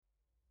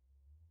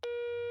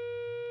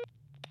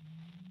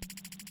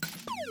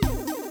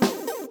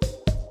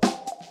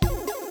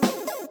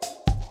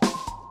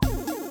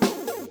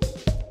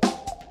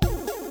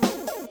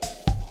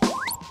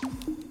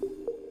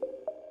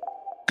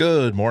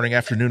Good morning,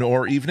 afternoon,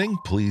 or evening.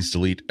 Please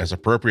delete as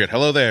appropriate.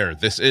 Hello there.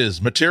 This is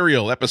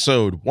Material,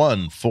 episode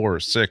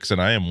 146,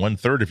 and I am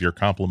one-third of your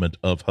complement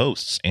of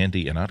hosts,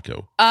 Andy and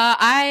Atko.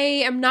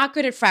 I am not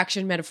good at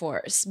fraction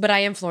metaphors, but I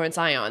am Florence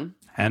Ion.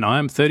 And I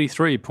am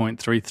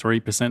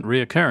 33.33%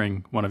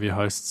 reoccurring, one of your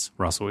hosts,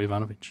 Russell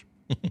Ivanovich.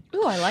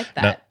 Ooh, I like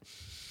that.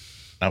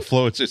 Now,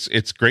 Flo,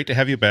 it's great to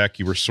have you back.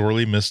 You were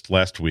sorely missed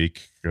last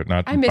week.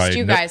 I missed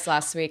you guys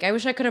last week. I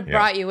wish I could have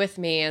brought you with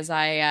me as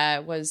I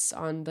was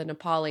on the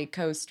Nepali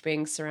coast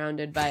being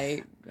surrounded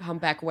by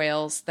humpback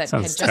whales that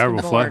sounds had just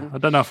terrible, been born. Flo. I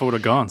don't know if it would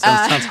have gone.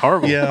 Sounds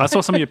horrible. Yeah. I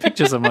saw some of your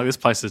pictures. I'm like, this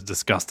place is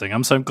disgusting.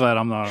 I'm so glad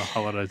I'm not on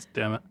holidays,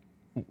 damn it.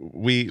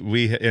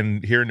 We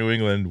in here in New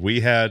England, we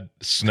had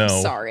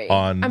snow.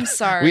 I'm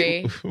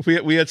sorry.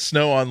 We had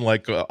snow on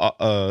like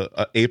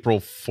April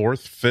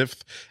 4th,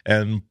 5th,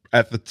 and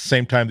at the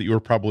same time that you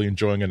were probably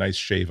enjoying a nice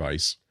shave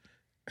ice.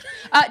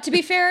 To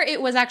be fair,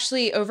 it was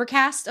actually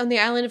overcast on the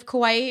island of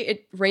Kauai.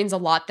 It rains a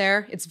lot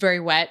there. It's very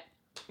wet.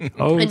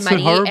 Oh, and it's so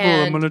muddy, horrible.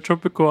 and I'm on a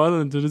tropical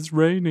island and it's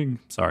raining.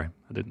 Sorry,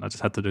 I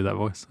just had to do that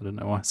voice. I didn't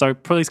know why. So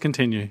please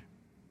continue.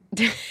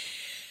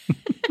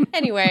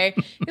 Anyway,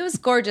 it was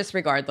gorgeous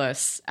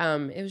regardless.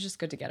 It was just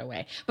good to get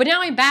away. But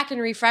now I'm back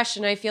and refreshed,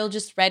 and I feel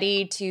just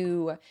ready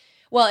to,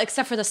 well,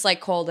 except for the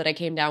slight cold that I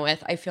came down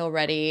with, I feel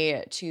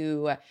ready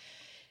to,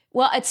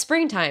 well, it's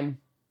springtime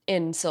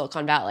in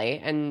Silicon Valley.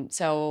 And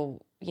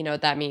so, you know,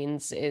 what that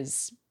means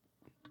is,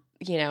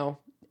 you know,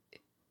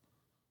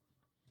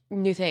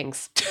 new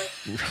things.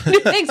 New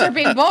things are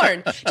being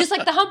born, just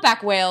like the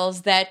humpback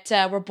whales that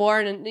were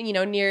born, you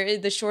know, near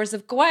the shores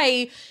of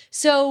Kauai.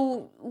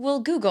 So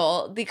we'll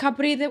Google the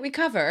company that we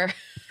cover.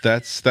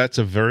 That's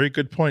a very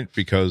good point,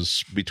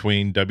 because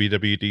between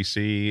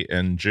WWDC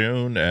in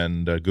June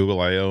and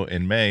Google I/O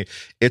in May,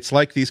 it's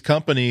like these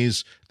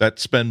companies that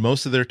spend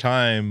most of their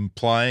time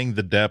plying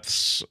the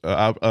depths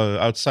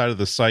outside of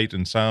the sight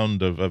and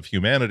sound of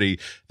humanity.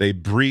 They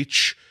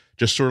breach,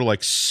 just sort of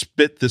like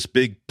spit this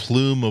big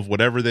plume of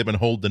whatever they've been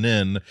holding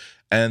in,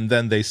 and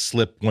then they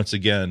slip once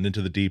again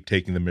into the deep,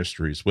 taking the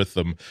mysteries with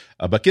them,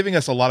 but giving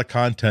us a lot of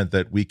content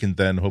that we can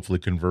then hopefully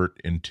convert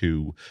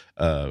into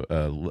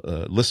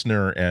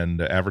listener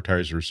and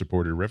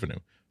advertiser-supported revenue.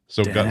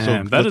 So,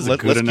 that is a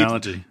good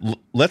analogy.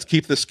 Let's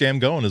keep this scam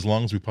going as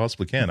long as we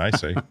possibly can, I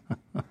say.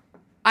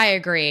 I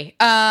agree.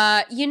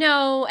 You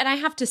know, and I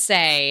have to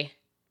say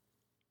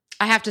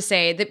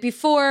that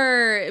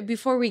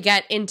before we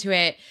get into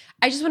it,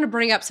 I just want to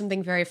bring up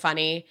something very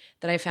funny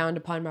that I found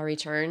upon my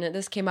return.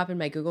 This came up in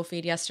my Google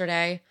feed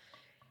yesterday.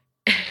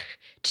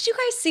 Did you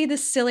guys see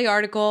this silly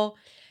article?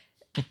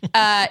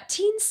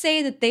 Teens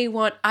say that they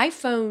want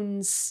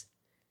iPhones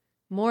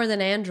more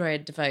than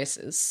Android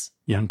devices.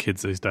 Young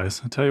kids these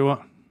days. I tell you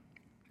what,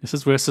 this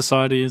is where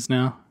society is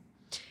now.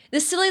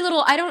 This silly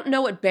little, I don't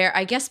know what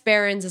I guess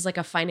Barron's is like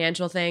a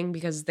financial thing,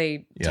 because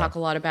they talk a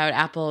lot about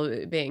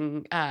Apple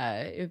being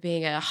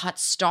a hot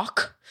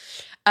stock.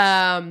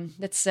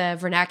 That's a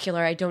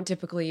vernacular I don't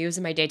typically use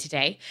in my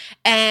day-to-day.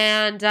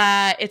 And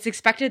it's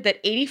expected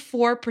that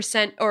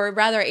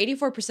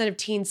 84% of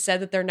teens said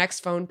that their next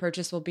phone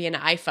purchase will be an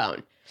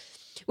iPhone.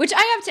 Which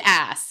I have to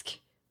ask,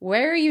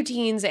 where are you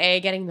teens,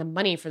 getting the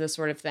money for this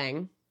sort of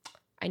thing?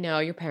 I know,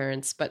 your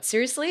parents, but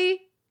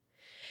seriously?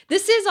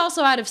 This is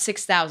also out of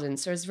 6,000,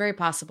 so it's very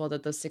possible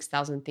that those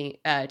 6,000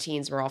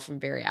 teens were all from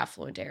very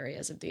affluent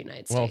areas of the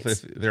United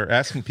States. Well, they're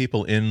asking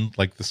people in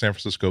like the San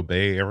Francisco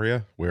Bay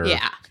Area where...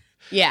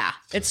 Yeah,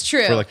 it's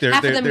true. Like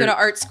half of them go to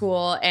art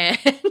school, and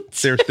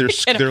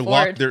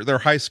their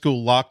high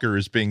school locker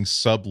is being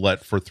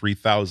sublet for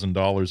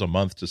 $3,000 a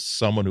month to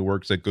someone who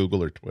works at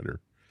Google or Twitter.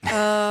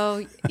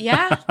 Oh,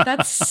 yeah,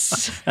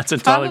 that's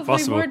entirely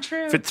possible. More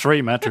true. Fit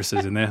 3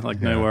 mattresses in there,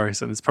 like no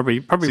worries, and it's probably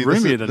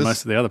roomier than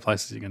most of the other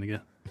places you're going to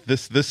get.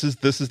 This is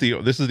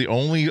the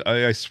only,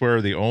 I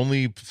swear, the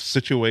only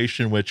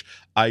situation which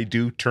I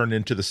do turn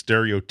into the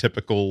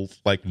stereotypical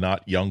like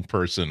not young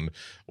person,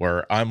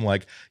 where I'm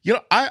like, you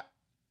know,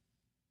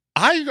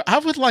 I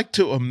would like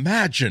to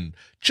imagine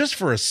just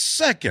for a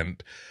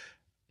second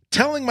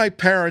telling my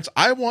parents,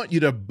 I want you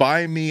to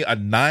buy me a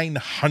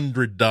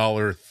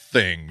 $900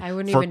 thing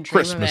for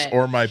Christmas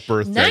or my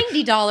birthday.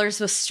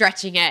 $90 was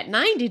stretching it.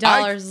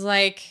 $90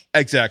 like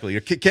exactly.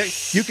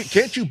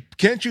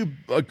 Can't you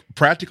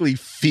practically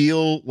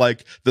feel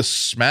like the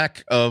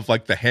smack of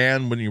like the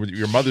hand when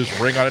your mother's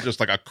ring on it, just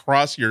like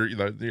across your, you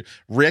know,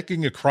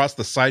 raking across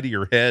the side of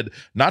your head,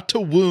 not to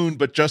wound,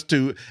 but just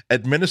to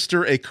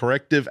administer a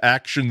corrective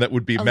action that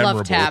would be memorable.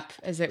 Love tap,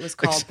 as it was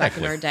called back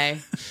in our day.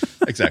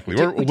 Exactly.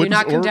 We do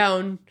not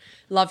condone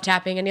love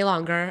tapping any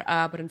longer,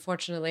 but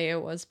unfortunately, it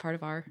was part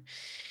of our.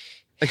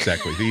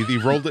 Exactly.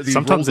 The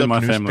sometimes rolled in my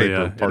up family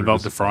involved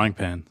of a frying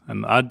pan,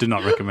 and I do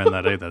not recommend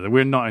that either.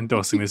 We're not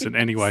endorsing this in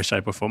any way,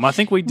 shape, or form. I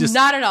think we just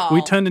not at all.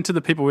 We turned into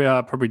the people we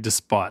are probably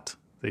despite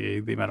the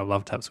amount of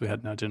love taps we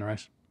had in our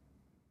generation.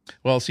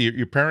 Well, see,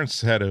 your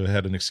parents had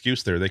an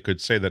excuse there. They could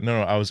say that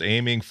no, I was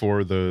aiming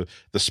for the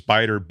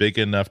spider big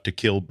enough to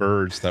kill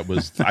birds. That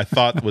was I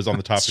thought was on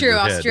the top of your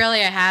head.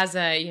 Australia has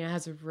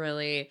a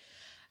really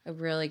A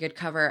really good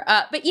cover.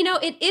 But,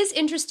 it is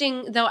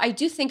interesting, though. I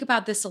do think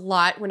about this a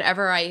lot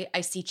whenever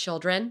I see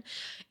children,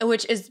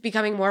 which is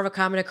becoming more of a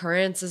common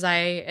occurrence as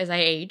I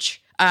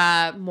age.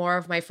 More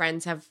of my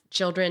friends have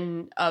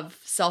children of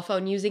cell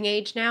phone using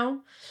age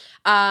now.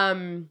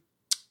 And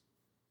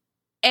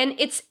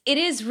it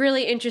is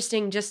really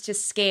interesting just to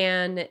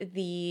scan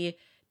the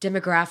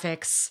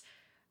demographics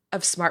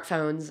of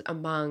smartphones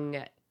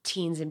among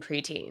teens and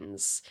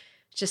preteens.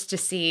 Just to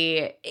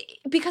see,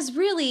 because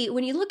really,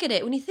 when you look at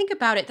it, when you think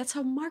about it, that's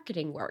how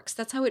marketing works.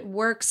 That's how it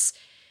works.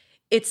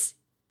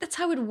 That's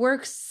how it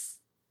works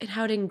and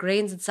how it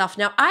ingrains itself.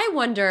 Now, I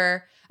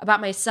wonder about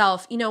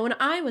myself. When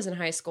I was in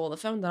high school, the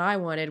phone that I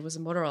wanted was a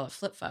Motorola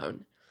flip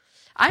phone.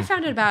 I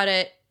found out about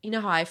it. You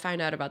know how I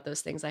found out about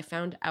those things? I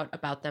found out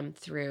about them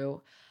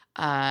through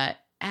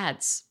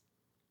ads,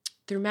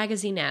 through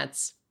magazine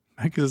ads.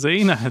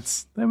 Magazine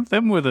ads.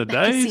 Them were the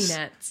days.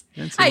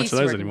 Magazine ads. I used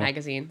to work in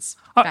magazines.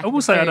 I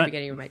will say,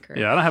 beginning of my career.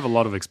 Yeah, I don't have a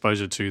lot of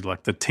exposure to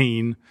like the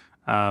teen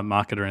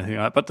market or anything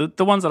like that. But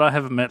the ones that I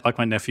have met, like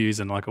my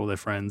nephews and like all their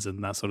friends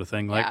and that sort of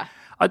thing, like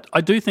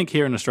I do think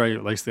here in Australia,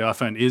 at least, the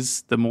iPhone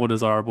is the more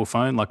desirable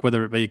phone. Like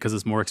whether it be because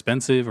it's more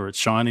expensive or it's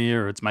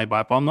shinier or it's made by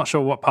Apple. I'm not sure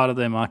what part of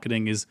their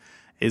marketing is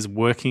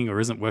working or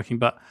isn't working,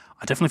 but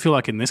I definitely feel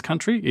like in this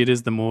country it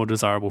is the more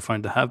desirable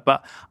phone to have.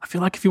 But I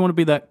feel like if you want to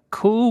be that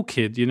cool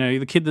kid,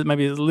 the kid that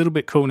maybe is a little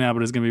bit cool now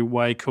but is going to be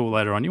way cool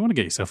later on, you want to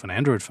get yourself an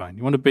Android phone.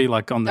 You want to be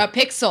like on the... A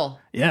Pixel.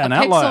 Yeah, an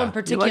Pixel outlier. in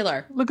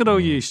particular. Like, look at all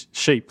you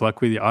sheep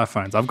like with your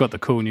iPhones. I've got the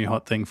cool new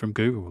hot thing from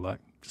Google. Like,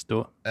 just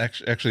do it.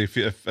 Actually,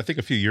 I think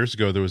a few years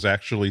ago there was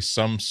actually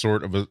some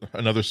sort of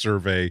another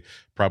survey,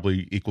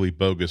 probably equally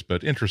bogus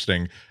but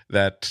interesting,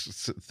 that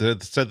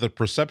said the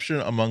perception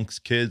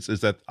amongst kids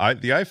is that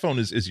the iPhone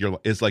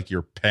is like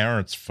your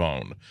parents'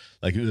 phone.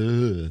 Like,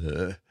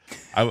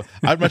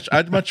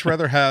 I'd much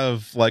rather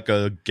have like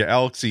a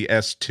Galaxy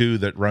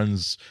S2 that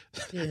runs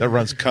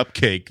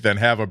Cupcake than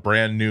have a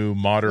brand new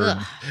modern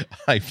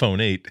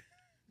iPhone 8.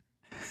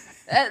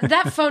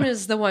 That phone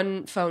is the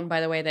one phone,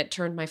 by the way, that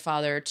turned my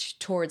father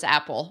towards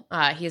Apple.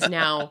 He is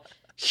now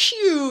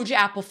huge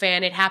Apple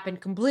fan. It happened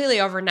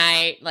completely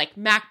overnight, like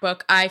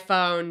MacBook,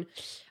 iPhone,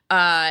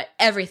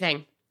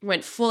 everything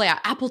went fully out.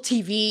 Apple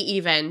TV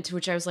even, to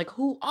which I was like,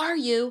 who are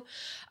you?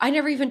 I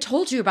never even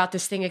told you about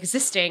this thing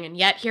existing, and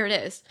yet here it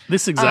is.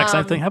 This exact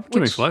same thing happened to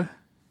me, Flo.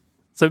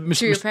 So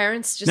to your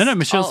parents? Just no,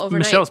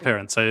 Michelle's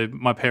parents. So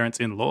my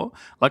parents-in-law.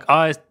 Like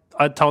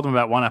I told them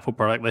about one Apple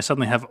product. They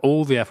suddenly have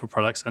all the Apple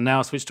products, and now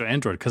I switched to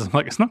Android because I'm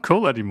like, it's not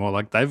cool anymore.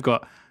 Like they've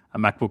got a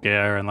MacBook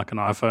Air and like an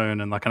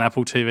iPhone and like an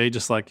Apple TV,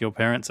 just like your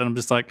parents. And I'm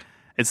just like,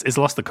 it's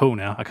lost the cool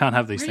now. I can't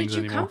have these things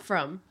anymore. Where did you come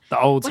from? The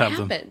olds what have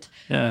happened?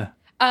 them.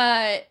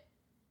 Yeah.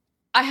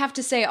 I have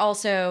to say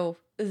also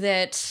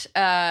that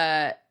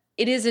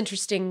it is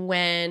interesting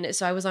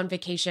so I was on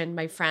vacation,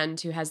 my friend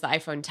who has the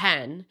iPhone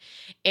 10,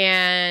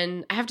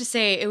 and I have to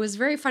say it was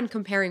very fun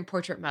comparing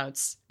portrait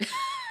modes.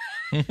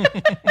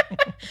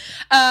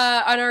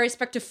 On our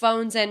respective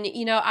phones. And,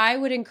 I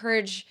would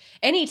encourage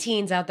any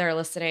teens out there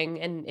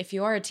listening, and if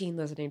you are a teen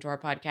listening to our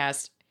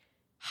podcast,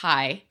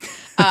 hi.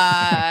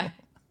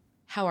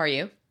 How are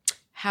you?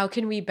 How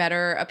can we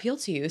better appeal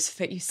to you so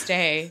that you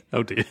stay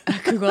a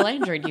Google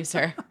Android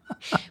user?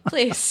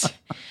 Please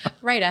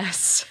write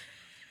us.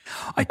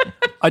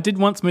 I did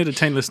once meet a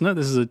teen listener.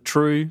 This is a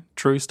true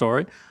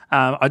story.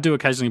 I do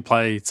occasionally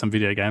play some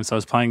video games. So I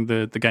was playing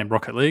the game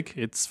Rocket League.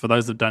 It's, for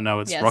those that don't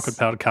know, it's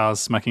rocket-powered cars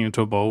smacking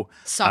into a ball.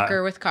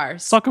 Soccer with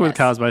cars. Soccer with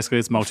cars, basically.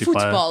 It's multiplayer.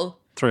 Football.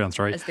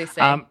 3-on-3. As they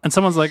say. And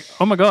someone's like,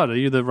 oh my God, are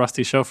you the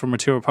Rusty Shelf from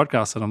Material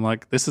Podcast? And I'm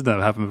like, this has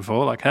never happened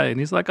before. Like, hey. And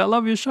he's like, I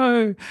love your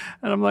show.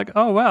 And I'm like,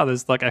 oh, wow.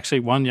 There's like actually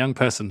one young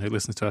person who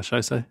listens to our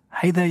show. So,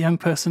 hey there, young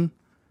person.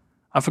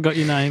 I forgot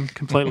your name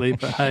completely,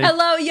 but hey.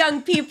 Hello,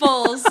 young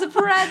people.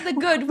 Spread the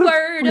good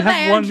word of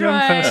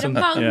Android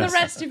among the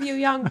rest of you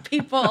young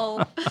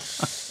people.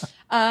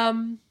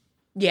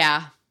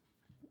 Yeah.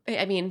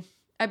 I mean,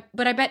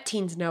 but I bet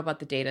teens know about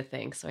the data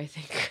thing, so I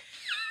think...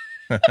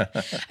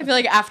 I feel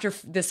like after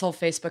this whole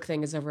Facebook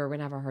thing is over, we're going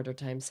to have a harder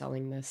time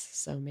selling this.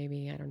 So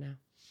maybe, I don't know.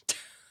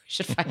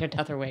 Should find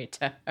another way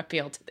to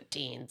appeal to the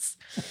teens.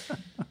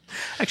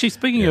 Actually,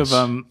 speaking of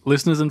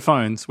listeners and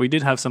phones, we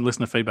did have some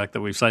listener feedback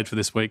that we've saved for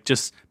this week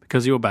just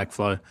because you're back,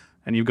 Flo,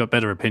 and you've got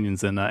better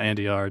opinions than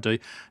Andy RD.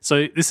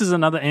 So this is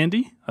another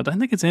Andy. I don't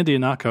think it's Andy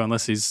Anarco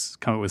unless he's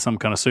come up with some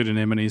kind of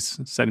pseudonym and he's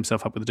set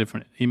himself up with a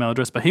different email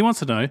address. But he wants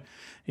to know,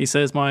 he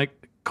says, my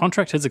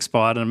contract has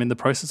expired and I'm in the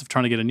process of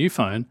trying to get a new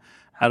phone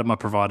out of my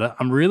provider.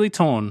 I'm really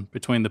torn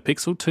between the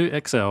Pixel 2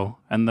 XL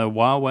and the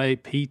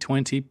Huawei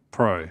P20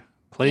 Pro.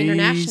 Please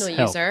international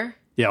help. User.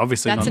 Yeah,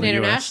 obviously that's not an the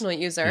international US.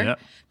 User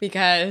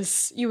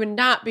because you would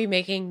not be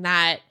making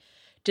that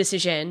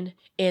decision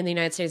in the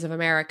United States of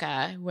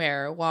America,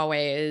 where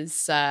Huawei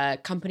is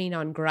company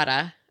non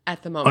grata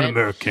at the moment.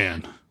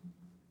 Un-American.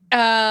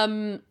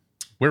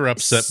 We're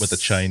upset with the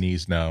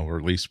Chinese now, or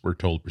at least we're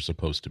told we're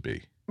supposed to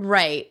be.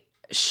 Right.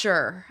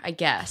 Sure, I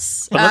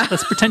guess. But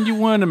let's pretend you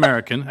weren't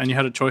American and you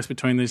had a choice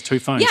between these two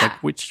phones. Yeah.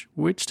 Like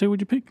which two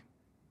would you pick?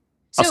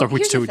 So sorry,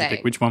 which here's two the would you thing.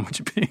 pick? Which one would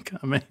you pick?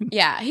 I mean,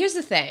 Yeah, here's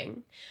the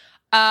thing.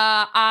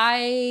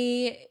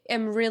 I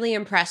am really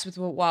impressed with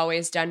what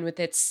Huawei's done with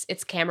its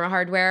camera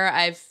hardware.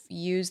 I've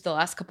used the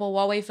last couple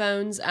of Huawei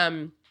phones.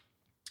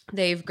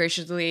 They've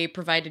graciously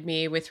provided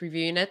me with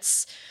review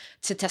units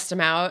to test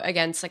them out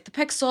against like the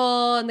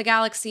Pixel and the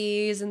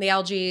Galaxies and the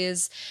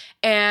LGs.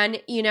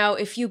 And, you know,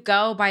 if you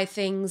go by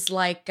things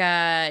like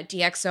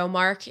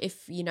DxOMark,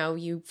 if, you know,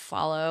 you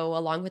follow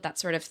along with that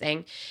sort of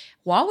thing,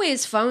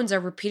 Huawei's phones are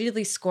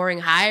repeatedly scoring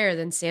higher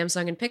than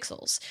Samsung and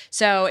Pixels.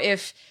 So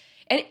if...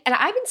 And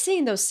I've been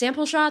seeing those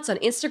sample shots on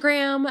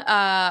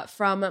Instagram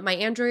from my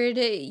Android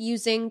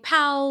using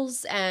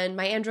pals and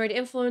my Android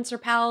influencer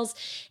pals.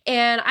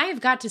 And I have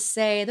got to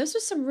say, those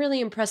are some really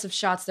impressive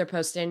shots they're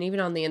posting,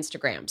 even on the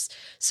Instagrams.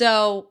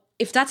 So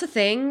if that's a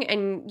thing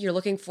and you're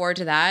looking forward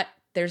to that,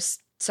 there's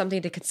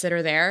something to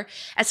consider there.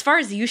 As far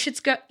as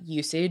usage goes,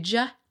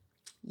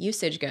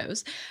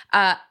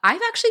 I've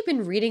actually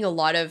been reading a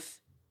lot of,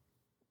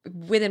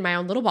 within my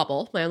own little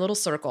bubble, my own little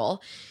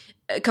circle,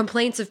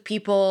 complaints of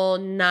people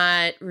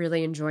not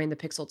really enjoying the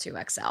Pixel 2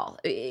 XL.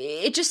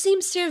 It just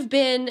seems to have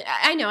been,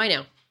 I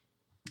know.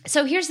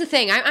 So here's the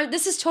thing.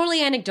 This is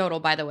totally anecdotal,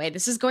 by the way.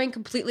 This is going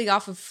completely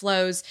off of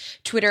Flo's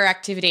Twitter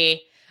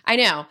activity. I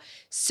know.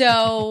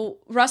 So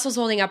Russell's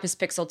holding up his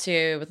Pixel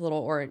 2 with a little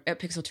orange,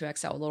 Pixel 2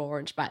 XL, a little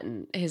orange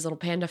button, his little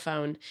Panda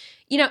phone.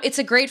 You know, it's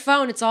a great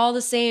phone. It's all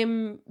the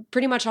same,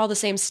 pretty much all the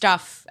same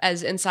stuff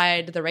as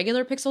inside the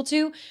regular Pixel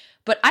 2.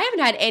 But I haven't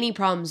had any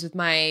problems with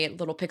my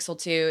little Pixel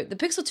 2. The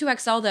Pixel 2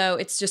 XL, though,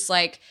 it's just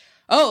like,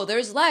 oh,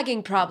 there's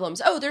lagging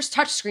problems. Oh, there's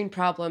touchscreen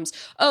problems.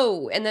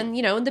 Oh, and then,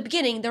 you know, in the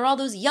beginning, there are all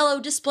those yellow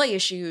display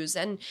issues.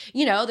 And,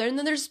 you know, and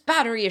then there's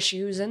battery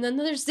issues. And then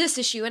there's this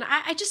issue. And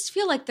I just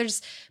feel like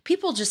there's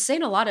people just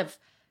saying a lot of,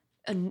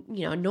 you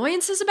know,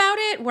 annoyances about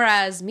it.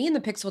 Whereas me and the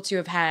Pixel 2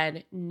 have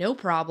had no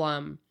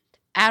problem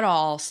at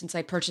all since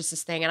I purchased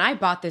this thing. And I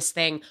bought this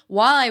thing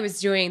while I was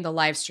doing the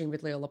live stream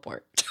with Leo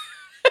Laporte.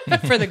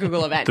 For the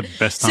Google event. The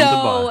best time to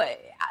buy.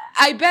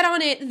 I bet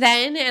on it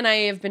then, and I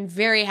have been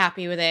very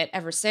happy with it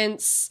ever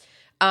since.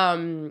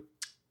 I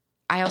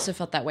also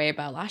felt that way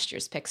about last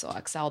year's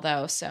Pixel XL,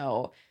 though.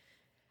 So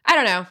I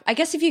don't know. I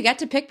guess if you get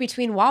to pick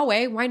between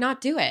Huawei, why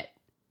not do it?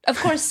 Of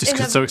course, just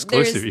because it's so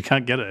exclusive, you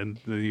can't get it in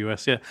the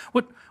US. Yeah.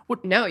 What?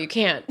 No, you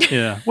can't.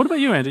 Yeah. What about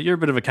you, Andy? You're a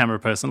bit of a camera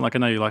person. Like I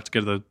know you like to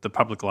go to the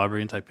public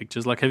library and take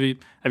pictures. Like have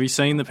you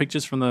seen the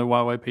pictures from the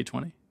Huawei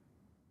P20?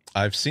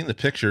 I've seen the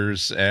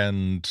pictures,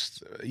 and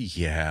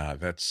yeah,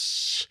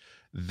 that's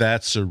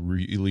a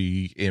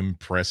really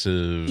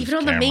impressive. Even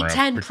on the Mate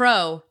 10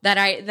 Pro,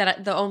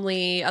 the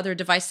only other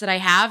device that I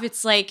have,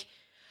 it's like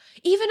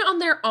even on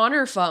their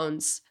Honor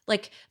phones,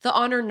 like the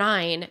Honor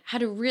 9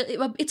 had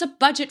it's a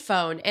budget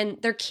phone,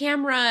 and their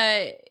camera,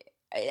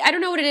 I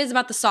don't know what it is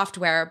about the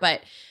software,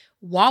 but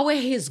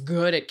Huawei is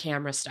good at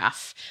camera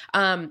stuff.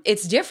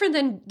 It's different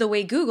than the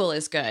way Google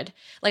is good.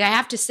 Like I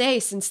have to say,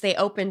 since they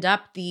opened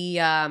up the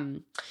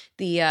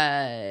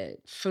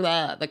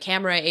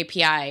camera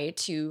API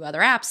to other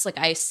apps, like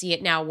I see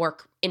it now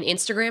work in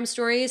Instagram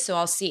stories. So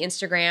I'll see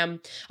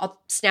Instagram,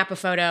 I'll snap a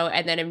photo,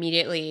 and then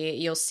immediately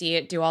you'll see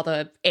it do all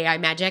the AI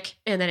magic,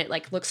 and then it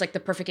like looks like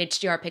the perfect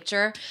HDR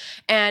picture.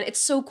 And it's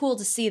so cool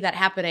to see that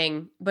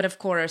happening. But of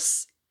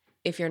course,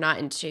 if you're not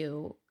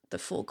into the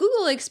full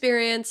Google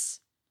experience,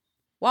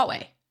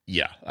 Huawei.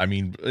 Yeah, I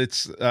mean,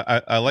 it's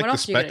I like the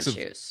specs of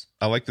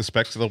I like the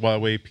specs of the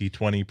Huawei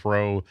P20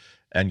 Pro,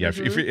 and yeah,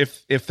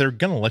 if they're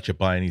gonna let you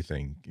buy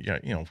anything, yeah,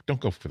 you know, don't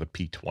go for the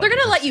P20. They're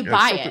gonna let you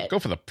buy it. Go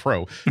for the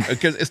Pro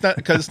because it's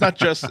not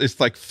just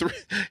it's like three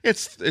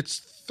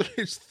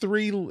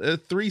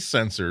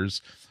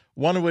sensors.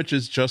 One of which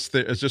is just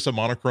a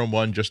monochrome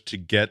one, just to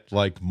get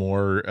like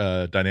more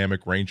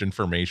dynamic range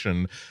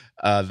information.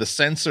 The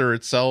sensor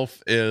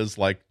itself is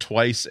like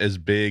twice as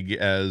big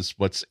as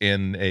what's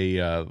in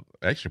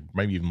actually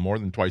maybe even more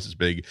than twice as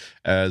big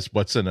as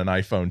what's in an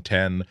iPhone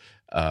 10.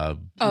 A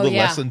little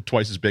less than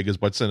twice as big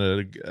as what's in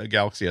a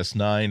Galaxy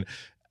S9.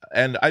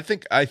 And I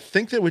think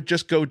that would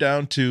just go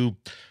down to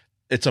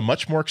it's a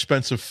much more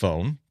expensive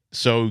phone,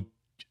 so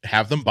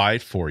have them buy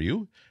it for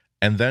you,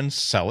 and then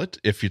sell it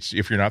if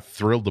you're not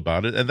thrilled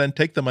about it, and then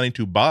take the money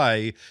to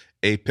buy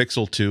a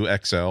Pixel 2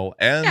 XL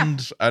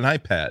and an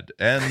iPad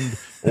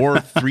or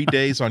 3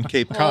 days on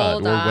Cape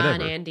Cod or whatever.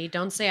 Hold on, Andy.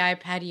 Don't say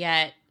iPad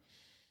yet.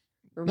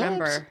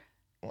 Remember.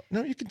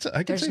 No, you can.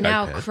 I can there's say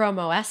now iPad. Chrome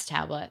OS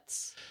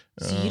tablets,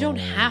 so you don't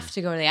have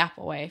to go to the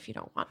Apple way if you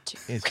don't want to.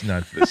 It's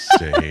not the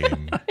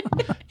same.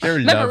 They're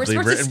Remember, lovely.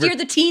 we're supposed to steer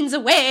the teens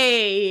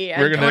away.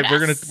 We're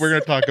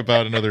gonna talk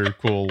about another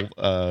cool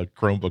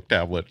Chromebook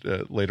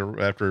tablet later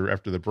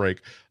after the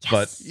break.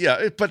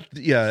 Yes. But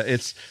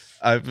it's.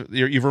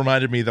 You've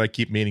reminded me that I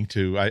keep meaning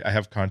to. I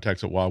have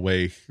contacts at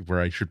Huawei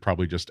where I should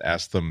probably just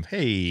ask them,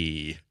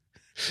 hey.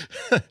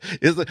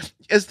 Is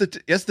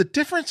the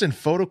difference in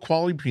photo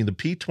quality between the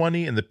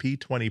P20 and the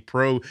P20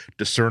 Pro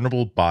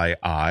discernible by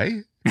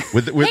eye?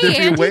 Would there be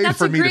Andy, a way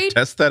for me to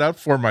test that out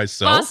for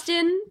myself?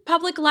 Boston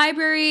Public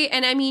Library,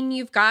 and I mean,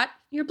 you've got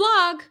your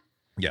blog.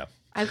 Yeah,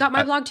 I've got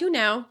my blog too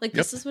now. Like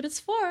this is what it's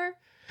for.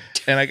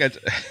 And I got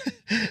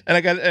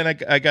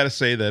I got to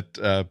say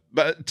that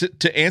but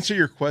to answer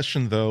your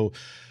question though,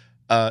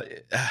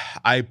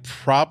 I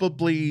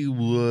probably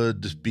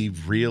would be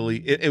really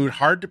it would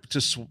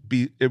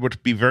it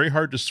would be very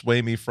hard to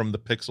sway me from the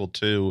Pixel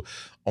 2,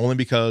 only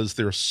because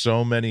there's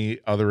so many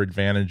other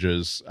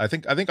advantages. I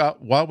think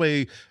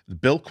Huawei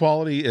build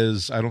quality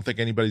is, I don't think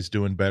anybody's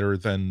doing better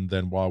than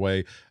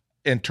Huawei.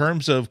 In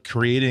terms of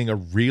creating a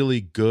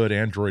really good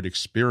Android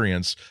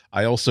experience,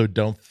 I also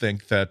don't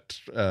think that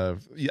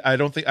I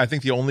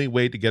think the only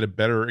way to get a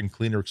better and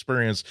cleaner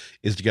experience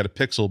is to get a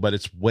Pixel, but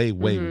it's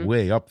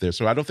way up there.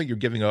 So I don't think you're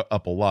giving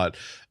up a lot.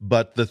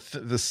 But the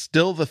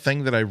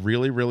thing that I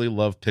really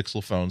love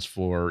Pixel phones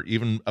for,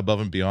 even above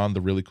and beyond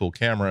the really cool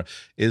camera,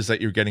 is that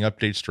you're getting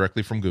updates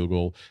directly from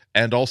Google,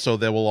 and also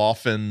they will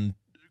often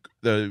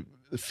the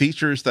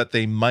features that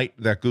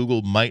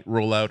Google might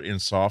roll out in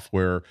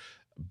software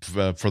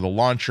for the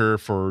launcher,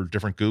 for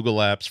different Google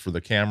apps, for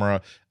the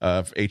camera,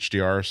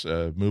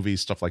 HDR, movies,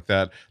 stuff like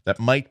that, that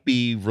might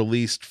be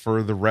released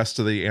for the rest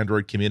of the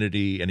Android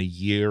community in a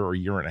year or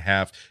year and a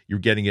half. You're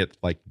getting it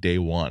like day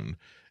one.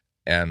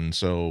 And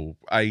so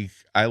I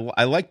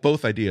like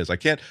both ideas.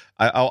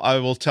 I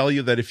will tell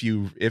you that if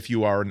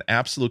you are an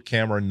absolute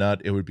camera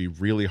nut, it would be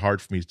really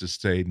hard for me to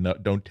say no,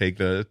 don't take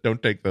the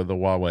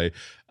Huawei.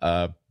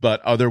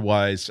 But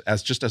otherwise,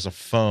 as a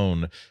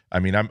phone, I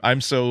mean,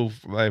 I've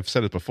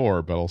said it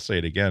before, but I'll say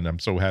it again. I'm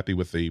so happy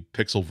with the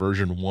Pixel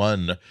version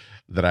 1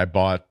 that I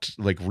bought,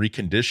 like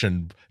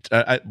reconditioned.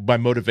 My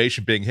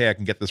motivation being, hey, I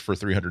can get this for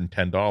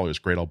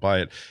 $310. Great, I'll buy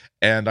it.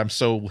 And I'm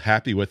so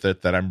happy with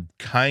it that I'm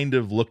kind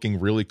of looking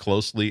really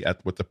closely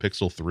at what the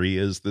Pixel 3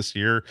 is this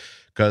year,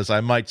 because I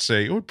might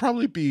say it would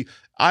probably be,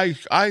 I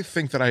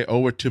think that I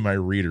owe it to my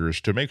readers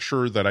to make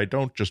sure that I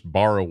don't just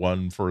borrow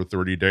one for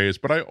 30 days,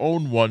 but I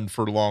own one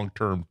for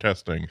long-term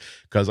testing,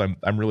 because I'm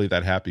really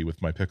that happy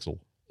with my Pixel.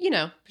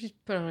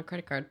 Just put it on a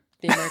credit card.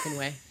 The American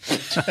way.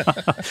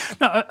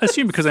 No, I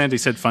assume because Andy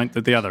said phone,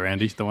 that the other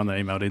Andy, the one that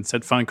emailed in,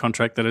 said phone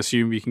contract, that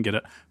assume you can get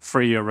it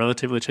free or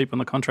relatively cheap on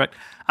the contract.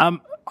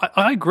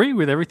 I agree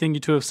with everything you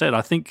two have said.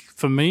 I think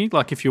for me,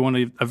 like if you want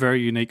a very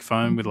unique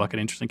phone with like an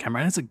interesting camera,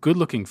 and it's a good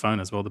looking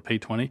phone as well, the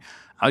P20,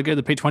 I'd go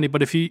the P20.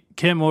 But if you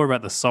care more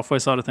about the software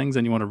side of things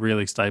and you want a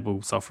really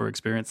stable software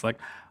experience, like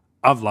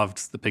I've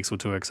loved the Pixel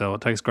 2 XL.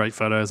 It takes great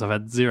photos. I've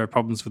had zero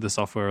problems with the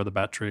software or the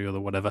battery or the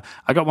whatever.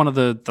 I got one of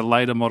the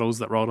later models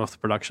that rolled off the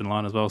production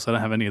line as well, so I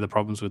don't have any of the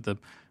problems with the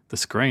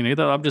screen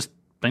either. I've just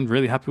been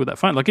really happy with that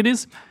phone. Like it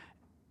is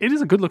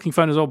a good-looking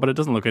phone as well, but it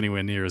doesn't look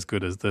anywhere near as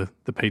good as the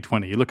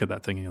P20. You look at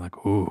that thing and you're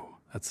like, ooh,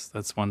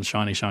 that's one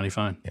shiny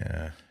phone.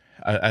 Yeah.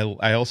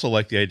 I also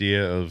like the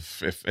idea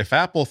of if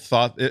Apple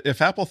thought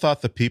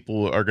that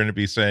people are going to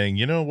be saying,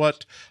 you know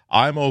what,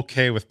 I'm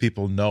okay with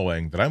people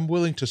knowing that I'm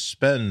willing to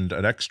spend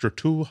an extra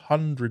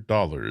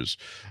 $200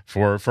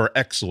 for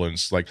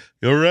excellence. Like,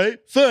 all right,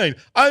 fine,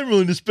 I'm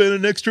willing to spend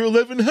an extra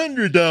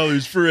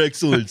 $1,100 for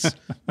excellence.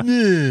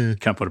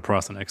 Can't put a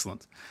price on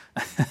excellence.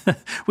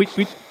 we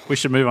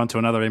should move on to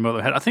another email that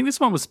we had. I think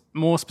this one was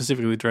more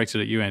specifically directed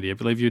at you, Andy. I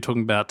believe you were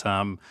talking about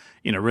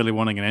really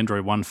wanting an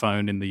Android One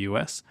phone in the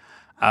US.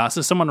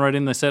 So someone wrote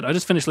in, they said, I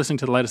just finished listening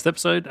to the latest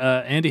episode.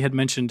 Andy had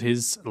mentioned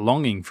his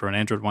longing for an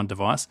Android One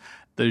device.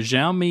 The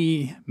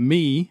Xiaomi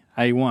Mi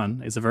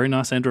A1 is a very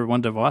nice Android One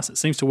device. It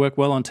seems to work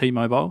well on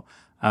T-Mobile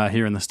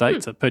here in the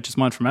States. I purchased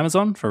mine from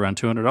Amazon for around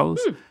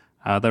 $200.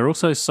 They're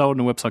also sold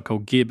on a website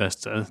called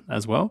GearBest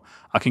as well.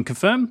 I can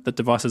confirm that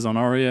device is on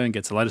Oreo and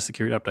gets the latest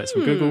security updates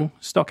from Google.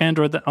 Stock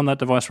Android on that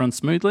device runs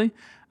smoothly.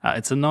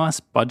 It's a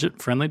nice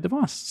budget-friendly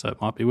device, so it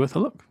might be worth a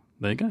look.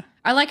 There you go.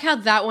 I like how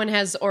that one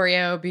has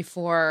Oreo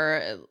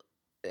before.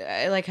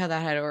 I like how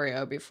that had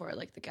Oreo before,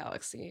 like the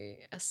Galaxy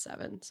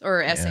S7s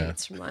or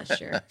S8s from last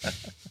year.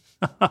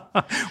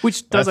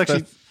 Which does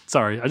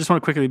Sorry, I just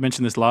want to quickly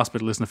mention this last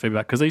bit of listener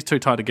feedback because these two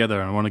tie together,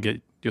 and I want to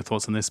get your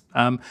thoughts on this.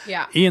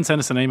 Ian sent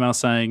us an email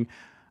saying,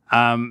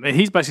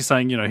 he's basically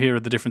saying, here are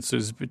the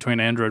differences between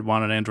Android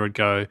One and Android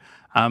Go.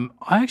 I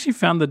actually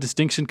found the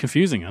distinction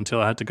confusing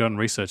until I had to go and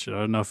research it. I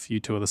don't know if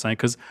you two are the same,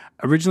 because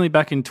originally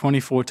back in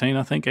 2014,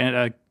 I think,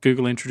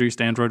 Google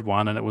introduced Android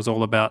One, and it was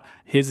all about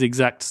here's the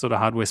exact sort of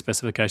hardware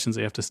specifications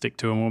that you have to stick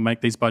to, and we'll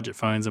make these budget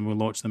phones and we'll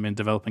launch them in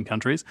developing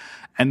countries.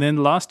 And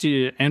then last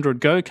year, Android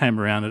Go came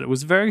around, and it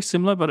was very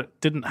similar, but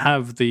it didn't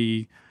have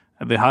the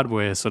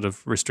hardware sort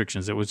of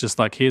restrictions. It was just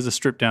like, here's a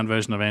stripped down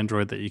version of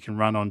Android that you can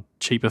run on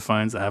cheaper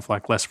phones that have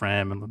like less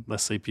RAM and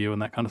less CPU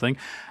and that kind of thing.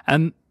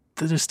 And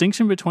the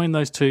distinction between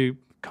those two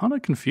kind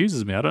of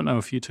confuses me. I don't know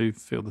if you two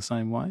feel the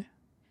same way.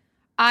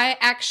 I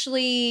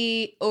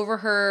actually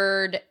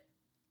overheard,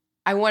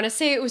 I want to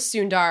say it was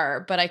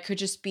Sundar, but I could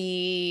just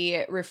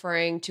be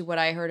referring to what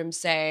I heard him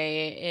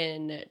say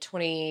in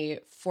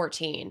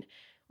 2014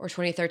 or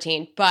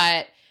 2013.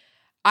 But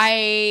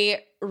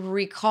I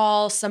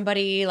recall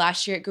somebody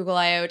last year at Google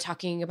I/O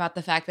talking about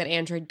the fact that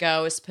Android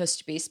Go is supposed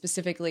to be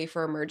specifically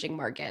for emerging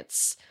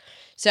markets.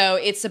 So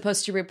it's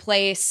supposed to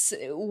replace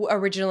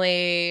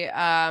originally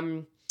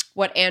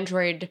what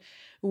Android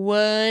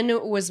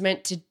One was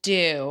meant to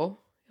do.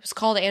 was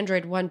called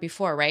Android One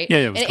before, right? Yeah,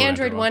 it was and called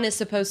Android Android One is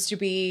supposed to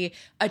be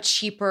a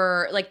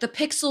cheaper, like the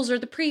Pixels or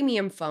the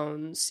premium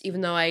phones.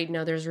 Even though I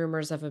know there's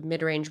rumors of a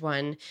mid-range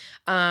one,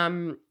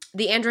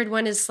 the Android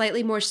One is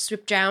slightly more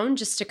stripped down,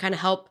 just to kind of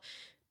help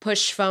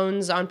push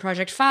phones on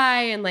Project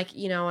Fi and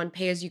on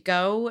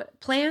pay-as-you-go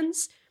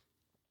plans,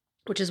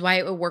 which is why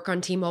it would work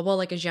on T-Mobile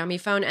like a Xiaomi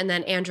phone. And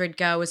then Android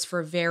Go is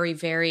for very,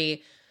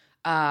 very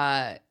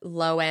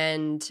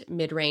low-end,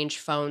 mid-range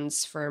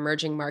phones for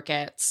emerging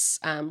markets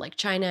like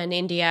China and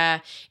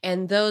India.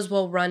 And those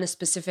will run a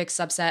specific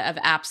subset of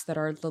apps that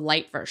are the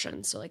light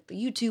version. So like the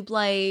YouTube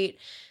Lite,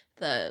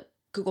 the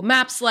Google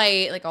Maps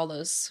Lite, like all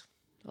those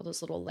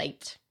little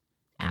light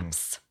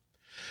apps.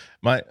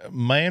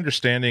 My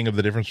understanding of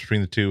the difference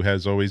between the two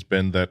has always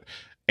been that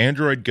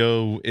Android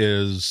Go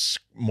is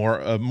more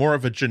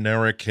of a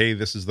generic, hey,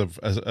 this is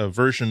a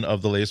version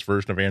of the latest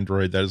version of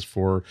Android that is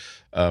for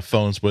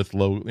phones with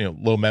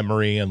low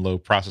memory and low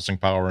processing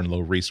power and low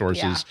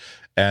resources. Yeah.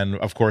 And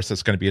of course,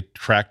 that's going to be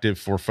attractive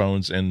for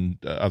phones in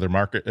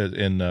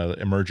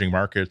emerging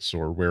markets,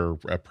 or where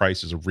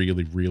price is a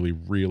really, really,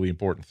 really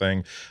important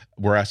thing.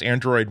 Whereas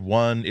Android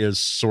One is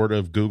sort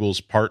of Google's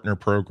partner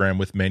program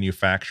with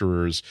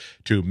manufacturers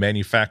to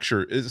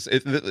manufacture.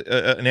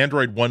 An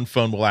Android One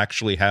phone will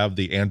actually have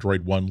the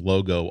Android One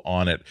logo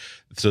on it.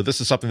 So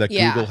this is something that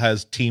Google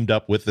has teamed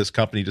up with this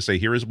company to say,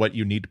 here is what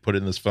you need to put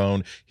in this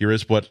phone. Here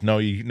is what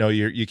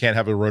you can't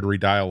have a rotary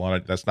dial on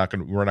it.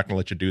 We're not going to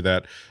let you do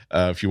that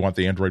if you want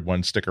the Android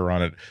One sticker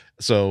on it.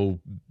 So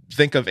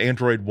think of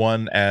Android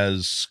One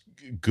as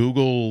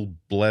Google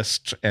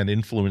blessed and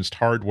influenced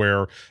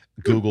hardware.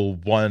 Google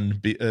One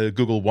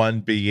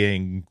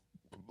being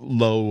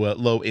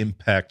low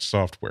impact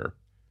software.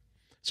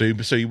 So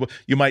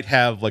you might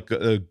have like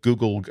a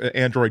Google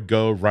Android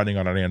Go running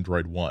on an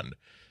Android One.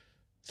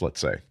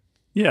 Let's say.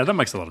 Yeah, that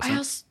makes a lot of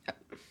sense.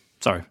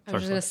 Sorry. I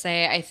was just going to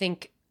say, I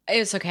think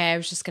it's okay. I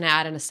was just going to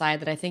add an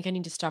aside that I think I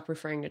need to stop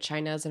referring to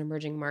China as an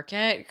emerging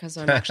market, because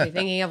I'm actually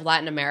thinking of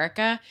Latin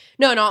America.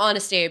 No, in all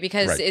honesty,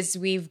 because as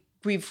we've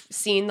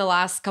seen the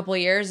last couple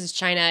of years, is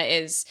China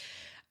is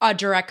a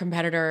direct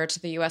competitor to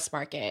the U.S.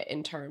 market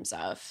in terms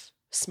of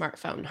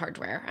smartphone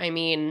hardware. I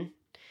mean,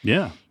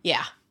 yeah.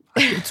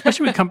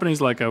 Especially with companies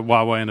like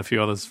Huawei and a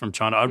few others from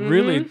China.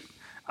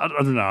 I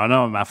don't know. I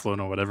know I'm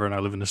affluent or whatever, and I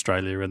live in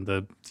Australia, and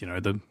the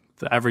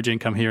average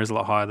income here is a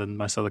lot higher than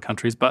most other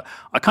countries. But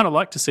I kind of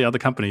like to see other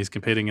companies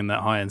competing in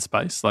that high end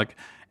space. Like,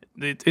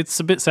 it's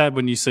a bit sad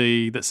when you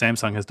see that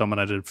Samsung has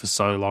dominated for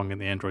so long in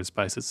the Android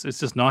space. It's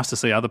just nice to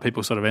see other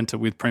people sort of enter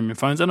with premium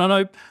phones. And I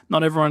know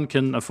not everyone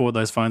can afford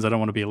those phones. I don't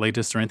want to be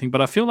elitist or anything, but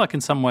I feel like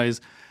in some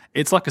ways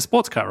it's like a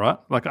sports car, right?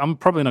 Like, I'm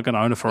probably not going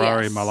to own a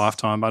Ferrari in my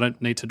lifetime. I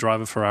don't need to drive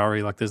a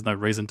Ferrari. Like, there's no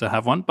reason to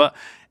have one. But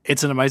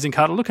it's an amazing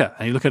car to look at.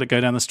 And you look at it go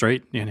down the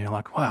street and you're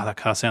like, wow, that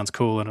car sounds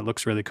cool and it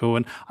looks really cool.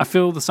 And I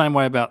feel the same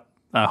way about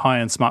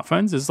high-end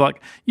smartphones. Is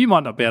like, you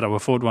might not be able to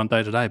afford one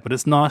day to day, but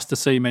it's nice to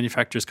see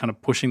manufacturers kind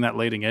of pushing that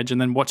leading edge and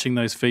then watching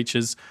those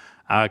features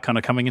kind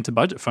of coming into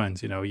budget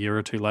phones. A year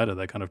or two later,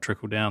 they kind of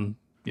trickle down,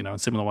 in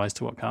similar ways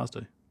to what cars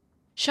do.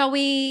 Shall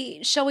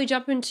we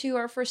jump into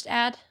our first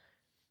ad?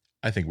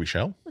 I think we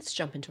shall. Let's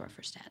jump into our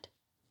first ad.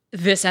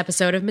 This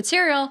episode of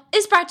Material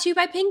is brought to you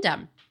by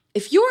Pingdom.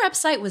 If your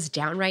website was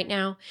down right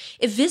now,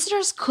 if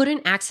visitors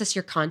couldn't access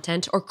your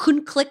content or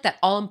couldn't click that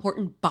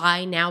all-important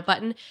Buy Now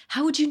button,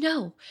 how would you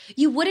know?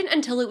 You wouldn't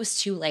until it was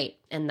too late.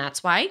 And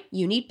that's why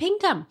you need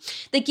Pingdom.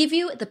 They give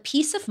you the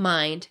peace of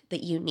mind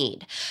that you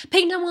need.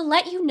 Pingdom will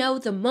let you know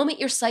the moment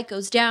your site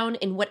goes down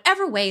in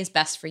whatever way is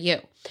best for you.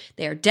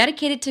 They are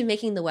dedicated to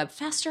making the web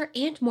faster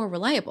and more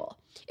reliable.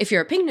 If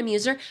you're a Pingdom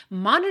user,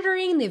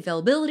 monitoring the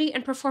availability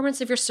and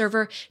performance of your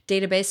server,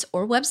 database,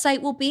 or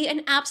website will be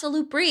an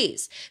absolute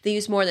breeze. They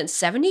use more than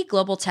 70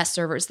 global test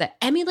servers that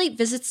emulate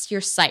visits to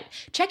your site,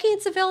 checking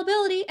its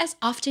availability as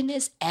often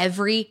as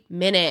every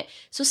minute.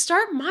 So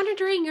start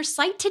monitoring your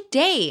site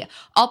today.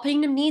 All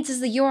Pingdom needs is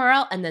the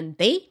URL, and then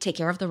they take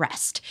care of the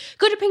rest.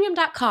 Go to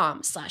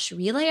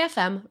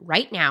pingdom.com/RelayFM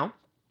right now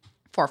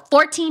for a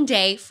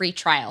 14-day free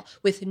trial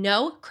with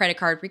no credit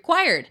card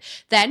required.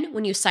 Then,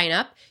 when you sign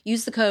up,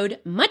 use the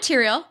code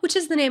MATERIAL, which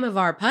is the name of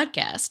our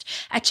podcast,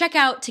 at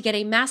checkout to get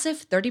a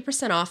massive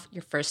 30% off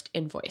your first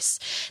invoice.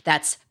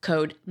 That's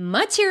code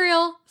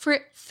MATERIAL for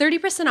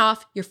 30%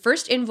 off your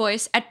first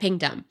invoice at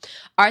Pingdom.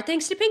 Our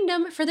thanks to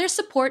Pingdom for their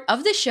support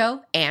of the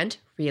show and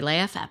Relay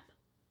FM.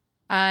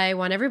 I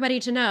want everybody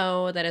to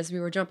know that as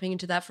we were jumping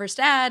into that first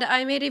ad,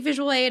 I made a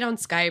visual aid on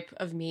Skype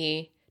of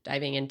me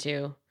diving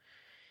into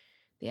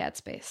the ad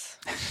space.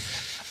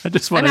 I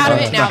just want I'm to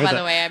out of it now, by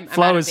the way. I'm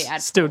Flo out of is the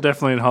ad still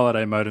definitely in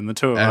holiday mode, and the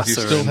two of us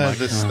you are still in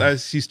have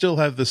as you still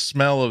have the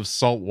smell of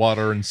salt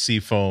water and sea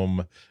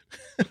foam.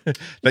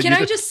 Can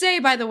I just say,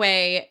 by the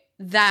way,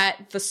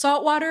 that the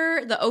salt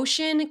water, the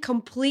ocean,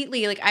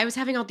 completely, like, I was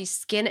having all these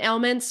skin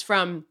ailments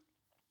from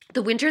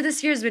the winter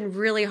this year has been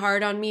really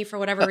hard on me for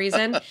whatever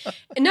reason.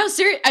 And no,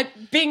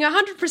 being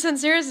 100%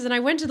 serious, and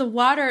I went to the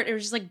water, and it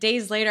was just like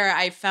days later,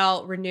 I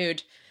felt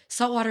renewed.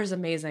 Salt water is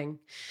amazing.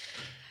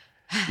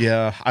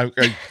 Yeah,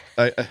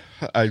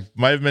 I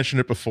might have mentioned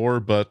it before,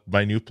 but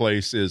my new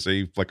place is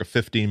a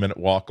 15-minute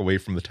walk away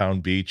from the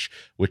town beach,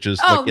 which is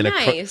like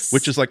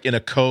in a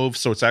cove.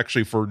 So it's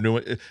actually for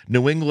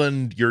New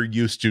England. You're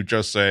used to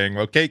just saying,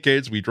 "Okay,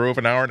 kids, we drove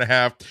an hour and a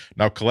half.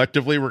 Now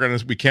collectively,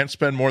 we can't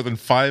spend more than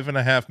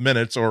 5.5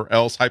 minutes, or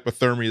else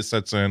hypothermia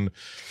sets in."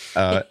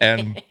 So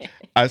I'm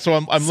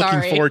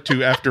looking forward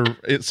to, after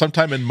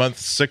sometime in month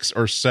 6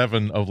 or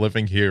 7 of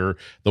living here,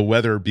 the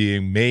weather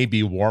being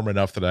maybe warm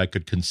enough that I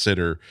could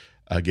consider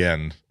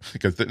again,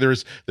 because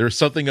there's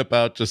something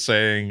about just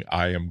saying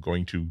I'm not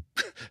going to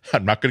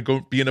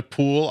go be in a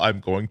pool. I'm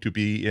going to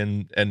be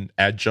in an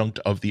adjunct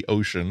of the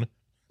ocean.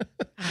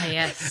 Ah,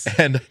 yes.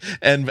 and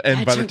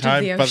by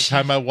the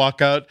time I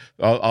walk out,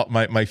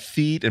 my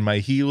feet and my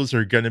heels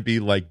are going to be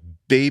like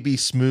baby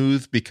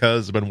smooth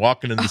because I've been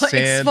walking in the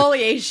sand.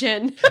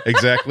 Exfoliation.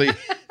 Exactly.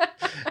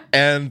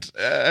 And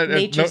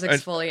nature's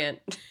exfoliant.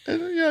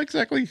 Yeah,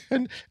 exactly.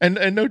 And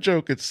no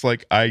joke, it's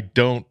like I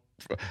don't.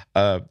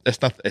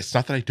 It's not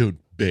that I don't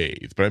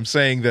bathe, but I'm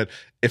saying that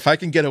if I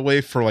can get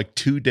away for like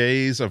 2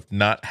 days of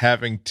not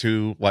having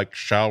to like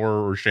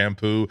shower or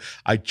shampoo,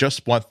 I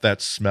just want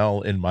that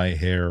smell in my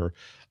hair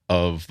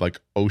of like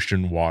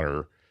ocean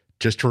water,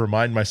 just to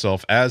remind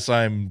myself as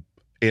I'm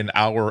in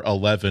hour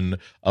 11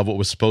 of what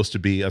was supposed to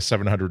be a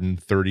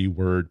 730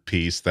 word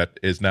piece that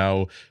is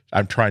now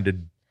I'm trying to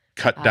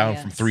cut down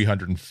from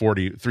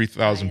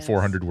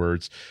 3,400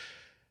 words.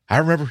 I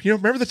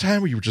remember the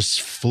time where you were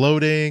just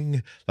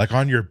floating like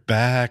on your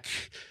back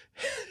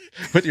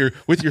with your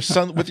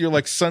sun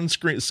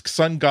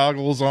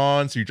goggles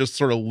on, so you just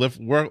sort of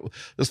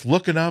just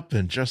looking up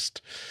and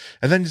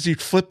then as you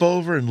flip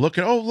over and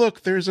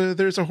look, there's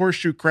a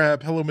horseshoe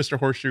crab. Hello, Mr.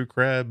 Horseshoe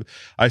Crab.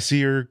 I see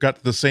you're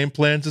got the same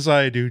plans as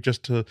I do,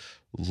 just to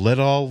let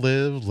it all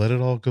live, let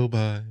it all go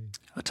by.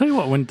 I'll tell you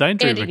what, when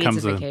Daydream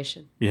becomes a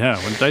vacation.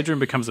 When Daydream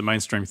becomes a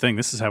mainstream thing,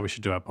 this is how we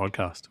should do our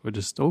podcast. We're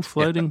just all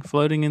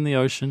floating in the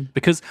ocean.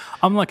 Because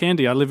I'm like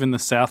Andy, I live in the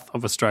south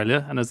of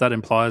Australia, and as that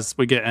implies,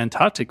 we get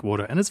Antarctic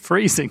water, and it's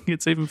freezing.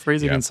 It's even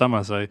freezing in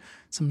summer, so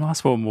some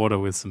nice warm water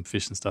with some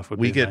fish and stuff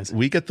would be amazing.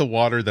 We get the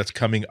water that's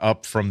coming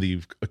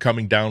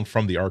down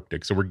from the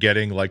Arctic, so we're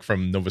getting like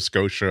from Nova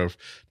Scotia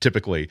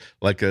typically,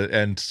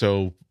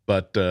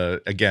 But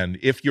again,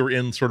 if you're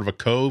in sort of a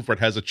cove where it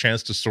has a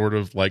chance to sort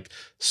of like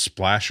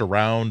splash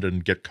around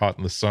and get caught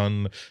in the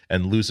sun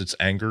and lose its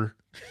anger,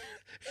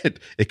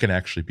 it can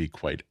actually be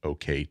quite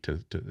okay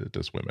to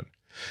swim in.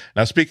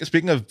 Now,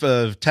 speaking of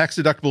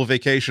tax-deductible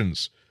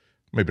vacations,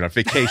 maybe not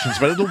vacations,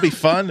 but it'll be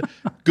fun.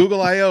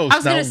 Google I/O. I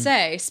was going to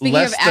say, speaking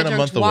of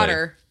adjunct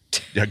water.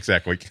 Yeah,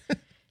 exactly.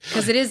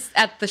 Because it is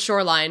at the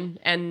shoreline,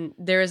 and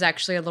there is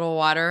actually a little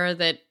water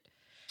that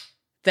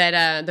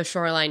the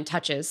shoreline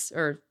touches,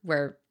 or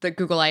where the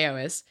Google I/O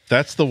is.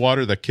 That's the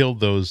water that killed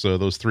those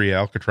 3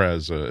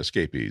 Alcatraz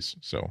escapees.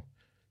 So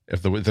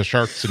if the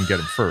sharks didn't get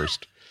them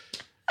first,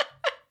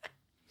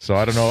 so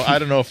I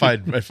don't know if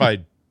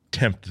I'd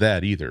tempt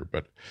that either.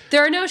 But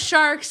there are no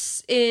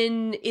sharks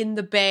in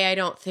the bay. I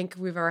don't think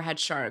we've ever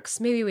had sharks.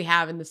 Maybe we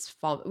have in this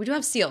fall. We do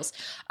have seals.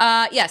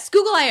 Yes,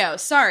 Google I/O.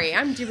 Sorry,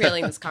 I'm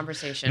derailing this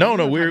conversation. No,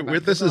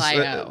 this is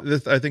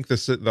I think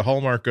the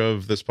hallmark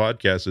of this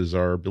podcast is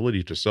our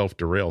ability to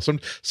self-derail.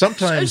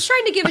 Sometimes I was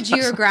trying to give a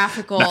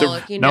geographical,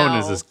 no one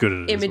is as good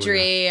at it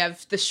imagery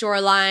of the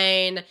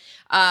shoreline.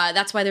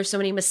 That's why there's so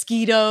many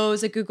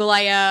mosquitoes at Google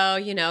I/O.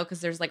 Because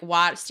there's like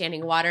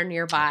standing water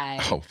nearby.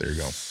 Oh, there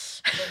you go.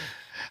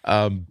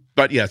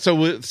 But yeah,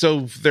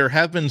 so there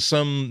have been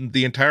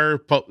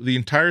the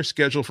entire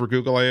schedule for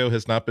Google I/O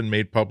has not been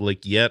made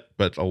public yet,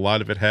 but a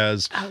lot of it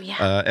has. Oh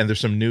yeah. And there's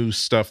some new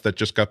stuff that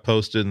just got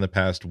posted in the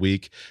past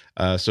week.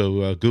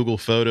 So Google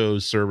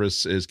Photos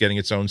service is getting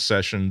its own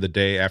session the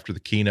day after the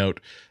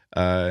keynote.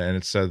 And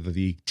it said that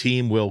the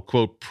team will,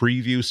 quote,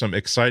 preview some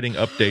exciting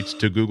updates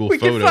to Google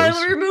Photos. We can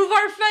finally remove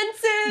our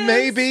fences.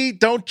 Maybe.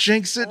 Don't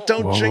jinx it.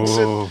 Don't jinx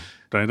it.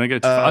 Don't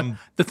get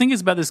the thing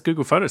is about this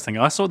Google Photos thing,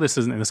 I saw this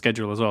in the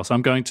schedule as well. So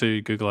I'm going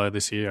to Google I/O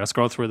this year. I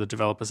scrolled through the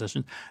developer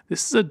session.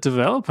 This is a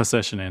developer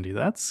session, Andy.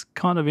 That's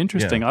kind of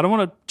interesting. Yeah. I don't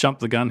want to jump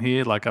the gun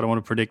here. Like, I don't want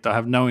to predict. I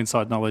have no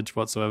inside knowledge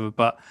whatsoever.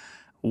 But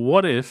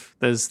what if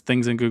there's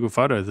things in Google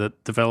Photo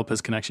that developers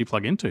can actually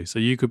plug into? So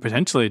you could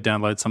potentially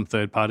download some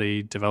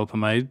third-party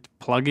developer-made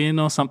plugin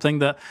or something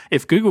that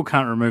if Google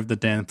can't remove the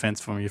damn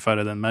fence from your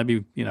photo, then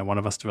maybe one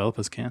of us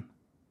developers can.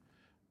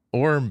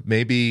 Or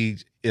maybe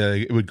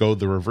it would go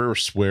the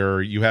reverse, where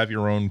you have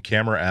your own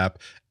camera app,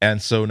 and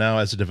so now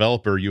as a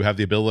developer you have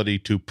the ability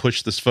to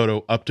push this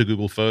photo up to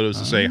Google Photos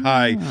and say,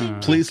 "Hi,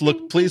 please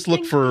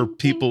look for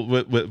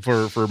people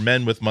for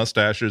men with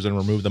mustaches and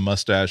remove the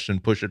mustache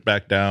and push it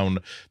back down,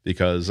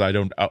 because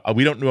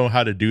we don't know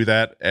how to do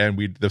that,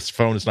 and this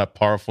phone is not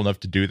powerful enough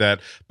to do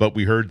that, but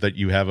we heard that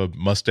you have a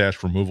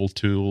mustache removal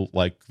tool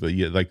like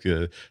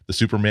the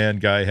Superman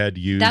guy had to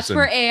use." That's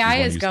where AI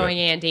is going,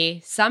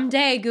 Andy.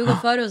 Someday Google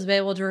Photos will be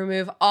able to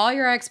remove all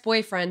your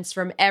ex-boyfriends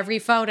from every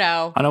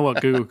photo. I know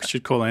what Google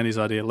should call Andy's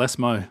idea. Less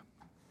Mo.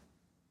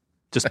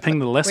 Just ping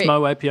the Less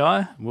Mo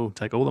API. We'll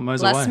take all the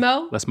Mo's away. Less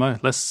Mo? Less Mo.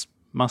 Less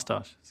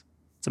mustache.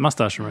 It's a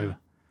mustache remover.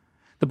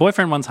 The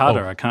boyfriend one's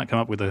harder. I can't come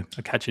up with a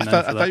catchy name for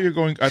that. I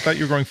thought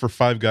you were going for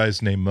Five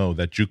Guys Named Mo,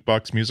 that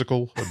jukebox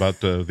musical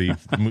about the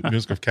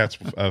music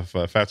of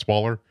Fats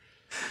Waller.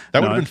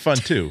 That would have been fun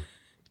too.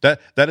 That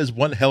is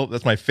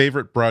that's my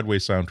favorite Broadway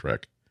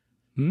soundtrack.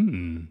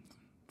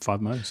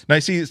 5 Mo's.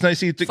 Nicey.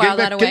 To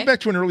get back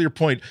to an earlier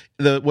point,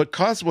 what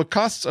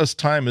costs us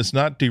time is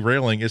not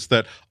derailing. It's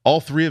that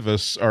all three of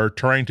us are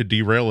trying to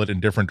derail it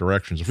in different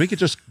directions. If we could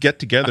just get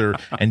together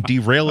and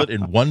derail it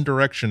in one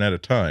direction at a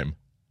time.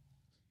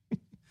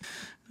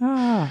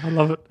 I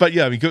love it. But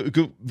yeah, I mean,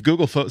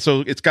 Google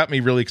so it's got me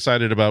really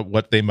excited about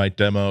what they might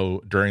demo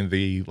during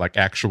the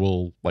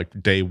actual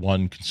day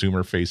one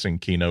consumer facing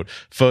keynote.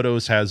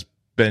 Photos has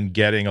been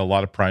getting a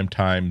lot of prime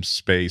time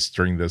space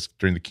during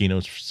the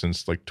keynotes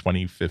since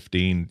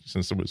 2015,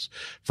 since it was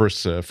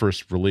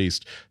first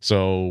released.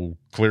 So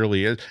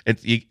clearly,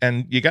 it's easy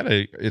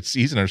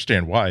to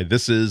understand why.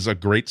 This is a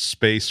great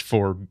space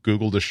for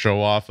Google to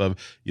show off of.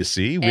 You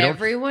see,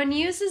 everyone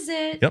uses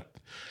it. Yep.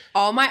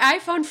 All my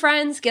iPhone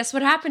friends, guess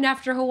what happened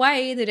after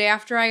Hawaii? The day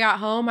after I got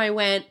home, I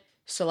went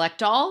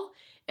select all,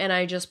 and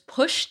I just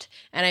pushed,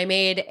 and I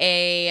made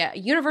a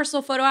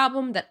universal photo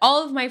album that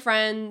all of my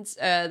friends,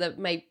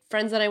 my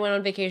friends that I went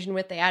on vacation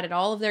with, they added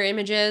all of their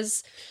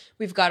images.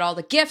 We've got all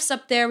the GIFs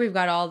up there. We've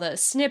got all the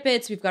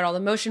snippets. We've got all the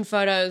motion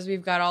photos.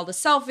 We've got all the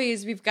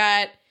selfies. We've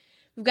got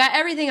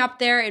everything up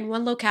there in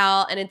one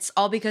locale, and it's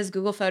all because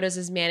Google Photos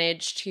has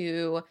managed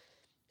to...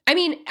 I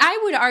mean, I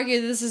would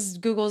argue this is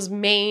Google's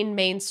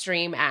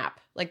mainstream app.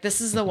 This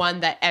is the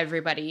one that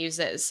everybody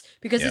uses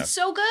because it's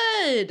so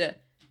good.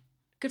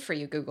 Good for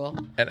you, Google.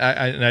 And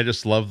I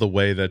just love the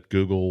way that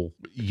Google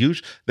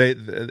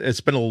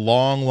it's been a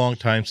long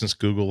time since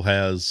Google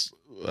has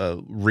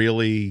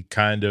really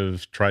kind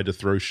of tried to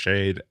throw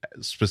shade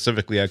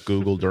specifically at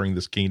Google during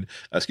this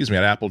at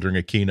Apple during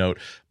a keynote.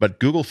 But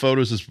Google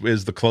Photos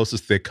is the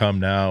closest they come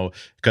now,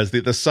 because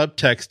the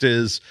subtext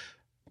is,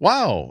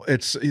 wow,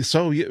 that's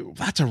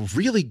a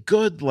really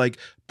good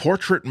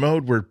portrait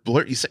mode where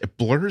it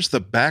blurs the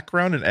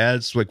background and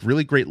adds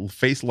really great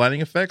face lighting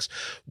effects.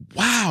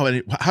 Wow,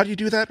 and how do you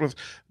do that with?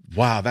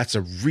 Wow, that's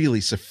a really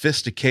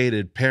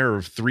sophisticated pair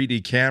of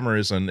 3D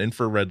cameras and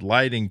infrared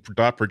lighting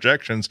dot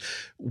projections.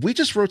 We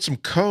just wrote some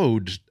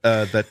code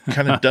that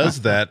kind of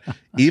does that,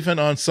 even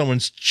on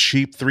someone's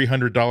cheap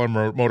 $300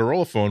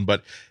 Motorola phone,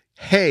 but.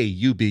 Hey,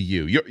 you be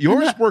you.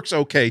 Yours works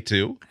okay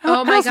too.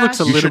 Oh my gosh. Ours looks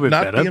a little bit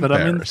better, but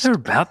I mean, they're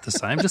about the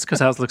same. Just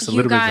because ours looks a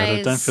little bit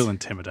better, don't feel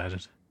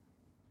intimidated.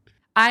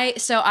 I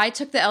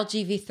took the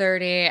LG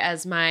V30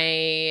 as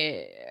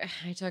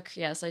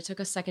I took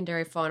a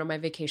secondary phone on my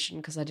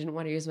vacation because I didn't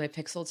want to use my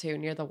Pixel 2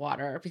 near the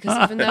water, because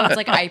even though it's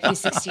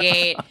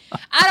IP68,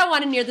 I don't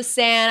want it near the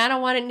sand. I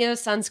don't want it near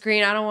the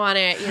sunscreen. I don't want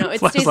it, it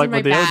stays in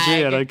my bag.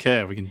 LG, I don't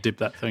care. We can dip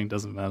that thing.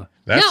 Doesn't matter.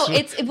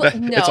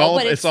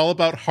 It's all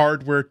about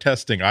hardware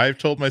testing. I've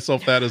told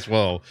myself that as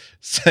well.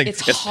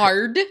 It's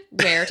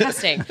hardware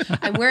testing.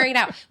 I'm wearing it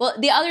out. Well,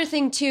 the other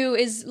thing too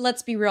is,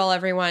 let's be real,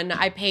 everyone.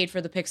 I paid for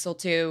the Pixel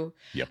 2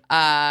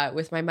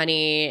 with my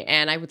money,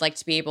 and I would like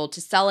to be able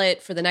to sell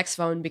it for the next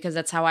phone, because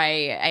that's how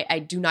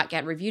I do not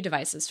get review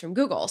devices from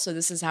Google. So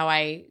this is how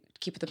I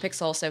keep the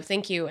Pixel. So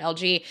thank you,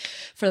 LG,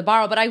 for the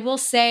borrow. But I will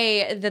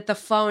say that the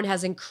phone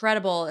has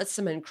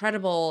some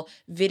incredible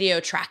video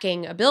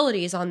tracking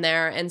abilities on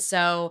there. And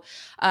so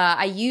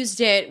I used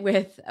it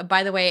with,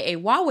 by the way, a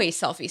Huawei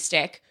selfie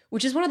stick,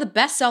 which is one of the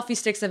best selfie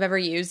sticks I've ever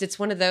used. It's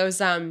one of those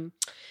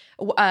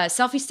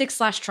selfie stick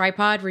 /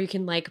 tripod where you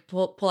can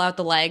pull out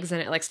the legs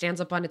and it stands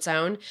up on its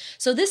own.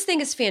 So this thing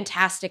is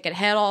fantastic. It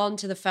held on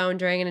to the phone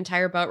during an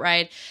entire boat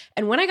ride.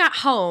 And when I got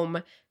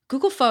home,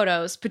 Google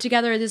Photos put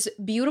together this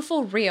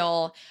beautiful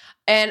reel,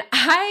 and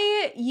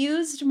I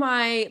used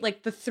my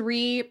the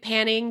 3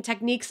 panning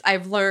techniques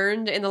I've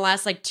learned in the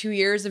last 2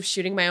 years of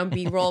shooting my own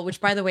B-roll, which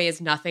by the way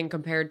is nothing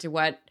compared to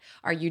what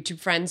our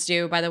YouTube friends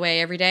do, by the way,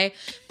 every day.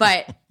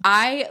 But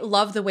I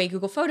love the way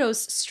Google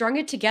Photos strung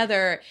it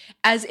together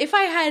as if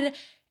I had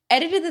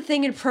edited the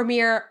thing in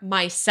Premiere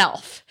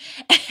myself.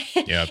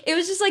 Yeah. It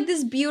was just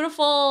this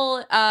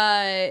beautiful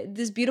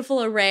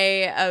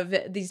array of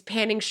these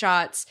panning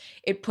shots.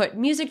 It put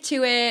music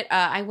to it.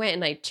 I went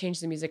and I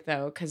changed the music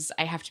though, because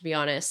I have to be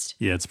honest.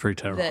 Yeah, it's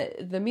pretty terrible.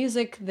 The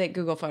music that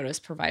Google Photos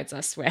provides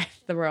us with,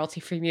 the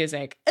royalty-free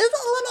music, is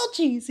a little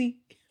cheesy.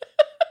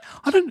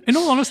 In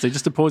all honesty,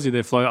 just to pause you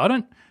there,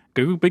 Flo,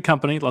 Google, big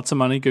company, lots of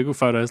money. Google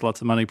Photos, lots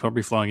of money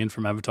probably flowing in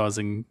from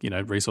advertising,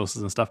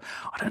 resources and stuff.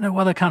 I don't know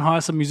why they can't hire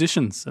some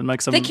musicians and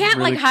make some. They can't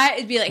hire.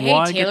 It'd be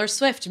hey, Taylor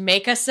Swift,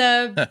 make us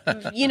a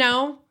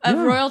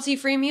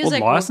royalty-free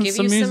music. We'll give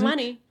you some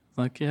money.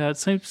 It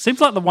seems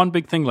like the one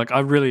big thing. I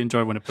really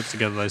enjoy when it puts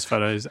together those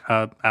photos,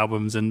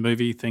 albums, and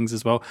movie things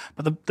as well.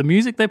 But the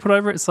music they put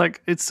over it,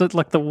 it's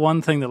the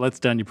one thing that lets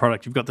down your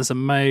product. You've got this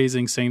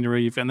amazing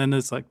scenery, and then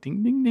there's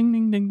ding, ding, ding,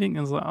 ding, ding, ding.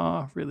 And it's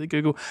oh, really,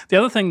 Google. The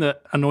other thing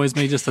that annoys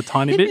me just a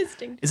tiny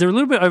bit is they're a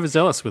little bit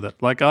overzealous with it.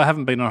 I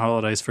haven't been on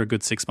holidays for a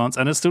good 6 months,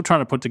 and it's still trying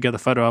to put together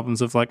photo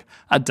albums of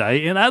a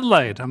day in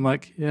Adelaide. I'm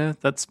yeah,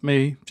 that's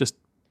me just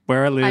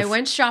where I live. I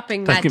went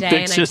shopping that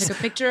day and I took a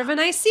picture of a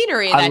nice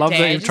scenery that day. I love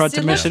that you've tried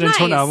to mesh it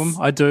into an album.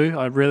 I do.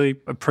 I really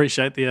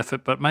appreciate the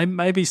effort, but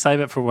maybe save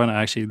it for when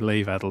I actually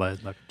leave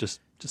Adelaide. Like just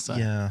saying.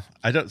 Yeah,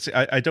 I don't see.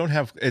 I don't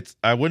have it's.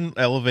 I wouldn't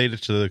elevate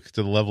it to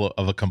the level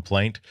of a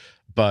complaint,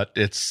 but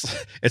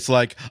it's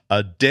like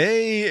a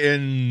day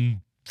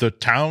in the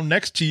town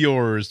next to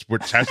yours,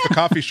 which has the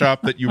coffee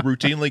shop that you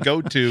routinely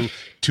go to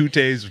 2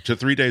 days to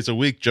 3 days a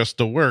week just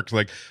to work.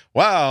 Like,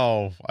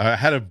 wow, I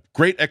had a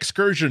great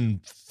excursion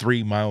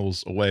 3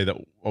 miles away that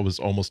was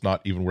almost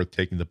not even worth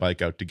taking the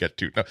bike out to get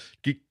to. Now,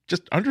 you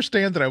just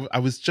understand that I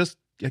was just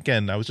at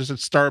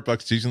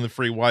Starbucks using the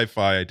free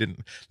Wi-Fi.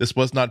 This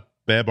was not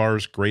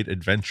Babar's Great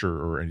Adventure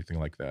or anything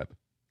like that.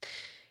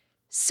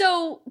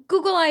 So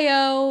Google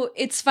I/O,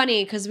 it's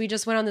funny because we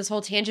just went on this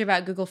whole tangent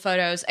about Google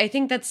Photos. I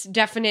think that's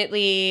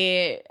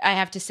definitely, I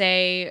have to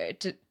say,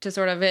 to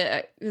sort of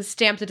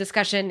stamp the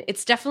discussion,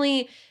 it's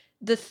definitely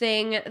the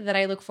thing that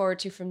I look forward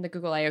to from the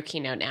Google I/O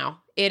keynote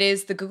now. It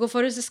is the Google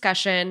Photos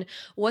discussion.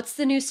 What's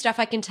the new stuff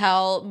I can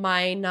tell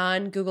my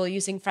non-Google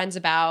using friends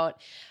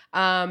about?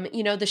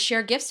 The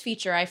share gifts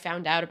feature I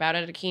found out about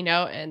at a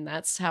keynote, and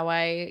that's how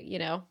I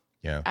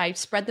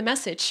spread the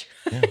message.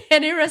 Yeah.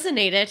 And it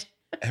resonated.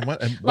 And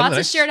lots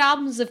of shared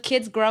albums of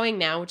kids growing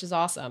now, which is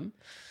awesome.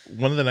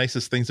 One of the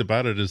nicest things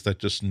about it is that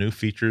just new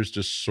features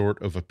just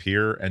sort of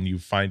appear and you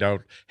find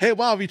out, hey,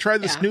 wow, have you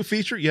tried this new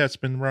feature? Yeah, it's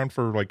been around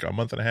for like a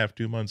month and a half,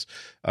 2 months.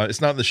 It's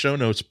not in the show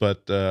notes,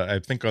 but I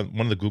think on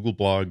one of the Google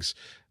blogs,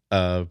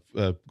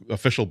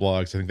 official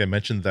blogs, I think they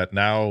mentioned that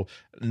now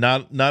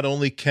not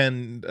only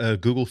can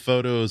Google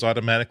Photos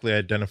automatically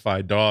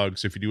identify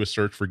dogs if you do a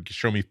search for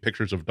show me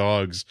pictures of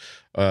dogs,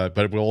 but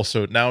it will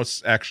also, now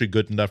it's actually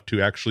good enough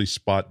to actually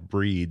spot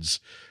breeds.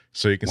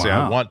 So you can say,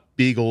 I want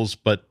beagles,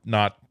 but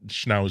not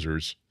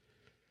schnauzers,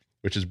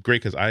 which is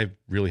great because I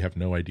really have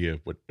no idea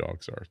what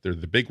dogs are. They're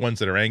the big ones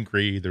that are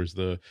angry. There's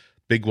the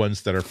big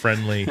ones that are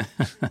friendly.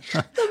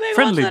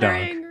 Friendly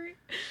dog.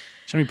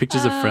 Show me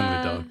pictures of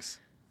friendly dogs.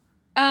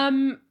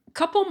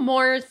 Couple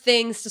more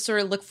things to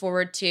sort of look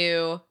forward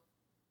to.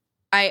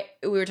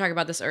 We were talking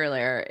about this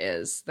earlier,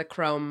 is the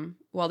Chrome.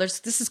 Well,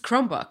 this is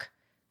Chromebook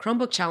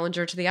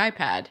challenger to the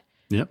iPad.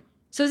 Yep.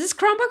 So is this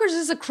Chromebook or is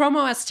this a Chrome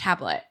OS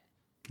tablet?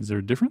 Is there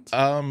a difference?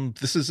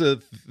 This is a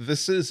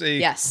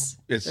yes.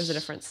 There's a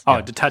difference. Oh,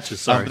 it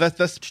detaches. Sorry, but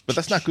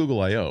that's not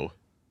Google I/O.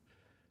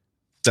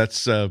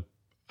 That's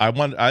I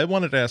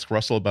wanted to ask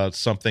Russell about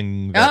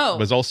something that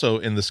was also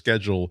in the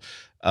schedule.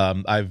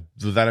 I've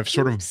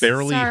sort of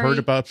barely heard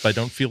about, but I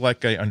don't feel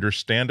like I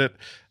understand it.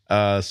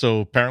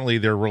 So apparently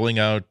they're rolling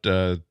out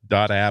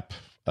 .app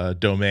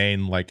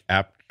domain like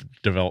app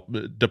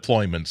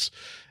deployments.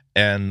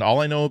 And all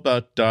I know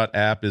about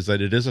 .app is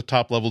that it is a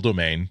top-level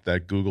domain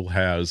that Google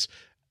has.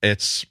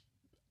 It's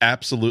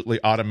absolutely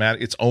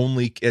automatic.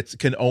 It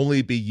can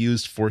only be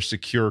used for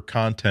secure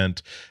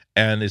content,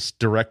 and it's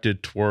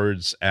directed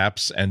towards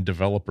apps and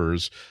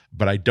developers.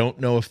 But I don't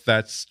know if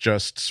that's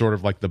just sort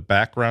of like the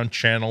background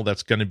channel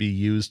that's going to be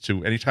used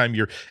to anytime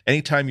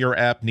your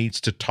app needs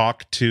to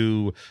talk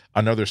to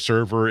another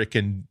server, it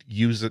can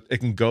use it. It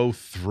can go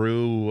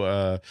through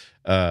a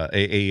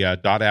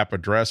 .app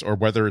address, or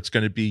whether it's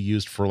going to be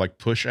used for like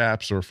push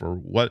apps or for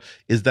what.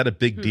 Is that a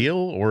big deal,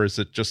 or is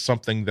it just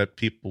something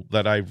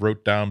that I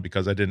wrote down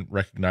because I didn't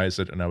recognize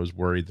it and I was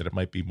worried that it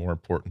might be more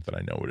important than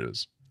I know it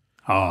is?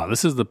 Oh,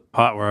 this is the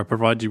part where I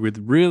provide you with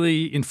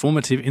really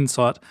informative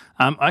insight.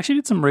 I actually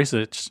did some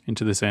research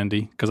into this,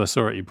 Andy, because I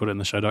saw it. You put it in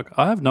the show doc.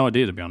 I have no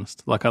idea, to be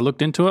honest. Like, I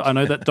looked into it. I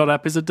know that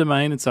 .app is a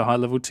domain. It's a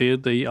high-level tier.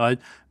 I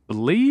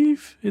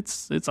believe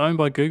it's owned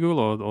by Google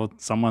or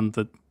someone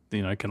that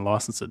can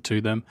license it to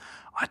them.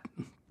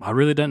 I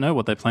really don't know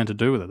what they plan to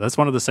do with it. That's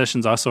one of the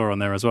sessions I saw on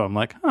there as well. I'm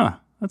like,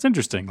 that's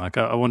interesting. Like,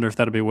 I wonder if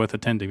that'd be worth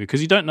attending,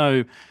 because you don't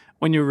know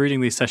when you're reading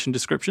these session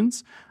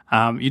descriptions.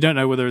 You don't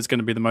know whether it's going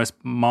to be the most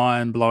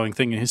mind-blowing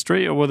thing in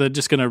history or whether they're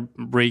just going to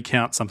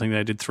recount something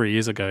they did 3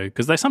 years ago,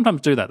 because they sometimes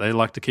do that. They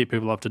like to keep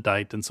people up to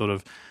date and sort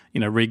of,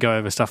 re-go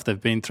over stuff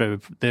they've been through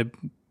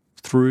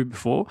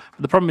before.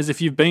 But the problem is,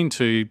 if you've been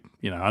to,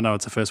 I know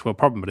it's a first world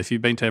problem, but if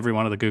you've been to every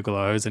one of the Google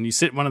I/Os and you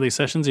sit in one of these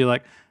sessions, you're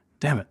like,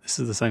 damn it, this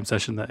is the same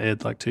session that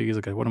aired like 2 years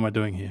ago. What am I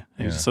doing here?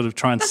 And you just sort of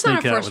try and that's sneak out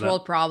with That's not a first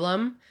world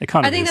problem. It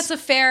kind of I think is.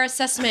 that's a fair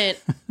assessment.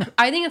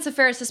 I think it's a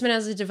fair assessment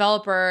as a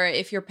developer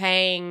if you're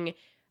paying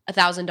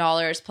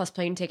 $1,000 plus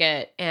plane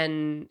ticket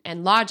and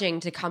lodging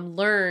to come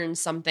learn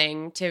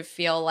something, to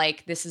feel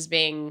like this is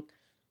being,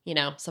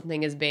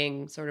 something is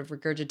being sort of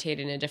regurgitated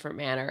in a different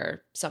manner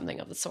or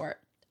something of the sort.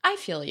 I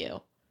feel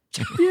you.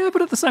 Yeah,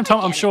 but at the same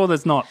time, I'm sure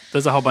there's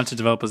a whole bunch of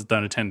developers that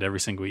don't attend every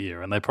single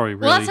year, and they probably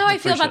really. Well, that's how I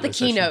feel about the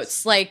keynotes.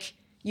 Sessions. Like,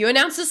 you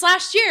announced this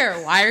last year.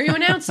 Why are you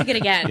announcing it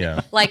again?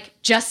 Yeah. Like,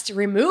 just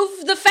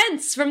remove the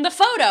fence from the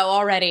photo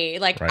already.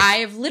 Like, right.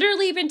 I've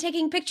literally been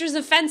taking pictures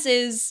of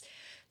fences,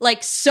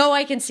 like, so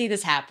I can see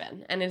this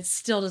happen, and it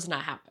still does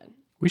not happen.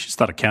 We should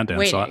start a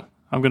countdown site.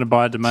 I'm going to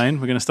buy a domain.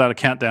 We're going to start a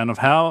countdown of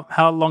how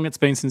long it's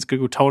been since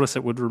Google told us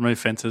it would remove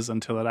fences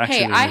until it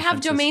actually. Hey, I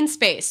have domain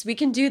space. We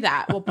can do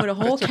that. We'll put a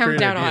whole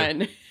countdown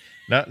on.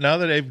 Now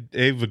that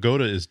Abe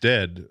Vigoda is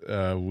dead,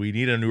 we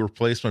need a new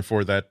replacement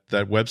for that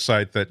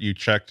website that you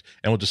checked,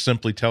 and we'll just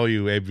simply tell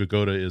you Abe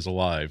Vigoda is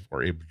alive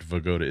or Abe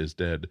Vigoda is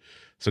dead.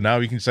 So now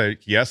you can say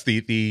yes.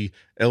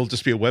 It'll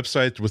just be a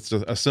website with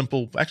a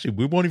simple. Actually,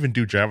 we won't even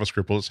do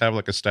JavaScript. We'll just have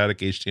like a static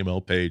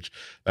HTML page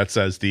that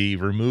says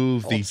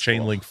remove the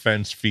chain link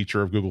fence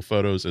feature of Google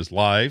Photos is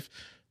live.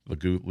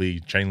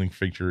 The chain link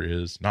feature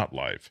is not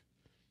live.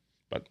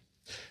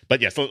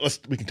 But yes,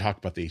 we can talk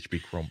about the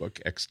HP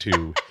Chromebook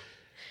X2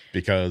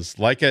 because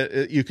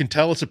you can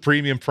tell it's a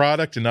premium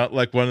product and not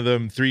like one of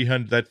them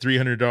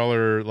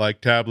 $300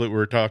 like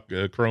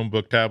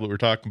Chromebook tablet we're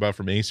talking about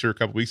from Acer a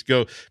couple weeks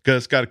ago,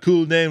 because it's got a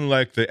cool name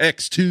like the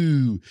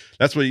X2.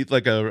 That's what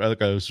like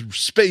a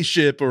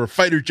spaceship or a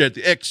fighter jet.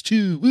 The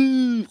X2.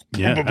 Woo!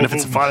 Yeah, and if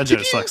it's a fighter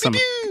jet, it's like some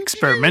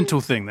experimental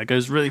thing that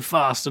goes really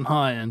fast and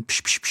high and.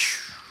 Psh, psh,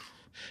 psh.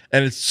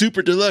 And it's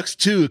super deluxe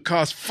too. It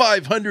costs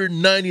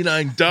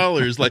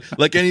 $599.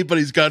 like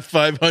anybody's got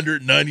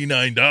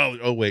 $599.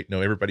 Oh wait,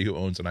 no. Everybody who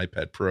owns an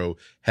iPad Pro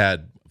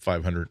had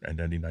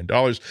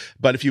 $599.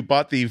 But if you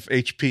bought the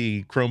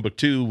HP Chromebook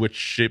 2, which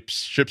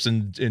ships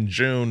in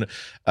June,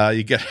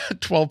 you get a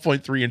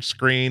 12.3-inch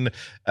screen.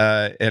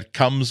 It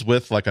comes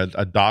with like a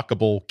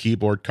dockable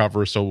keyboard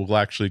cover, so it will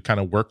actually kind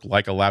of work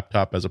like a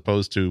laptop as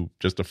opposed to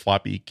just a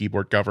floppy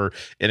keyboard cover.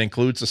 It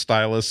includes a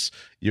stylus.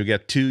 You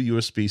get 2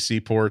 USB-C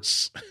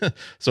ports,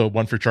 so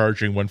one for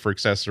charging, one for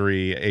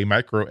accessory, a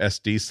micro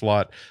SD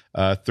slot,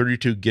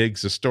 32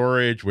 gigs of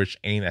storage, which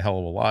ain't a hell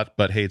of a lot,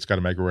 but hey, it's got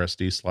a micro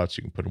SD slot, so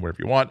you can put in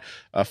wherever you want.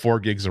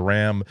 4 gigs of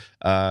RAM.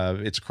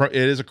 It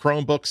is a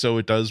Chromebook, so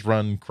it does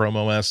run Chrome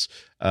OS.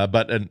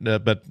 But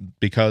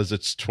because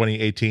it's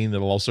 2018,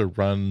 it'll also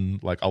run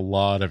like a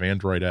lot of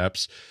Android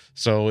apps.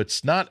 So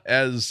it's not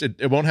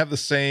it won't have the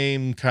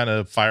same kind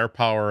of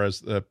firepower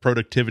as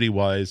productivity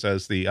wise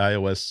as the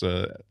iOS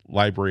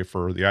library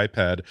for the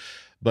iPad,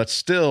 but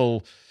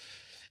still,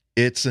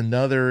 it's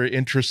another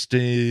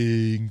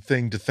interesting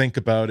thing to think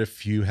about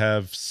if you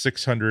have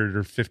 $600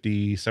 or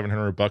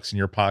 $700 in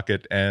your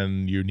pocket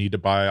and you need to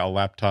buy a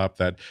laptop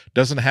that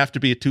doesn't have to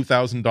be a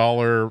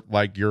 $2,000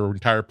 like your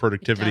entire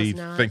productivity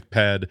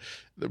ThinkPad,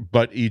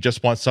 but you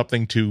just want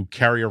something to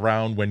carry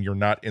around when you're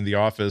not in the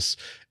office,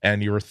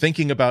 and you're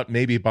thinking about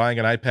maybe buying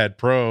an iPad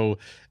Pro,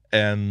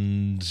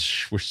 and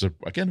which is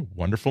again a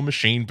wonderful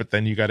machine, but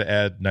then you got to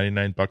add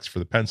 $99 for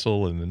the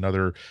pencil and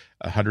another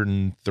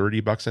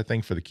 $130 I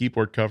think for the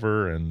keyboard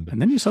cover, and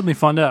then you suddenly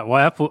find out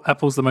why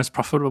Apple's the most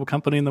profitable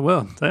company in the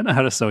world. They don't know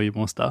how to sell you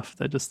more stuff.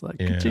 They're just like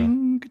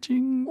ka-ching,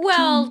 ka-ching.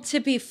 Well, to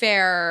be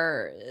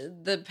fair,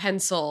 the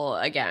pencil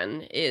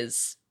again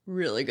is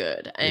really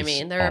good. I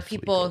mean, there are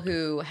people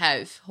who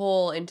have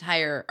whole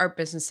entire art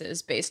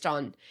businesses based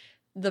on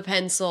the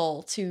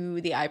pencil to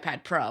the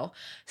iPad Pro.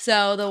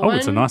 So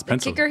it's a nice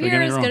pencil. Kicker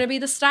here is going to be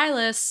the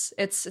stylus.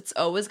 It's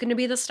always going to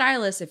be the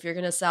stylus. If you're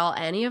going to sell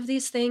any of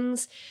these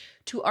things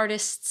to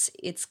artists,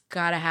 it's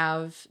got to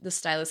have the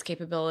stylus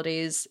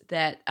capabilities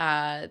that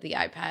the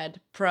iPad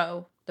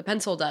Pro, the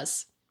pencil,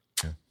 does.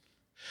 Yeah.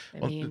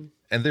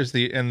 And there's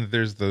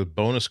the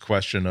bonus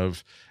question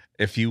of,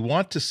 if you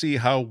want to see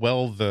how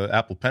well the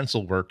Apple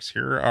Pencil works,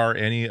 here are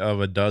any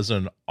of a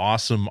dozen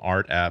awesome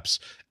art apps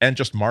and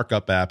just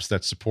markup apps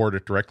that support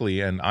it directly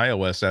in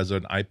iOS as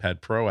an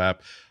iPad Pro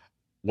app.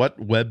 What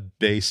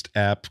web-based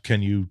app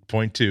can you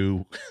point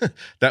to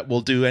that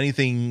will do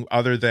anything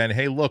other than,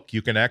 hey, look,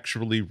 you can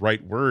actually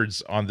write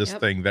words on this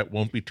thing that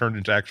won't be turned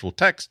into actual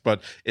text,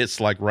 but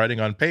it's like writing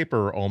on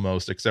paper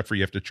almost, except for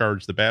you have to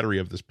charge the battery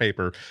of this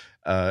paper.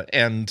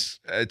 And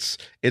it's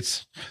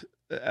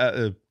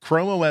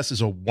Chrome OS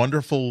is a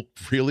wonderful,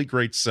 really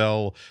great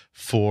sell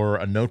for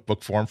a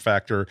notebook form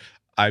factor.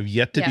 I've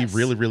yet to be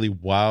really, really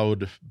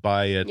wowed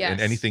by it in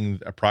anything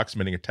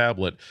approximating a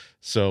tablet.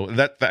 So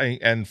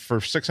and for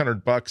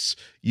 $600,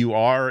 you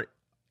are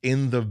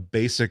in the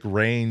basic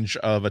range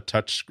of a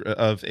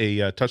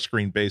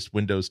touchscreen based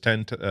Windows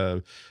 10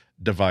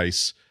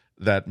 device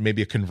that may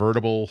be a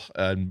convertible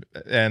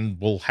and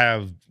will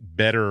have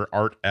better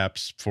art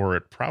apps for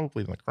it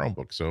probably than the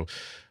Chromebook. So,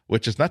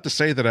 which is not to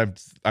say that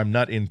I'm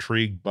not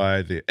intrigued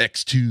by the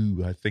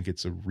X2. I think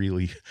it's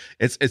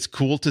it's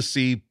cool to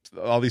see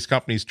all these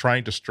companies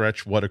trying to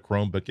stretch what a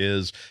Chromebook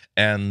is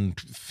and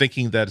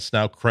thinking that it's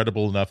now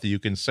credible enough that you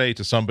can say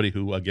to somebody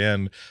who,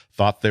 again,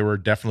 thought they were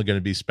definitely going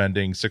to be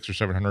spending $600 or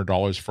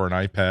 $700 for an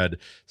iPad,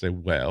 say,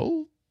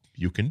 well,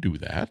 you can do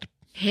that.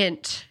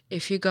 Hint,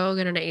 if you go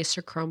get an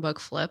Acer Chromebook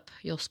Flip,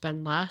 you'll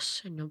spend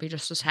less and you'll be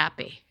just as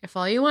happy. If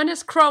all you want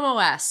is Chrome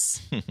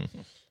OS,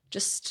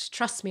 just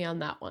trust me on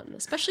that one,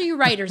 especially you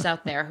writers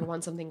out there who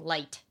want something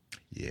light.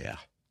 Yeah.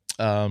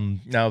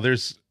 Now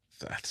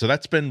so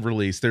that's been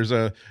released.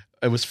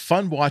 It was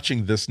fun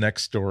watching this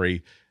next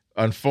story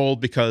unfold,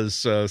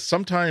 because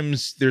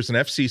sometimes there's an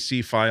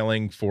FCC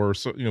filing for,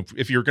 so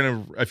if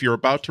you're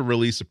about to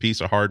release a piece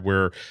of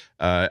hardware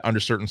under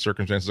certain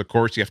circumstances, of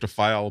course you have to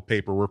file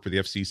paperwork with the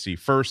FCC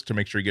first to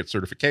make sure you get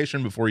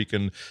certification before you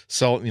can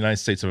sell it in the United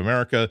States of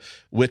America,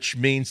 which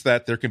means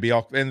that there can be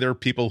and there are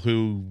people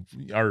who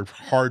are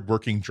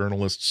hardworking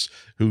journalists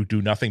who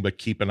do nothing but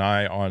keep an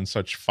eye on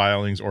such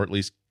filings, or at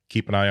least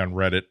keep an eye on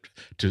Reddit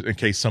in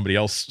case somebody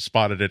else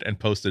spotted it and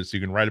posted it so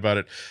you can write about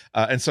it.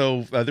 And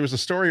so there was a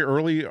story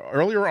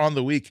earlier on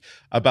the week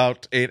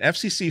about an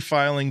FCC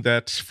filing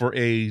that for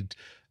a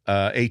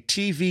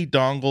TV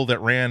dongle that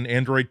ran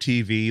Android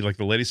TV, like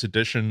the latest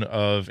edition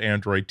of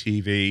Android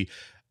TV,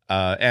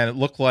 and it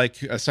looked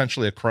like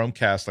essentially a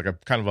Chromecast, like a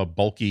kind of a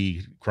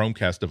bulky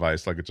Chromecast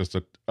device, like it's just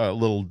a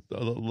little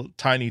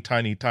tiny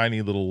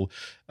little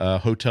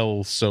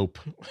hotel soap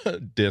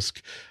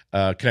disc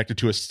connected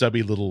to a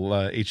stubby little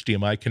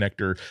HDMI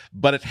connector,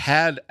 but it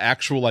had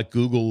actual like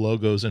Google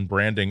logos and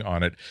branding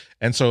on it.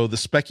 And so the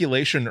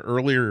speculation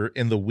earlier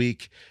in the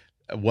week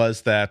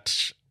was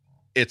that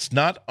it's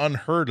not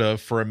unheard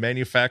of for a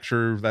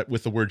manufacturer that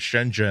with the word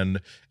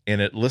Shenzhen in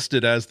it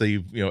listed as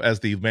the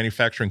as the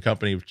manufacturing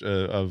company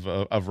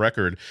of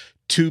record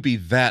to be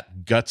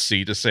that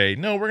gutsy to say,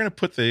 no, we're going to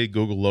put the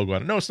Google logo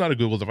on it. No, it's not a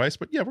Google device,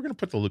 but yeah, we're going to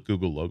put the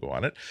Google logo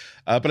on it.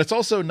 But it's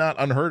also not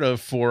unheard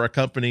of for a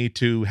company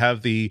to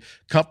have the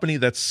company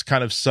that's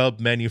kind of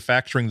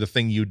sub-manufacturing the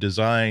thing you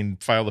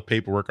designed file the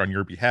paperwork on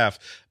your behalf.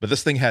 But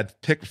this thing had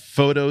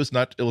photos,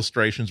 not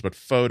illustrations, but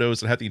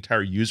photos. It had the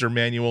entire user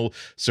manual,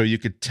 so you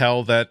could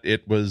tell that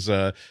it was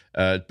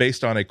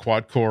based on a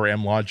quad-core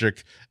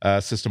M-Logic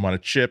system on a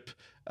chip.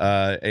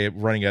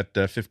 Running at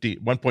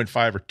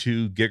 1.5 or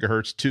 2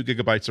 gigahertz, 2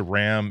 gigabytes of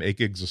RAM, 8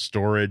 gigs of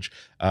storage,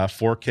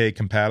 4K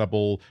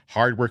compatible,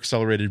 hardware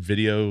accelerated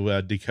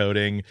video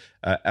decoding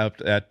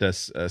up at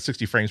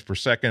 60 frames per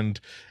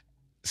second.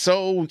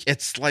 So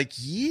it's like,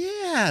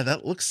 yeah,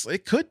 that looks,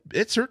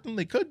 it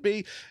certainly could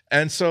be.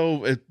 And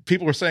so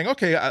people were saying,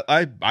 okay,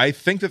 I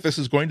think that this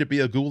is going to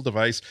be a Google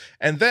device.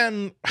 And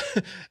then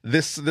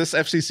this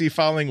FCC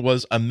filing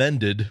was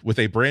amended with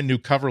a brand new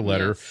cover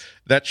letter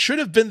that should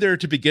have been there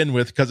to begin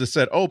with, because it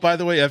said, oh, by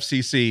the way,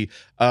 FCC,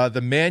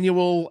 the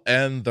manual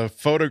and the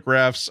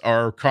photographs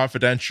are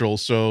confidential.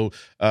 So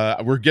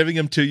we're giving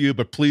them to you,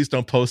 but please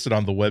don't post it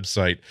on the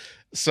website.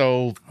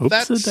 So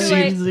that's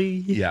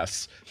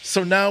yes.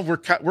 So now we're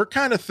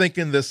kind of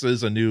thinking this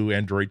is a new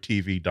Android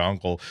TV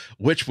dongle,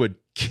 which would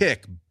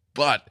kick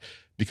butt,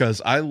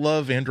 because I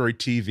love Android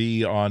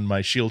TV on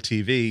my Shield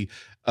TV.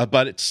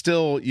 But it's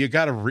still, you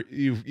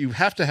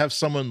have to have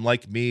someone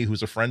like me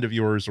who's a friend of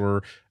yours,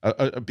 or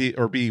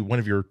be one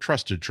of your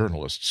trusted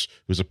journalists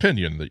whose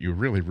opinion that you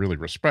really, really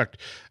respect,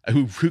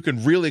 who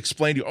can really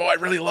explain to you, oh, I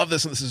really love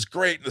this, and this is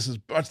great, and this is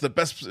the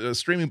best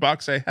streaming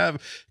box I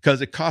have,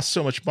 because it costs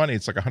so much money.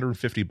 It's like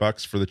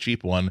 $150 for the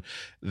cheap one,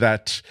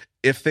 that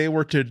if they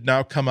were to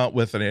now come out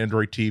with an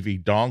Android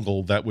TV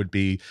dongle, that would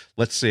be,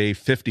 let's say,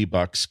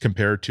 $50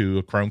 compared to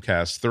a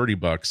Chromecast,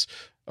 $30.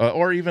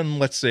 Or even,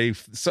 let's say,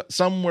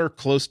 somewhere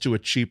close to a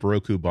cheap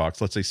Roku box,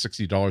 let's say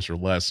 $60 or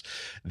less,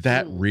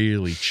 that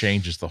really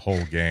changes the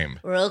whole game.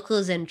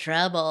 Roku's in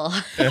trouble.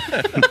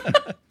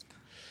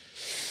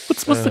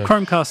 What's the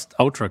Chromecast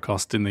Ultra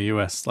cost in the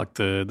US? Like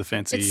the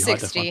fancy it's high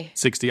def one?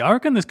 60. I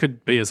reckon this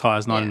could be as high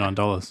as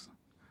 $99.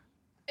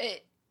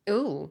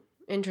 Ooh,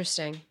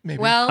 interesting.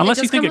 Maybe. Well,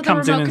 unless you think it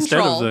comes in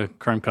instead control, of the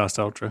Chromecast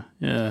Ultra.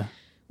 Yeah.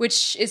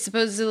 which is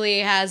supposedly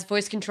has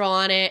voice control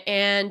on it,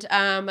 and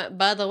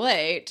by the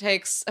way, it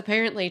takes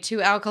apparently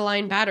 2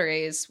 alkaline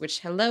batteries, which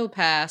hello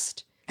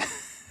past.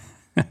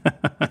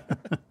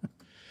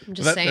 I'm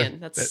just saying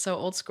that's so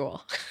old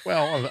school.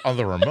 Well, on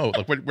the remote,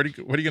 like what are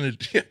you going to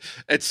do?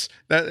 It's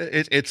that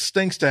it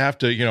stinks to have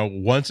to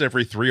once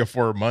every 3 or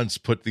 4 months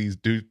put these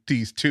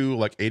 2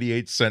 like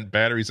 88-cent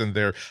batteries in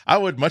there. I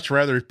would much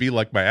rather it be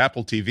like my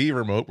Apple TV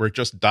remote, where it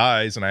just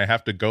dies and I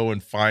have to go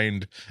and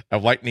find a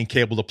lightning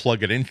cable to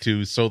plug it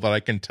into so that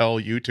I can tell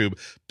YouTube,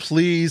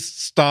 please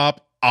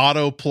stop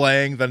auto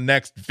playing the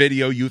next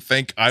video you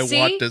think I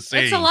want to see.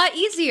 It's a lot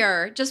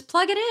easier. Just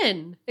plug it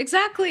in.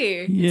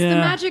 Exactly. Yeah. It's the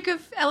magic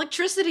of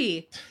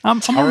electricity.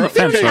 I'm on the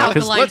fence.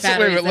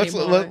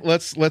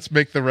 Let's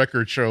make the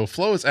record show.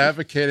 Flo is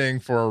advocating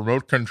for a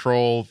remote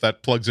control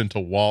that plugs into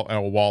a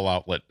wall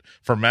outlet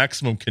for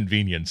maximum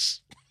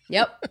convenience.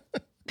 Yep.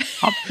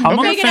 I'm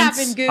on the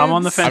fence. I'm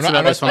on the fence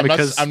about this one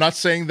because I'm not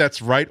saying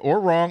that's right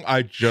or wrong.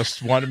 I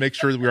just want to make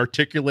sure that we're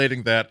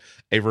articulating that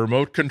a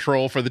remote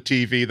control for the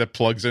TV that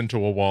plugs into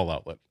a wall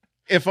outlet.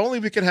 If only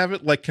we could have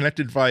it like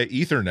connected via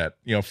Ethernet,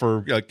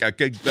 for like a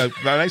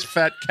nice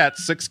fat Cat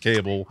 6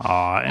 cable.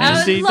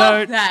 Andy,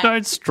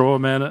 don't straw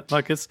man it.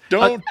 Like it's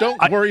don't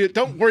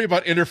worry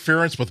about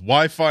interference with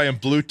Wi-Fi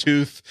and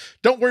Bluetooth.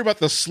 Don't worry about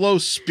the slow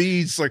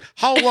speeds. Like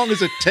how long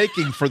is it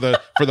taking for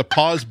the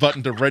pause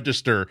button to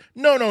register?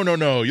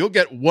 No. You'll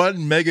get 1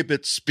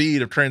 megabit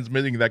speed of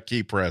transmitting that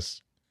key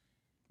press.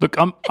 Look,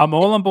 I'm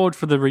all on board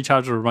for the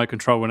rechargeable remote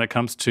control when it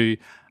comes to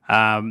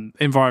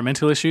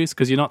environmental issues,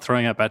 because you're not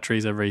throwing out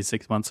batteries every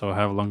 6 months or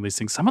however long these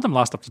things. Some of them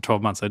last up to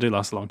 12 months. They do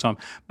last a long time.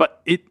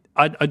 But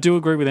I do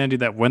agree with Andy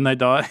that when they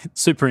die,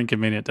 it's super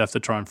inconvenient to have to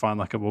try and find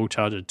like a wall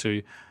charger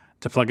to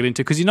plug it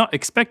into, because you're not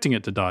expecting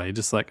it to die. You're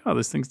just like, oh,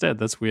 this thing's dead.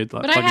 That's weird.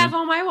 Like, but I have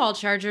all my wall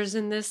chargers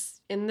in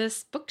this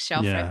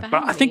bookshelf right behind me.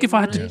 But I think if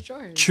I had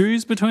to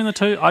choose between the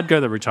two, I'd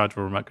go the rechargeable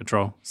remote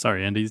control.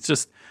 Sorry, Andy. It's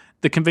just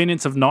the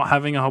convenience of not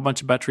having a whole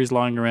bunch of batteries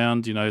lying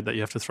around, that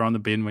you have to throw in the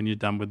bin when you're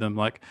done with them,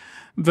 like,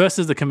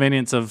 versus the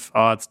convenience of,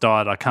 oh, it's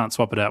died, I can't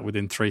swap it out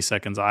within 3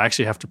 seconds. I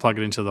actually have to plug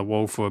it into the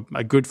wall for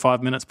a good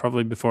 5 minutes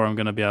probably before I'm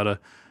going to be able to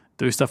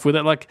do stuff with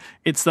it. Like,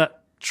 it's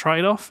that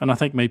trade-off, and I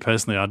think me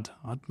personally, I'd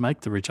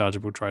make the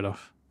rechargeable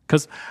trade-off.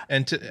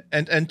 And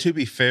to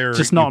be fair,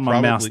 just not on my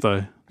mouse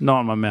though. Not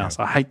on my mouse.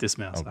 I hate this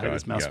mouse. I hate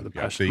this mouse with a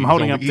passion. I'm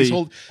holding up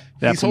the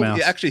Apple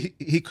mouse. Actually,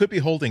 he could be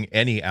holding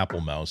any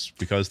Apple mouse,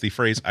 because the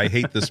phrase "I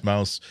hate this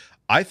mouse"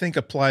 I think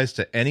applies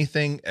to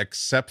anything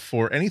except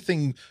for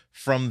anything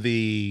from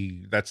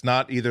that's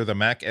not either the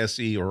Mac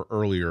SE or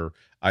earlier.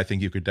 I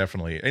think you could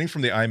definitely any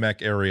from the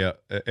iMac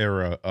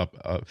era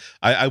up.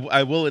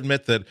 I will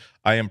admit that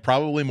I am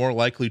probably more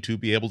likely to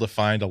be able to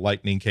find a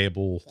Lightning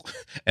cable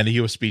and a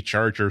USB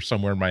charger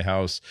somewhere in my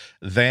house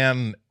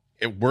than,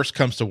 worst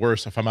comes to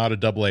worst, if I'm out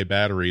of AA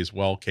batteries.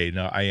 Well, okay,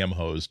 no, I am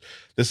hosed.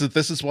 This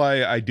is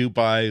why I do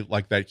buy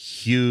like that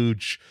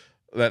huge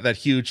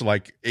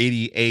like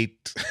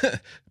 88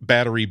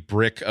 battery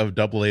brick of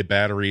AA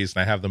batteries,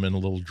 and I have them in a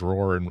little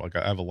drawer, and like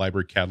I have a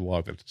library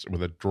catalog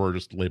with a drawer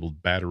just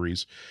labeled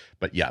batteries.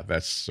 But yeah,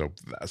 that's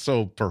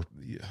so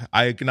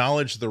I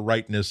acknowledge the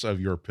rightness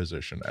of your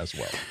position as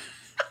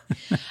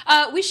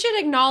well. We should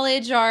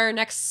acknowledge our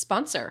next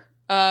sponsor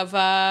of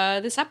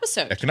this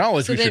episode.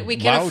 Acknowledge so that we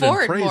can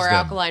afford more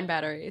alkaline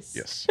batteries.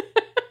 Yes.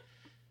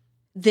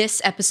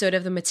 This episode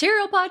of the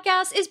Material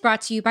Podcast is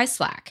brought to you by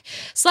Slack.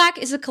 Slack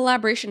is a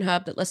collaboration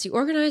hub that lets you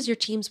organize your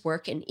team's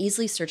work in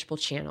easily searchable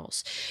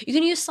channels. You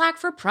can use Slack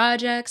for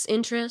projects,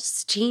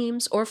 interests,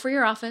 teams, or for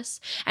your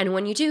office. And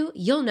when you do,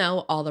 you'll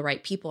know all the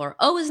right people are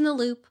always in the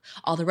loop,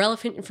 all the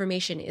relevant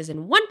information is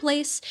in one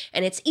place,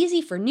 and it's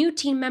easy for new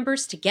team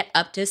members to get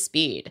up to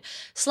speed.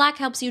 Slack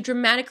helps you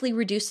dramatically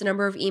reduce the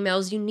number of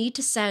emails you need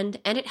to send,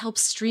 and it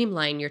helps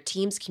streamline your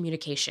team's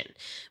communication.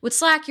 With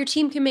Slack, your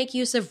team can make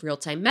use of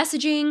real-time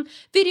messaging,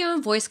 video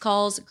and voice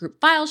calls,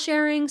 group file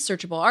sharing,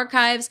 searchable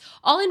archives,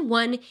 all in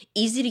one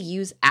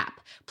easy-to-use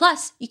app.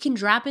 Plus, you can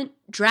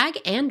drag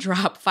and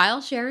drop file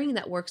sharing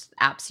that works with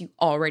apps you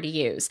already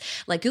use,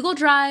 like Google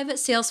Drive,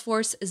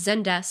 Salesforce,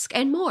 Zendesk,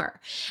 and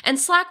more. And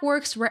Slack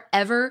works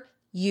wherever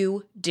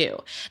you do.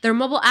 Their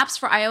mobile apps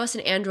for iOS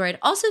and Android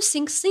also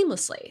sync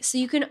seamlessly, so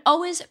you can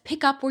always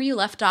pick up where you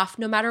left off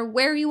no matter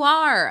where you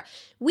are.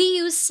 We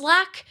use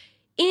Slack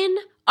in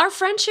our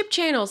friendship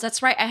channels.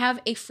 That's right. I have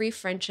a free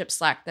friendship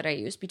Slack that I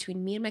use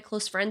between me and my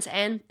close friends,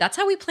 and that's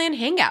how we plan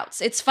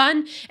hangouts. It's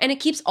fun, and it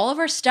keeps all of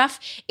our stuff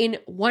in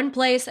one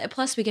place.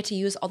 Plus, we get to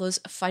use all those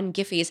fun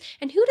Giphies.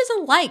 And who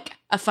doesn't like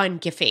a fun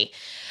Giphy?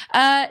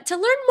 To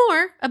learn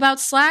more about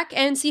Slack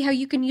and see how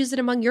you can use it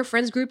among your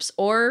friends groups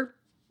or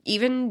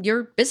even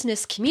your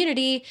business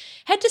community,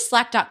 head to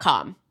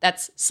slack.com.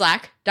 That's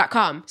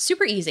slack.com.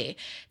 Super easy.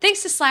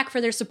 Thanks to Slack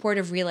for their support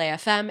of Relay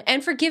FM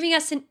and for giving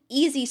us an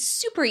easy,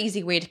 super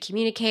easy way to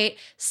communicate.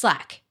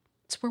 Slack.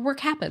 It's where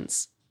work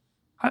happens.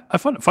 I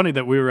find it funny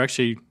that we were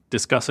actually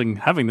discussing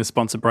having this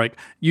sponsor break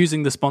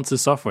using the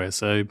sponsor's software.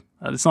 So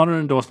it's not an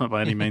endorsement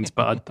by any means,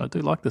 but I do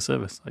like the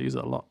service. I use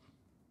it a lot.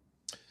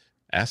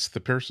 Ask the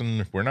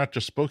person, we're not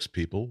just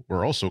spokespeople,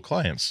 we're also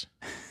clients.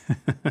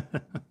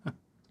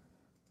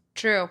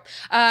 True.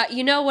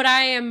 You know what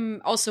I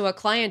am also a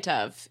client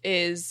of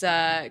is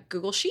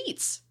Google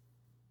Sheets.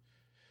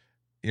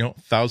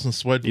 1,000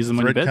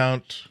 thread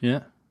count.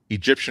 Yeah.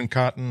 Egyptian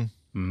cotton.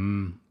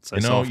 So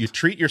soft. you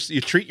treat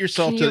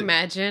yourself. Can you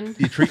imagine?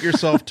 You treat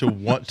yourself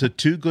to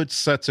 2 good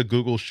sets of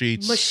Google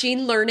Sheets.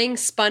 Machine learning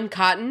spun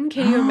cotton.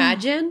 Can you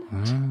imagine?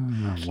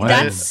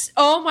 That's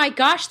oh my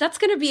gosh, that's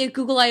going to be a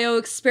Google I/O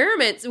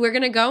experiment. We're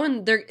going to go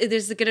and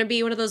there's going to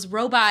be one of those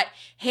robot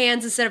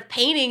hands, instead of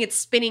painting, it's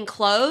spinning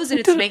clothes and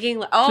it's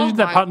making. Oh my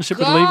that partnership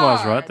God. with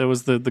Levi's, right? There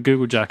was the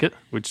Google jacket,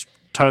 which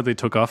totally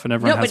took off, and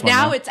everyone. No, has but one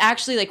now it's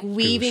actually like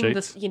weaving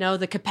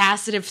the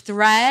capacitive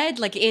thread,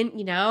 like in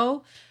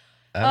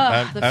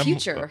the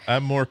future.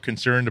 I'm more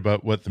concerned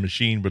about what the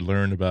machine would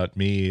learn about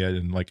me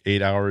in like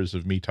 8 hours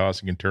of me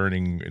tossing and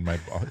turning in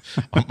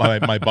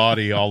my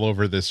body all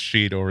over this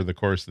sheet over the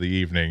course of the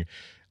evening.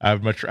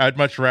 I'd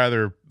much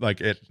rather like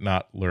it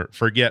not learn.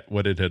 Forget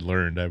what it had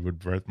learned. I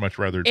would much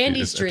rather.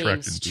 Andy's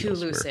dreams too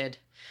lucid.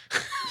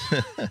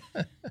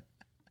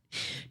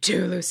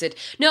 Too lucid.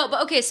 No,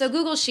 but okay. So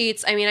Google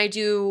Sheets. I mean, I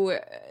do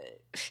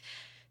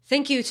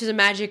thank you to the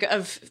magic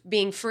of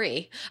being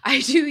free, I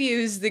do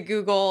use the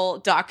Google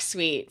Doc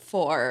Suite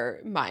for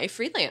my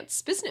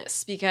freelance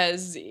business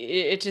because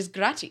it is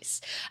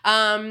gratis.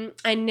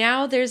 And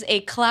now there's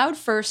a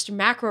cloud-first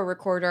macro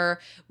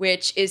recorder,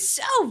 which is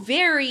so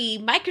very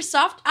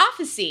Microsoft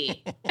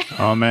Office-y.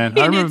 Oh, man.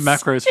 I remember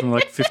macros from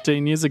like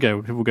 15 years ago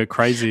where people go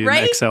crazy in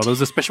Excel. There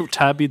was a special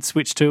tab you'd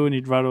switch to and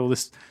you'd write all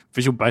this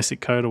Visual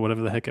Basic code or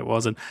whatever the heck it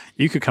was, and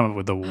you could come up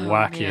with the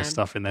wackiest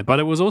stuff in there. But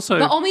it was also...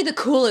 But only the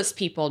coolest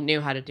people knew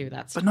how to do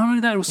that stuff. But not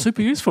only that, it was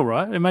super useful,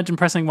 right? Imagine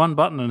pressing one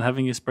button and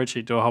having your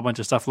spreadsheet do a whole bunch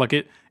of stuff. Like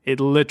it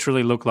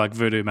literally looked like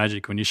voodoo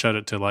magic when you showed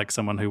it to like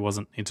someone who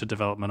wasn't into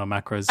development or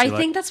macros. I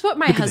think that's what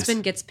my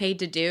husband gets paid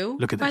to do,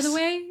 by the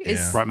way,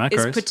 is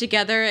put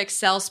together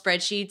Excel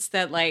spreadsheets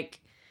that like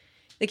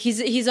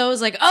he's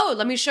always like, oh,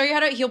 let me show you how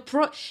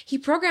to. He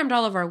programmed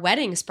all of our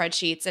wedding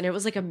spreadsheets, and it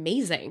was like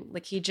amazing.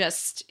 Like he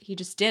just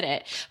did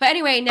it. But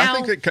anyway, now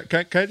I think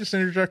can I just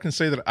interject and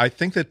say that I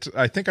think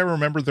I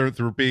remember there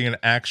being an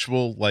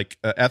actual like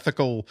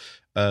ethical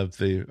I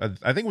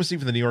think it was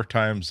even the New York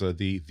Times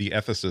the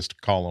ethicist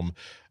column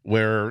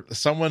where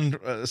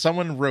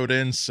someone wrote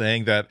in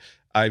saying that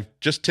I've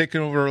just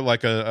taken over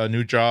like a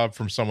new job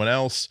from someone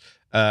else.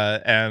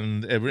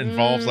 And it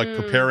involves like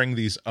preparing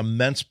these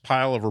immense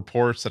pile of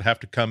reports that have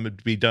to come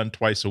and be done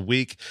twice a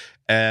week.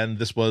 And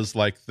this was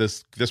like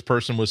this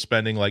person was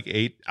spending like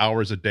 8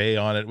 hours a day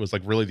on it. It was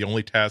like really the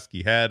only task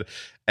he had.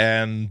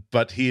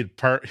 But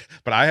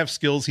I have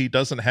skills he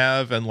doesn't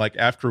have. And like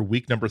after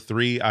week number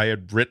 3, I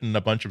had written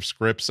a bunch of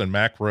scripts and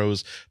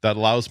macros that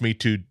allows me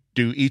to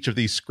do each of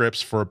these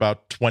scripts for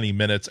about 20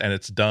 minutes and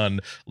it's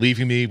done,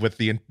 leaving me with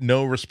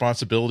no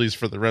responsibilities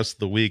for the rest of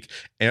the week.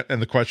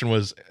 And the question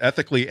was,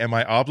 ethically, am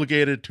I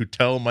obligated to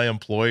tell my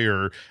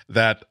employer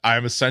that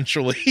I'm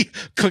essentially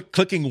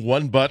clicking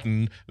one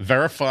button,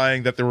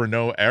 verifying that there were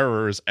no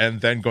errors,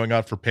 and then going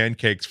out for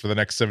pancakes for the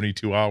next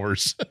 72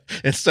 hours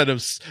instead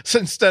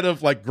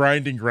of like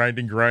grinding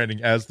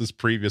as this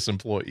previous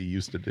employee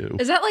used to do?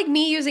 Is that like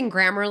me using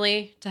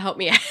Grammarly to help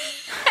me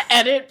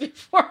edit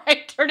before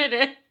I turn it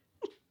in?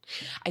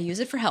 I use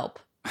it for help.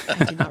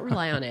 I do not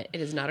rely on it. It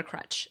is not a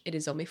crutch. It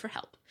is only for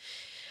help.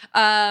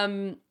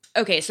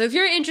 Okay, so if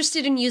you're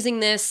interested in using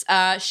this,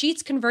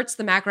 Sheets converts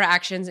the macro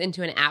actions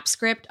into an app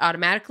script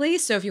automatically.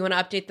 So if you want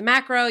to update the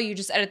macro, you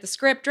just edit the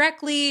script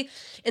directly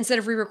instead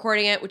of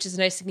re-recording it, which is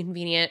nice and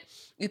convenient.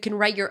 You can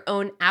write your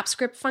own app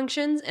script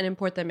functions and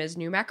import them as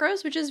new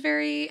macros, which is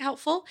very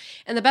helpful.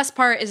 And the best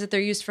part is that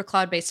they're used for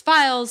cloud-based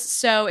files.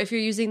 So if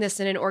you're using this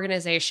in an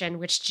organization,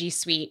 which G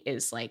Suite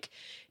is like,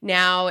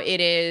 now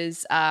it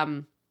is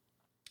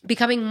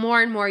becoming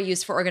more and more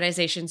used for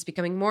organizations,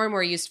 becoming more and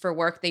more used for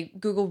work.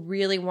 Google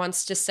really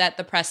wants to set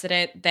the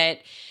precedent that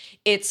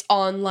its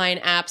online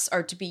apps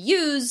are to be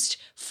used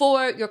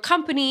for your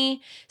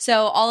company.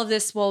 So all of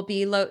this will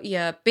be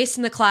based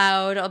in the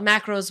cloud.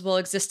 Macros will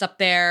exist up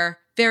there.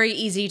 Very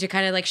easy to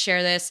kind of like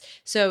share this.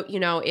 So,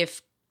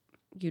 if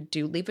you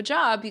do leave a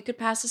job, you could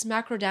pass this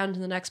macro down to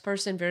the next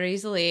person very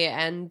easily.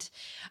 And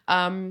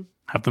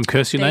have them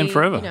curse your name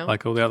forever,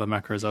 like all the other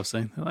macros I've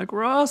seen. They're like,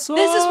 Russell,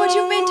 this is what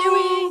you've been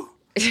doing.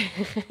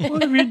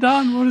 What have you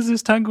done? What is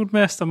this tangled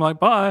mess? I'm like,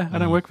 bye. I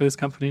don't work for this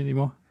company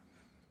anymore.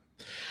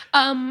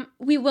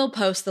 We will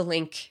post the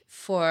link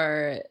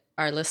for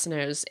our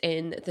listeners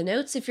in the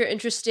notes if you're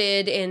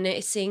interested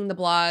in seeing the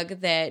blog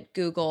that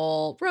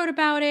Google wrote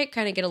about it,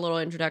 kind of get a little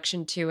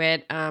introduction to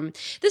it.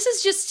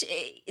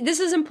 This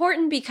is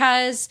important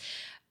because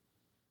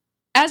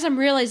as I'm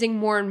realizing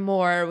more and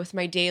more with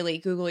my daily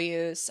Google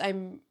use,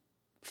 I'm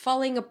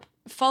falling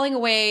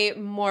away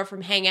more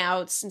from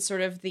Hangouts and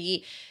sort of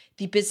the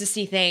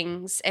businessy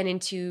things and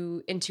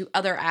into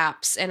other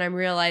apps. And I'm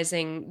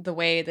realizing the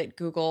way that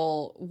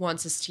Google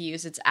wants us to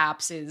use its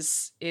apps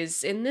is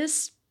in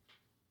this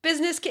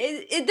business.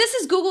 This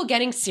is Google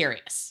getting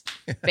serious,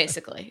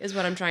 basically, is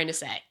what I'm trying to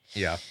say.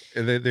 Yeah,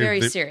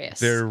 they're serious.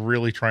 They're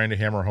really trying to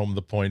hammer home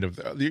the point of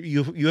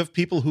you have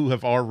people who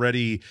have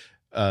already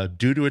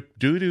due to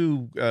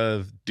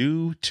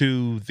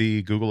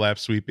the Google App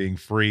Suite being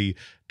free,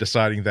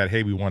 deciding that,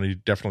 hey, we want to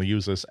definitely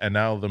use this, and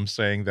now them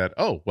saying that,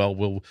 oh, well,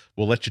 we'll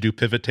let you do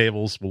pivot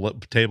tables, we'll let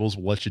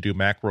you do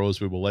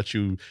macros, we will let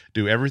you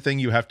do everything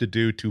you have to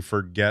do to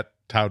forget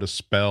how to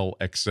spell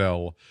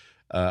Excel.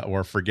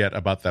 Or forget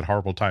about that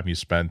horrible time you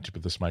spent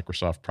with this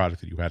Microsoft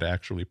product that you had to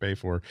actually pay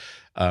for.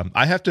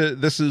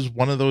 This is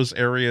one of those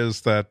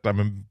areas that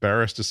I'm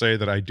embarrassed to say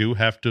that I do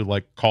have to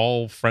like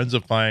call friends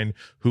of mine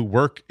who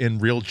work in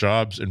real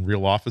jobs in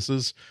real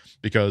offices,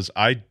 because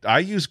I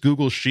use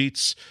Google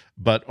Sheets,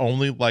 but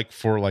only like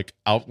for like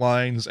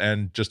outlines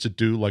and just to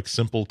do like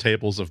simple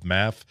tables of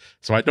math.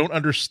 So I don't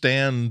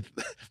understand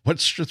what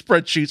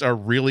spreadsheets are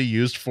really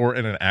used for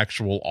in an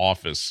actual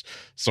office.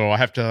 So I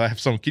have to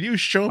have some. Can you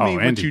show me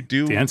what you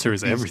do? The answer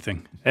is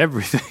everything.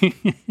 Everything.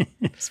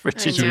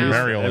 Spreadsheets are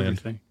Mario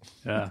everything.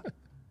 Yeah.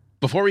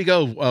 Before we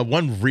go,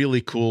 one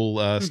really cool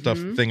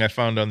thing I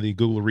found on the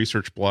Google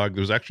Research blog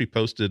that was actually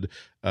posted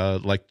I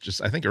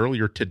think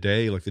earlier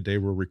today, like the day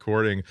we're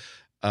recording.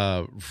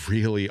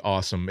 really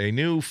awesome. A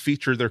new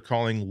feature they're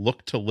calling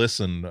Look to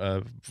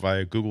Listen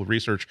via Google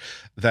Research.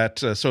 That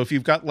so if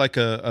you've got like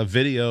a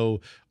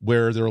video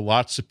where there are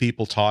lots of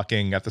people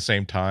talking at the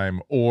same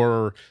time,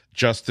 or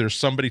just there's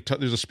somebody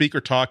there's a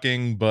speaker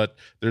talking, but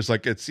there's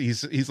like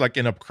he's like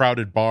in a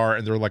crowded bar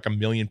and there are like a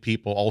million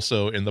people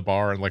also in the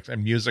bar, and like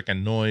and music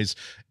and noise.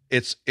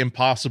 It's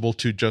impossible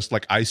to just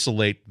like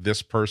isolate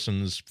this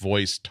person's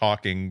voice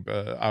talking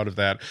out of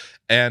that.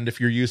 And if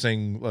you're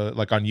using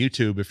like on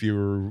YouTube, if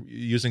you're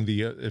using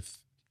if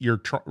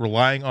you're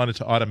relying on it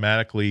to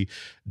automatically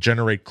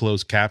generate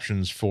closed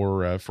captions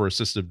for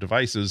assistive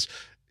devices,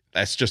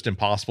 that's just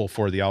impossible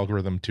for the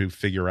algorithm to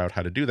figure out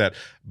how to do that.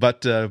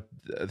 But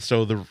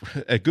so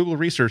at Google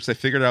Research, they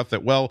figured out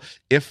that, well,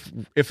 if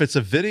it's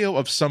a video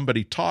of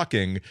somebody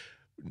talking,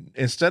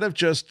 instead of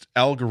just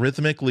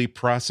algorithmically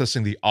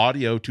processing the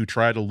audio to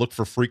try to look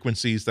for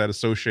frequencies that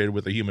associated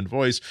with a human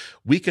voice,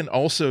 we can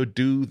also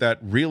do that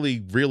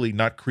really, really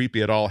not creepy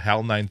at all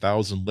HAL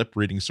 9000 lip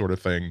reading sort of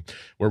thing,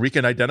 where we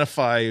can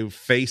identify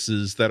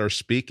faces that are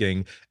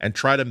speaking and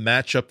try to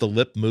match up the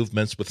lip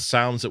movements with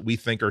sounds that we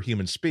think are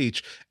human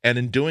speech. And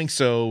in doing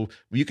so,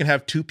 you can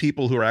have two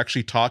people who are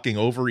actually talking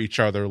over each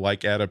other,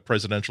 like at a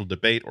presidential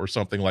debate or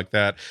something like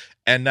that,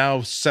 and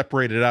now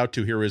separate it out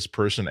to here is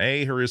person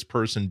A, here is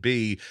person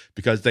B,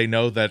 because they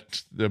know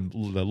that the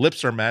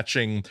lips are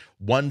matching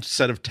one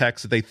set of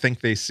text that they think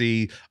they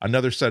see,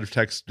 another set of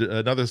text,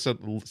 another set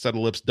of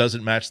lips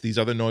doesn't match these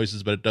other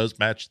noises, but it does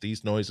match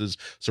these noises.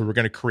 So we're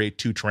going to create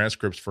two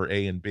transcripts for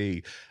A and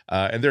B.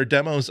 And there are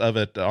demos of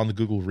it on the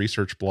Google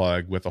Research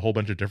blog with a whole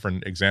bunch of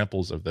different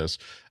examples of this.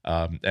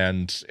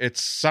 And it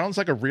sounds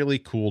like a really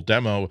cool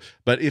demo,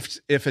 but if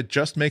it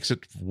just makes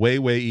it way,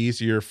 way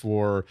easier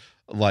for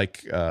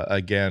like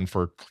again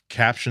for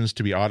captions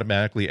to be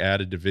automatically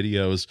added to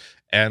videos,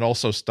 and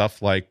also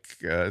stuff like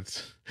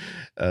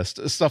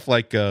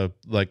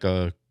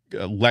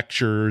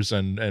lectures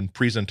and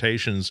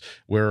presentations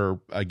where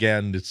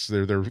again it's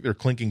they're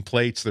clinking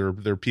plates, there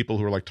are people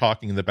who are like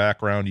talking in the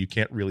background, you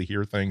can't really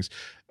hear things.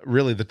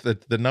 Really,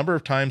 the number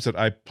of times that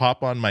I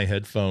pop on my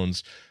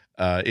headphones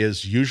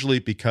is usually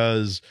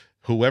because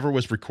whoever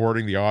was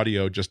recording the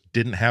audio just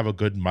didn't have a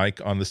good mic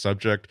on the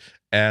subject,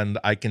 and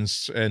I can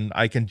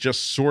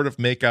just sort of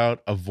make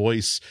out a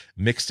voice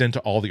mixed into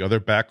all the other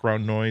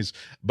background noise.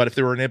 But if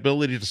there were an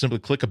ability to simply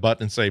click a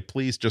button and say,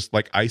 please just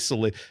like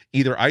isolate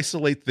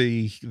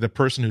the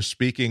person who's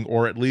speaking,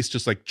 or at least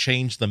just like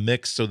change the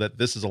mix so that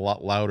this is a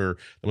lot louder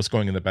than what's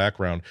going in the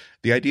background.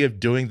 The idea of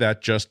doing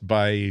that just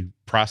by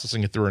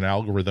processing it through an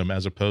algorithm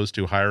as opposed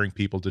to hiring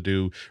people to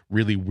do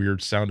really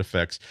weird sound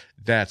effects,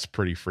 that's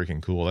pretty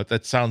freaking cool.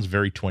 That sounds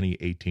very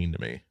 2018 to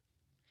me.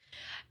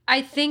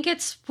 I think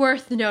it's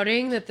worth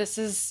noting that this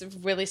is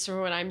really sort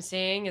of what I'm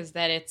saying is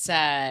that it's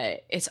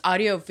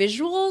audio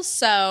visual.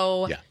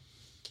 So yeah.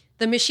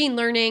 The machine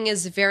learning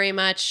is very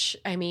much,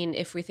 I mean,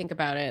 if we think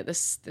about it,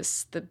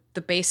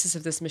 the basis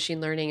of this machine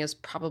learning is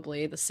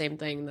probably the same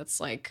thing that's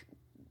like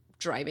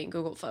driving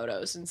Google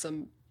Photos in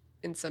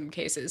some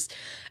cases,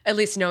 at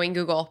least knowing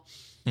Google.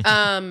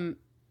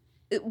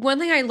 One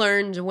thing I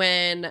learned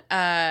when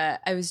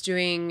I was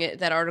doing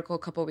that article a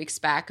couple of weeks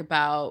back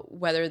about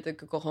whether the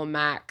Google Home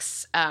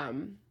Max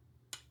can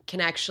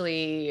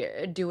actually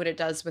do what it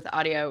does with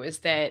audio is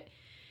that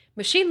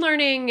machine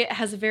learning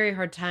has a very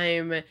hard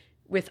time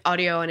with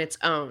audio on its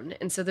own.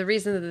 And so the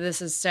reason that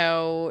this is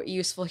so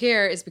useful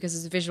here is because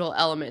it's a visual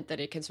element that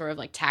it can sort of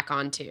like tack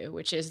onto,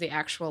 which is the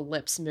actual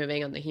lips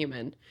moving on the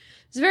human.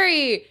 It's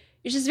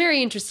just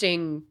very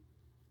interesting.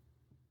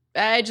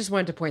 I just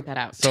wanted to point that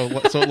out. So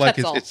like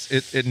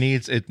it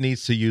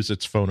needs to use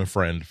its phone a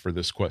friend for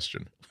this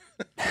question.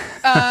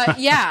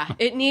 Yeah,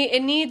 it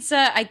needs.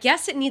 I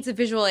guess it needs a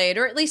visual aid,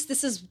 or at least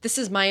this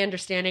is my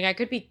understanding. I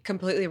could be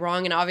completely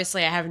wrong, and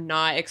obviously I have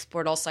not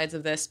explored all sides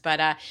of this.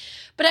 But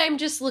I'm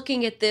just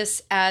looking at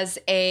this as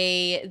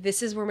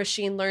this is where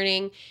machine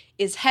learning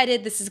is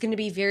headed. This is going to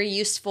be very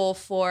useful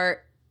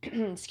for.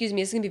 Excuse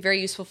me, it's going to be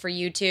very useful for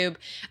YouTube.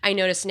 I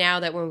notice now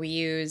that when we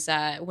use,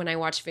 when I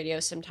watch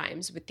videos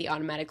sometimes with the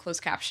automatic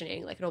closed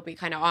captioning, like it'll be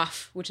kind of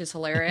off, which is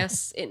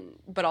hilarious,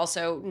 but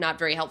also not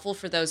very helpful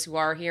for those who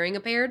are hearing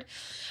impaired.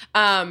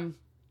 I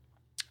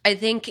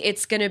think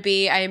it's going to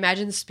be, I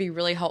imagine this would be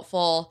really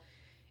helpful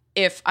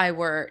if I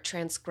were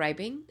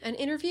transcribing an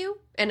interview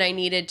and I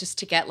needed just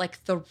to get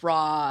like the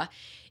raw.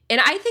 And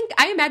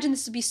I imagine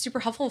this would be super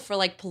helpful for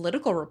like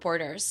political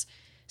reporters,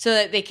 so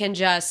that they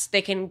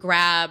can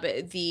grab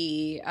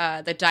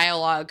the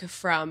dialogue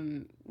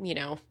from, you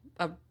know,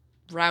 a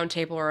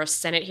roundtable or a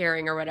Senate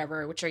hearing or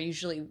whatever, which are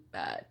usually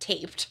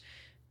taped.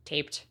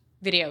 Taped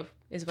video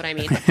is what I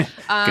mean.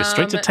 Go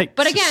straight to tape.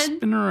 But again,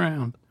 spin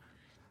around.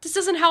 This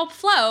doesn't help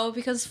Flo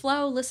because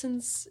Flo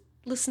listens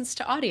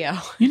to audio.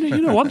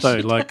 You know what though?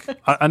 Like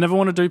I never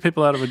want to do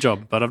people out of a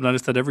job, but I've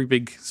noticed that every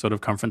big sort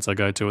of conference I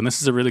go to, and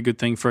this is a really good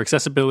thing for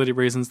accessibility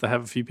reasons, to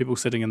have a few people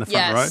sitting in the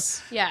front row.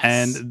 Yes.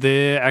 And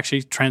they're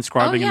actually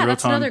transcribing in real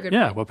time.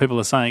 Point. What people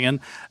are saying. And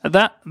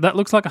that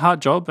looks like a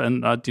hard job,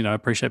 and I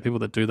appreciate people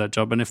that do that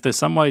job. And if there's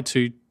some way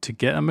to to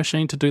get a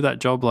machine to do that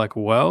job like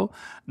well,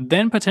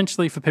 then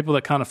potentially for people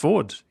that can't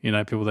afford,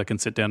 people that can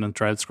sit down and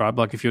transcribe,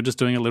 like if you're just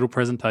doing a little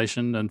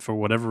presentation and for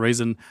whatever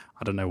reason,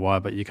 I don't know why,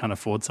 but you can't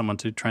afford someone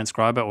to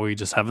transcribe it or you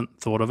just haven't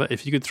thought of it.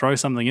 If you could throw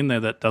something in there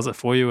that does it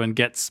for you and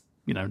gets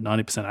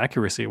 90%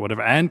 accuracy or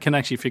whatever, and can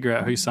actually figure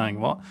out who's saying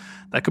what,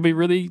 that could be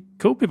really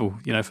cool,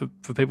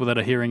 for people that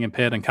are hearing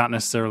impaired and can't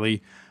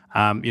necessarily,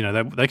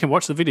 they can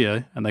watch the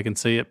video and they can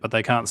see it, but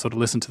they can't sort of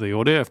listen to the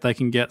audio. If they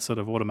can get sort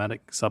of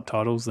automatic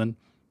subtitles, then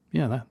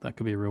that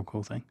could be a real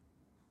cool thing.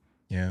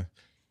 Yeah.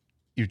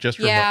 You've just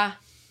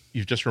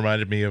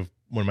reminded me of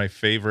one of my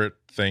favorite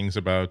things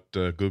about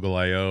Google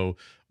I/O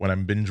when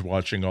I'm binge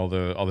watching all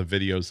the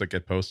videos that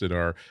get posted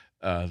are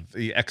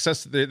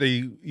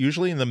they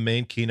usually in the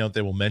main keynote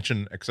they will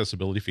mention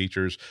accessibility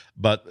features,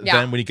 but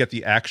then when you get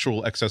the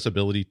actual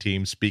accessibility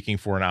team speaking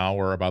for an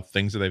hour about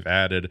things that they've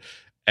added,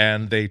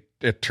 and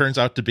it turns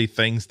out to be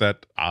things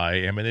that I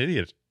am an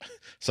idiot.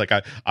 It's like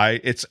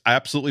it's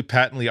absolutely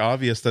patently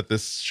obvious that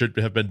this should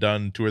have been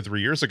done 2 or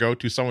 3 years ago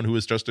to someone who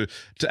is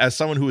as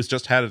someone who has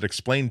just had it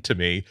explained to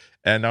me,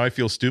 and now I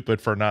feel stupid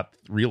for not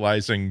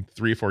realizing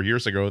 3 or 4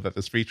 years ago that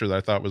this feature that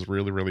I thought was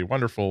really, really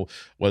wonderful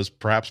was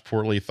perhaps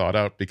poorly thought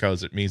out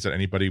because it means that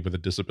anybody with a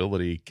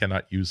disability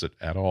cannot use it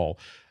at all.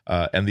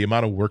 And the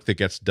amount of work that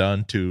gets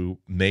done to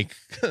make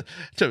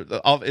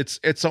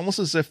it's almost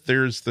as if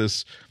there's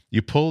this,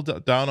 you pull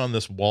down on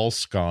this wall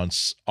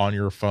sconce on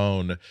your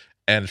phone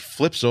and it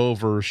flips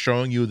over,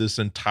 showing you this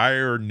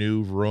entire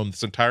new room,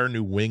 this entire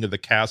new wing of the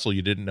castle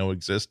you didn't know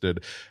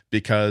existed,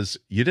 because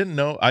I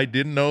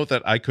didn't know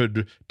that I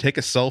could take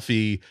a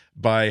selfie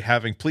by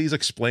having please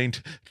explain,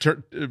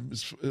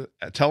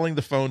 telling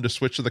the phone to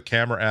switch to the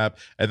camera app,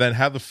 and then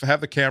have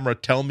the camera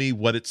tell me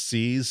what it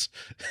sees.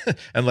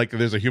 And like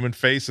there's a human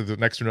face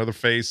next to another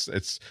face.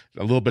 It's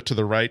a little bit to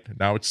the right.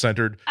 Now it's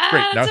centered.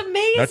 Great. That's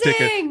amazing. Now take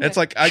it. And it's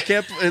like I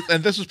can't.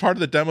 And this was part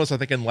of the demos I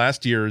think in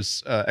last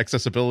year's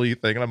accessibility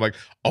thing. And I'm like,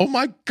 oh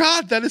my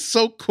god, that is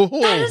so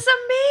cool. That is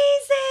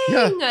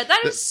amazing. Yeah.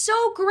 That is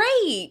so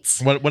great.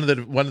 One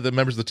of the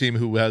members of the team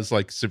who has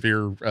like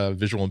severe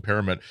visual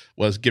impairment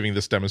was giving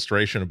this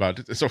demonstration about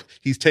it. So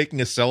he's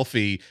taking a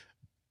selfie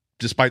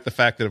despite the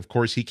fact that of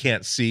course he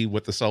can't see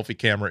what the selfie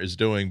camera is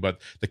doing, but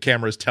the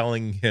camera is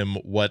telling him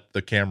what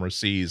the camera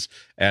sees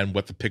and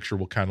what the picture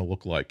will kind of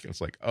look like.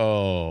 It's like,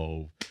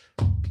 oh,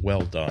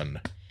 well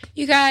done.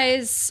 You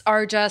guys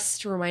are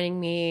just reminding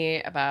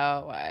me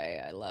about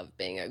why I love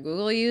being a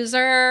Google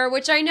user,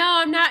 which I know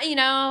I'm not,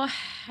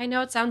 I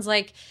know it sounds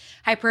like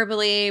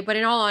hyperbole, but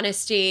in all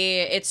honesty,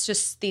 it's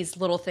just these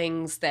little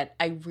things that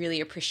I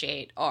really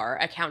appreciate are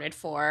accounted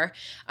for.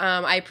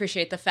 I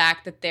appreciate the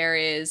fact that there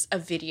is a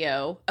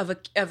video of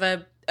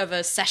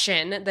a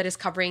session that is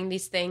covering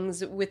these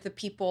things with the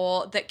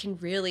people that can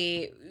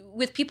really,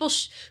 with people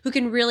who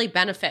can really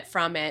benefit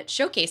from it,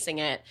 showcasing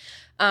it.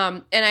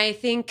 And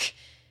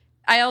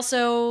I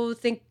also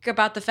think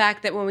about the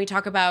fact that when we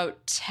talk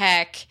about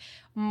tech,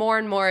 more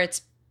and more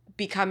it's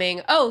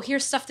becoming, oh,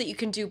 here's stuff that you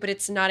can do, but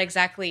it's not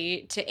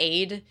exactly to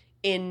aid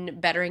in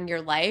bettering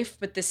your life,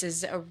 but this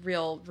is a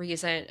real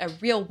reason, a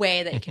real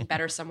way that it can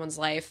better someone's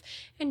life.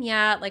 And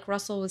yeah, like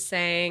Russell was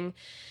saying,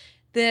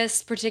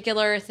 this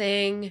particular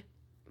thing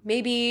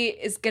maybe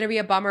is going to be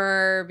a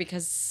bummer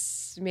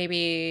because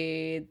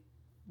maybe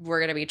we're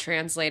going to be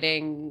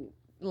translating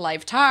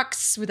live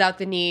talks without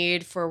the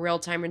need for a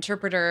real-time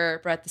interpreter,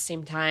 but at the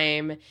same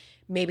time,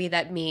 maybe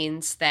that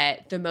means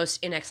that the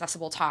most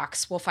inaccessible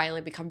talks will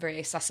finally become very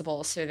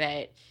accessible so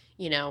that,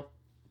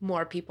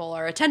 more people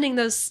are attending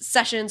those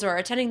sessions or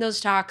attending those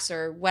talks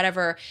or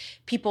whatever.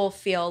 People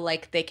feel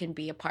like they can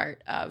be a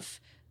part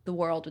of the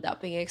world without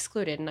being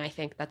excluded. And I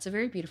think that's a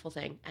very beautiful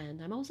thing. And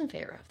I'm always in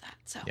favor of that.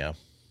 So yeah,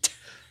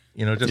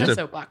 just a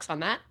soapbox on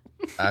that.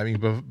 I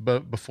mean,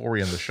 but before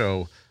we end the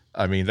show,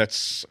 I mean,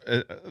 that's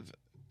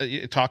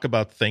talk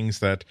about things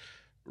that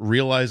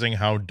realizing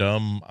how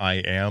dumb I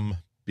am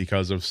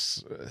because of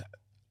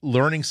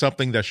learning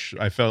something that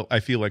I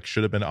feel like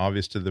should have been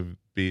obvious to the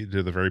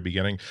very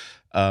beginning.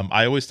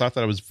 I always thought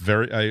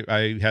that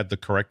I had the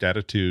correct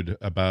attitude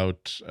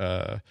about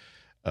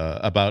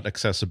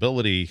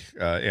accessibility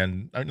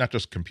and not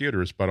just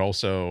computers, but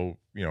also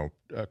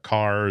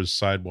cars,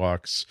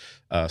 sidewalks,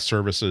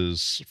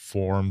 services,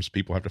 forms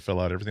people have to fill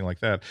out, everything like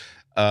that.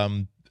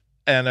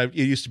 And it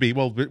used to be,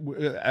 well,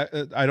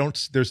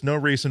 there's no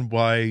reason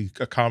why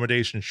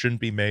accommodation shouldn't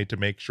be made to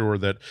make sure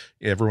that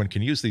everyone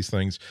can use these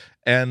things.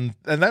 And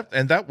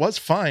that was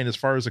fine as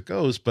far as it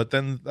goes. But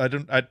then I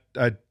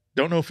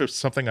don't know if it's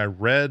something I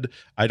read.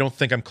 I don't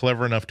think I'm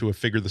clever enough to have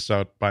figured this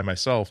out by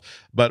myself,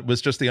 but it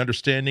was just the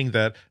understanding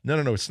that no,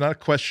 it's not a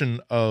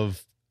question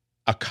of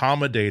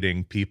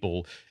accommodating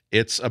people.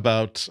 It's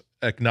about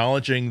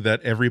acknowledging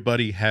that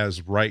everybody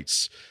has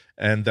rights.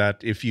 And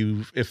that if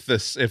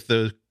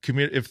the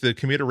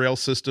commuter rail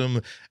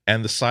system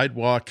and the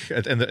sidewalk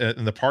and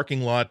the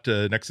parking lot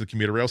next to the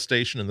commuter rail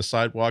station and the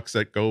sidewalks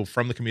that go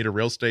from the commuter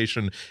rail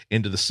station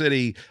into the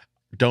city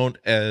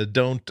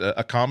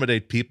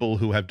accommodate people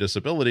who have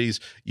disabilities,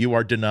 you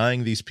are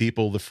denying these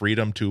people the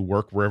freedom to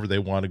work wherever they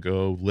want to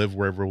go, live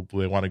wherever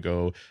they want to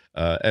go,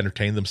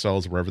 entertain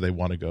themselves wherever they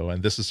want to go.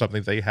 And this is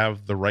something they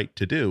have the right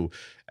to do.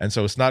 And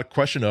so it's not a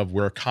question of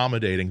we're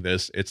accommodating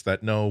this. It's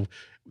that no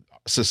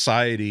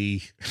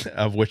society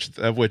of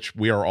which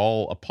we are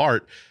all a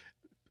part,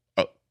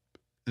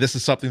 this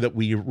is something that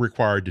we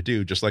required to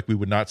do, just like we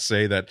would not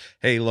say that,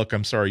 hey, look,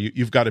 I'm sorry,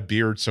 you've got a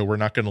beard, so we're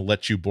not going to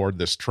let you board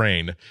this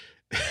train.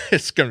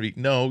 It's going to be,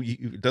 no,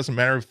 it doesn't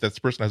matter if this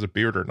person has a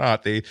beard or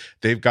not.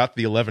 They've got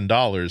the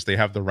 $11. They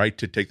have the right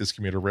to take this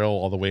commuter rail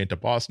all the way into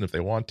Boston if they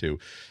want to.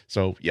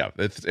 So yeah,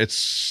 but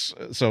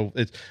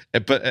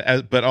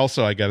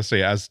also I got to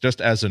say, as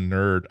a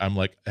nerd, I'm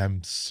like,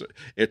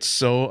 it's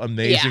so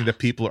amazing that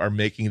people are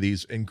making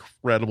these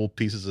incredible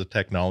pieces of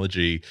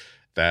technology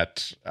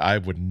that I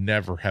would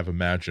never have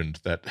imagined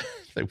that.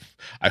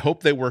 I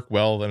hope they work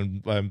well,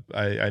 and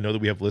I know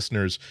that we have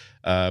listeners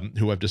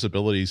who have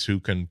disabilities who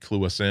can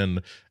clue us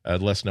in,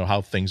 let us know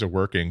how things are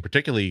working,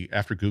 particularly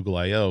after Google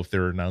I/O, if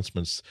there are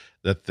announcements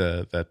that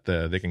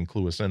they can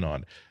clue us in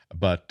on.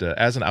 But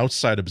as an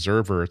outside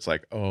observer, it's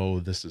like, oh,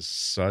 this is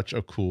such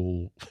a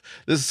cool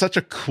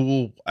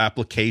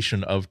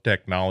application of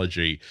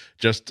technology.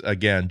 Just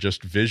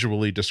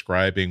visually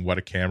describing what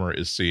a camera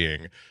is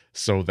seeing,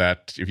 so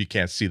that if you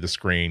can't see the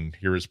screen,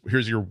 here's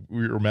your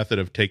method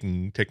of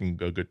taking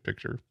a good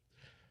picture.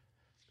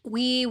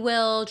 We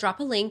will drop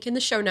a link in the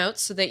show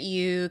notes so that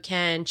you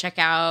can check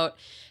out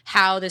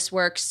how this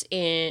works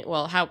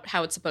how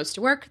it's supposed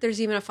to work. There's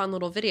even a fun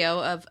little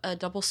video of a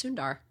double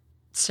Sundar.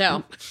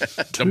 So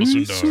double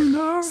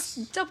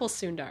Sundar. Double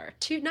Sundar.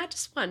 Two, not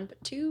just one,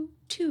 but two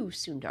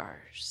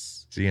Sundars.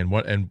 See, and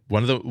one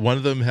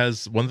of them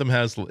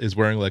is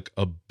wearing like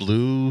a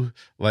blue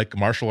like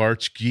martial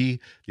arts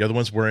gi. The other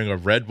one's wearing a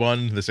red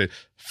one. They say,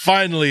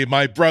 "Finally,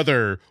 my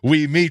brother,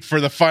 we meet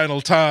for the final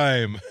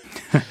time.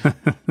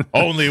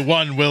 Only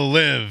one will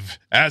live,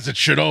 as it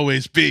should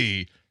always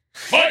be.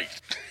 Fight!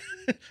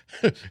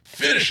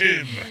 Finish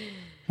him!"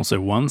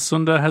 Also, one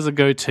Sundar has a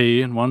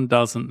goatee and one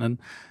doesn't, and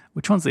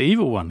which one's the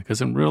evil one?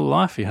 Because in real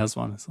life he has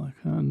one. It's like,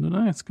 I don't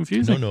know, it's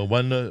confusing. No,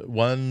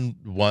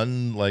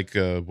 one like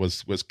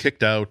was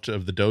kicked out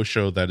of the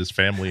dojo that his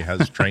family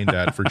has trained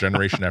at for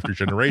generation after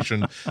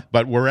generation.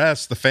 But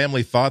whereas the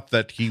family thought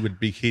that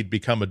he'd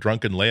become a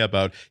drunken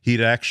layabout,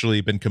 he'd actually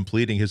been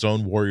completing his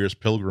own warrior's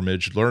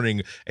pilgrimage,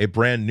 learning a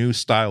brand new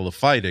style of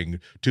fighting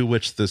to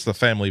which the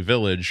family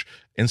village,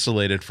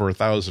 insulated for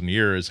 1,000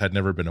 years, had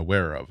never been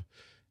aware of.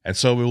 And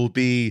so it will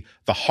be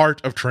the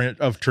heart of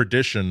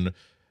tradition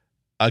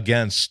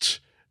against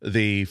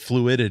the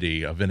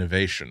fluidity of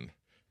innovation.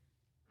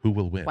 Who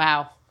will win?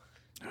 Wow.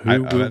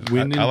 Who will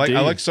win? I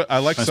like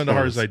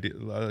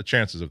Sundar's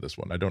chances of this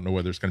one. I don't know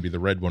whether it's going to be the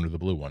red one or the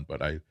blue one,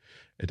 but it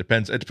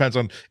depends. It depends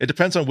on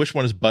which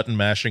one is button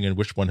mashing and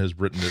which one has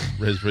read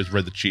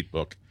the cheat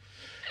book.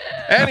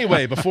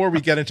 Anyway, before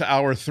we get into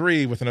hour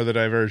 3 with another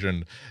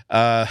diversion,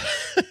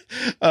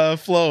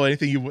 Flo,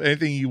 anything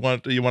you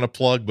want to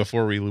plug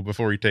before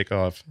we take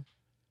off?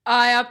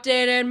 I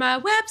updated my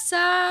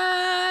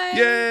website.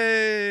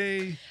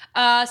 Yay!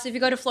 So if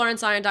you go to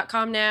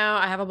florenceion.com now,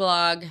 I have a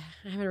blog.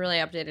 I haven't really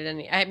updated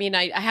any. I mean,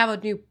 I have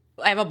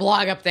a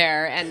blog up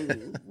there,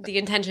 and the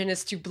intention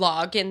is to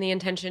blog, and the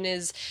intention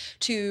is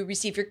to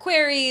receive your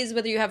queries,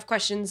 whether you have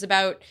questions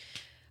about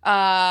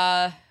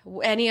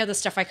any of the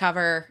stuff I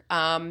cover.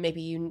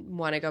 Maybe you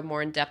want to go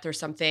more in depth or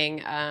something.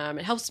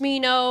 It helps me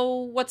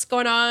know what's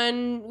going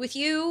on with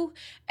you,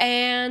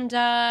 and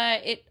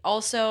it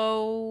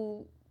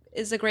also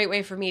is a great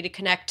way for me to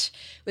connect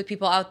with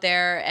people out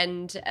there.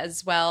 And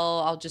as well,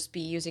 I'll just be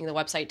using the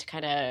website to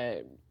kind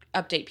of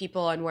update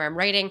people on where I'm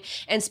writing.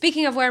 And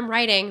speaking of where I'm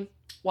writing,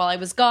 while I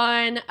was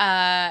gone,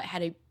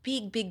 had a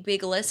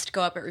big list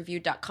go up at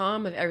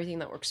reviewed.com of everything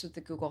that works with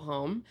the Google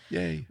Home.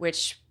 Yay.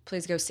 Which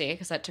please go see,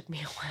 because that took me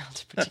a while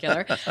to put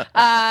together.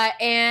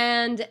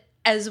 And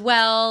as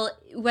well,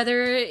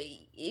 whether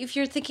if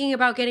you're thinking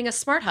about getting a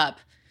smart hub,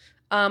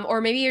 or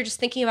maybe you're just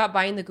thinking about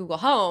buying the Google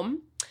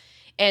Home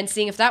and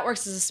seeing if that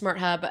works as a smart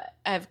hub,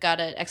 I've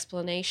got an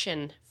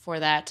explanation for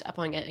that up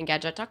on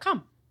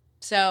Engadget.com.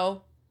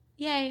 So,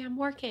 yay, I'm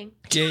working.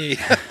 Yay.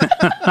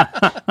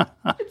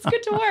 It's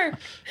good to work.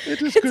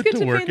 It is good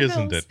to work,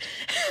 isn't it?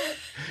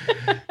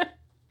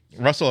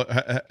 Russell,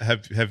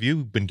 have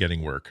you been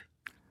getting work?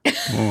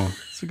 Oh,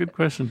 that's a good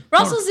question.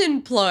 Russell's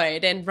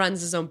employed and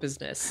runs his own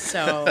business,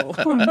 so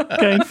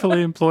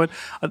gainfully employed.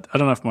 I don't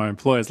know if my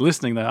employer's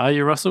listening there. Are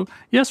you, Russell?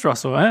 Yes,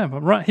 Russell, I am.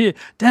 I'm right here.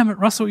 Damn it,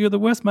 Russell, you're the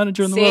worst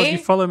manager in the world. You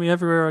follow me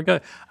everywhere I go.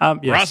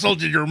 Yes. Russell,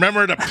 did you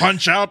remember to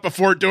punch out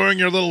before doing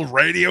your little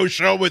radio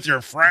show with your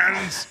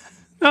friends?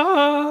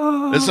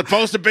 Oh. It's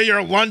supposed to be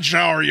your lunch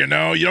hour, you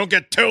know. You don't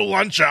get 2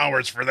 lunch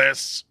hours for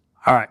this.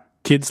 All right,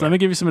 kids, let me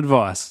give you some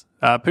advice.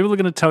 People are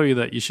going to tell you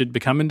that you should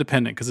become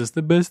independent because it's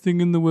the best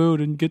thing in the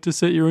world and you get to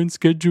set your own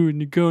schedule and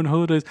you go on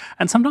holidays.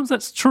 And sometimes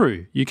that's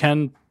true. You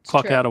can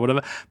clock out or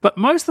whatever. But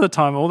most of the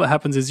time, all that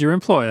happens is your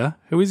employer,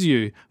 who is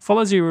you,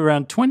 follows you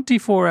around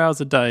 24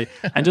 hours a day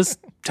and just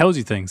tells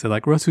you things. They're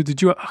like, Russell,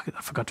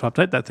 I forgot to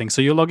update that thing.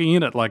 So you're logging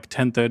in at like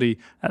 10:30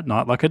 at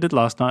night, like I did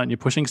last night, and you're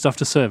pushing stuff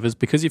to servers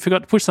because you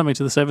forgot to push something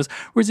to the servers.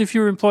 Whereas if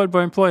you were employed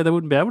by employer, they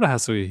wouldn't be able to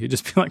hassle you. You'd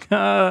just be like,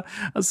 I'll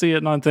see you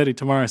at 9:30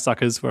 tomorrow,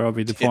 suckers, where I'll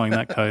be deploying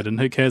that code. And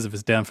who cares if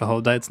it's down for a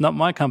whole day? It's not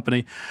my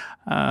company.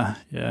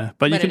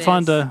 But you can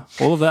find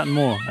all of that and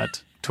more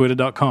at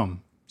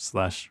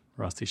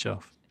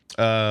twitter.com/rustyshelf.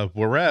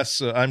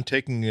 Whereas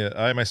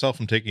I myself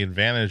am taking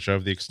advantage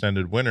of the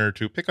extended winter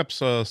to pick up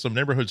some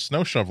neighborhood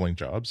snow shoveling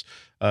jobs.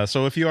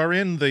 So if you are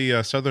in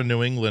the southern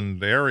New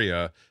England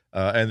area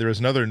and there is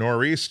another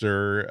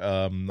nor'easter,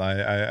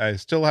 I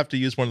still have to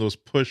use one of those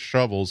push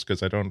shovels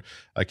because I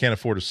can't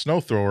afford a snow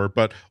thrower.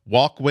 But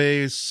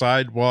walkways,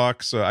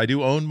 sidewalks, I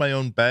do own my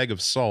own bag of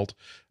salt.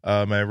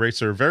 My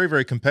rates are very,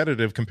 very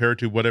competitive compared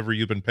to whatever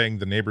you've been paying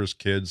the neighbors'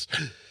 kids.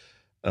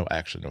 Oh,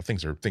 actually, no.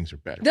 Things are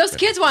better. Those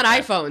kids want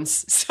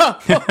iPhones, so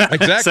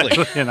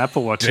exactly, and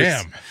Apple Watches.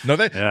 Damn, no,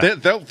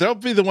 they'll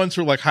be the ones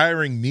who are like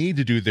hiring me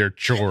to do their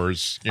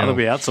chores. They'll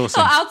be outsourcing.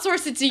 I'll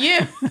outsource it to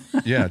you.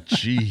 Yeah,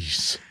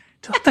 jeez.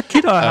 Like the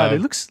kid I had, he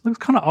looks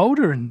kind of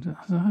older, and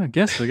I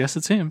guess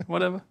it's him.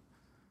 Whatever.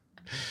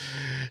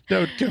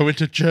 Don't go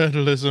into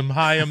journalism.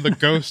 I am the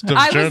ghost of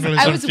journalism.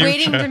 I was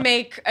waiting to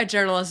make a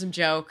journalism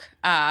joke.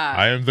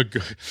 I am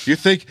you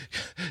think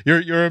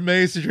you're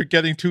amazed that you're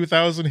getting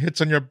 2,000 hits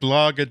on your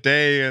blog a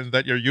day and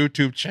that your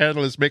YouTube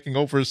channel is making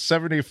over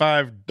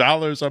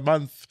 $75 a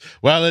month?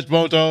 Well, it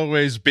won't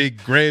always be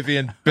gravy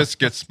and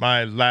biscuits,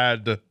 my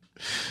lad.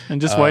 And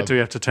just wait till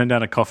you have to turn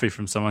down a coffee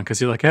from someone because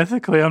you're like,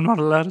 ethically, I'm not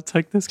allowed to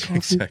take this coffee.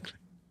 Exactly.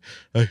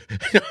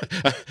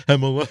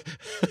 I'm a.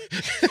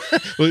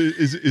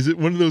 Is it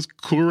one of those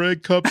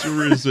Keurig cups,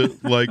 or is it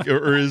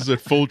or is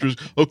it Folgers?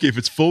 Okay, if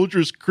it's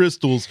Folgers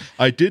Crystals,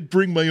 I did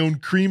bring my own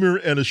creamer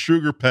and a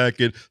sugar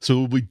packet, so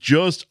it'll be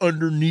just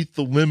underneath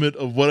the limit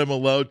of what I'm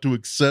allowed to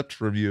accept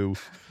from you.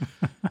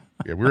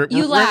 Yeah, we're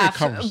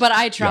laugh, but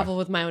I travel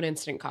with my own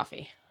instant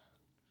coffee.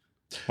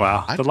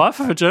 Wow, the life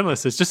of a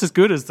journalist is just as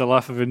good as the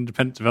life of an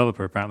independent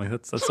developer. Apparently,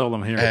 that's all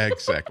I'm hearing.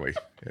 Exactly.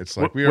 It's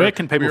like where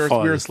can people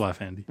follow this life,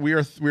 Andy? We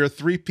are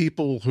three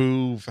people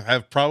who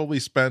have probably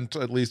spent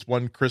at least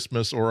one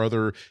Christmas or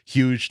other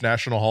huge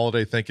national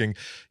holiday thinking,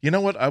 you know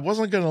what, I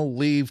wasn't going to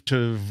leave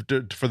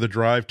for the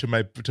drive to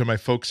my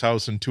folks'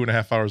 house in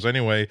 2.5 hours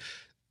anyway.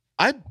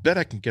 I bet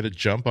I can get a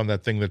jump on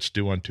that thing that's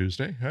due on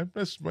Tuesday. I'm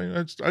just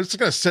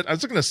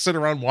gonna sit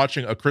around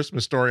watching A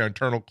Christmas Story on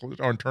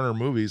Turner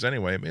Movies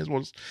anyway. May as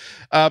well.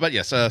 But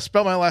yes,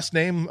 spell my last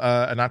name,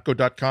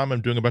 anatco.com.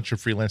 I'm doing a bunch of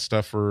freelance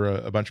stuff for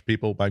a bunch of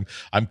people.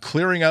 I'm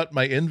clearing out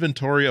my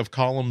inventory of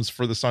columns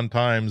for the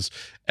Sun-Times,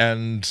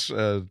 and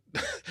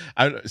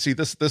I see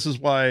this is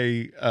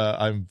why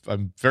I'm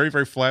very,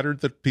 very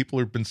flattered that people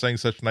have been saying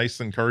such nice,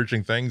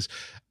 encouraging things.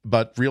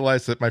 But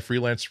realize that my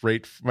freelance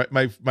rate,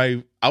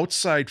 my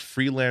outside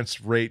freelance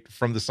rate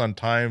from the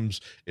Sun-Times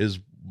is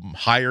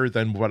higher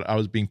than what I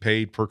was being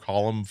paid per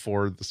column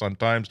for the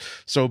Sun-Times.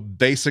 So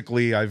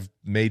basically, I've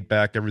made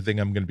back everything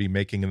I'm going to be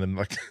making, and then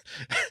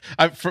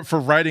for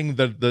writing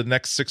the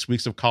next 6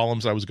 weeks of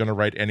columns I was going to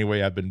write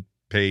anyway, I've been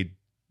paid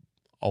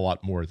a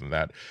lot more than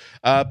that.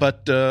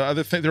 But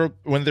other thing,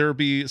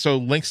 so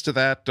links to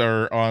that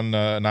are on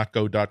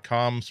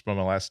notgo.com, spell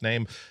my last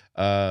name.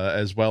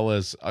 As well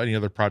as any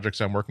other projects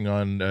I'm working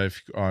on.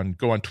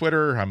 Go on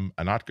Twitter, I'm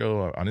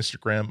Anatco. On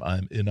Instagram,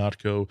 I'm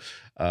Inatco.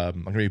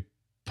 I'm going to be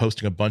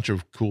posting a bunch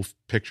of cool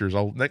pictures.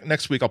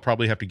 Next week I'll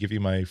probably have to give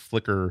you my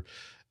Flickr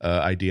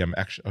ID. I'm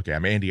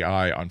Andy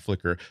I on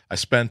Flickr. I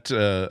spent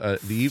I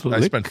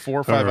spent 4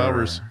 or 5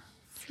 hours.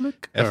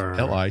 Flickr.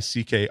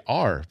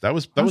 Flickr. That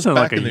was back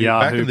like in the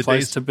Yahoo back in the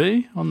place days to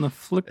be on the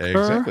Flickr.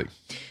 Exactly.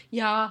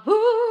 Yahoo.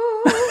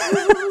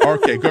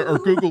 Okay, or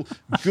Google,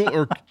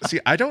 or see.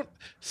 I don't.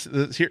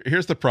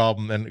 Here's the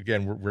problem, and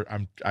again,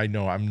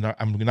 I'm not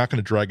going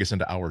to drag us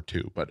into hour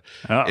 2, but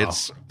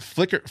it's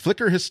Flickr.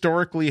 Flickr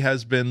historically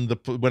has been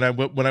when I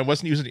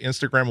wasn't using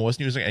Instagram, I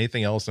wasn't using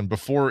anything else, and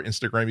before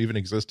Instagram even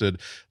existed.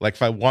 Like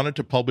if I wanted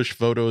to publish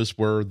photos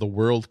where the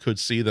world could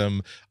see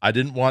them, I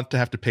didn't want to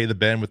have to pay the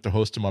bandwidth to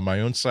host them on my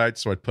own site,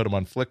 so I'd put them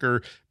on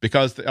Flickr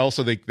because they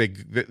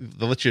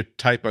let you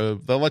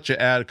they'll let you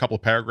add a couple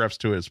of paragraphs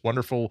to it. It's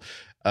wonderful.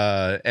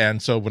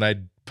 And so when I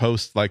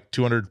post like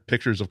 200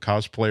 pictures of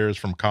cosplayers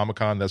from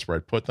Comic-Con, that's where I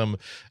put them.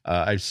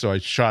 I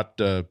shot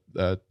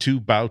 2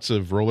 bouts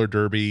of roller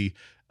derby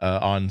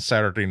on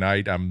Saturday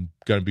night. I'm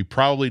going to be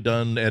probably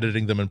done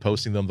editing them and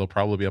posting them. They'll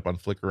probably be up on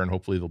Flickr, and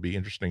hopefully they'll be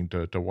interesting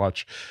to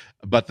watch.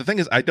 But the thing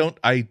is,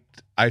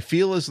 I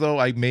feel as though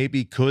I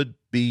maybe could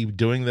be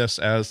doing this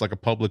as like a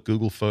public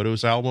Google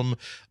Photos album,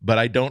 but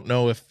I don't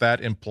know if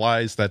that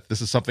implies that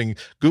this is something.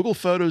 Google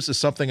Photos is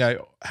something I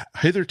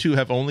hitherto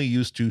have only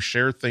used to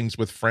share things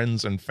with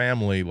friends and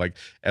family, like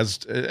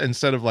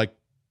instead of like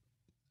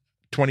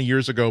 20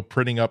 years ago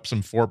printing up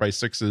some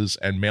 4x6s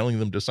and mailing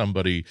them to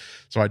somebody.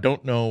 So I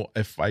don't know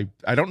if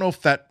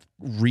that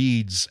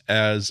reads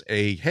as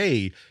a,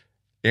 hey,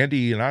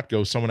 Andy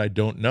Ihnatko, someone I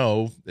don't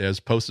know, has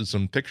posted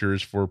some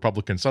pictures for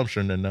public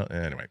consumption. And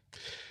anyway,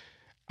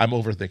 I'm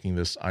overthinking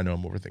this. I know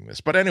I'm overthinking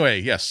this. But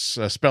anyway, yes,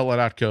 spell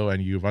Ihnatko,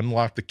 and you've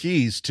unlocked the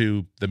keys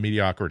to the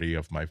mediocrity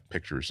of my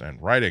pictures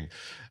and writing.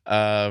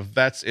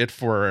 That's it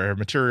for our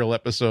material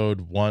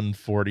episode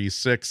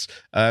 146.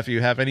 If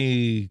you have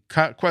any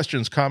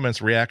questions,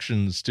 comments,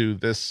 reactions to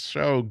this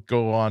show,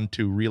 go on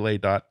to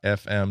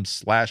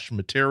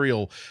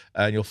relay.fm/material,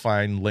 and you'll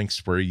find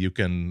links where you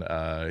can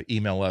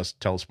email us,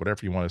 tell us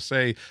whatever you want to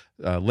say,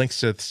 links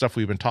to the stuff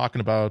we've been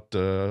talking about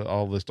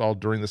all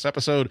during this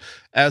episode,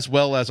 as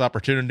well as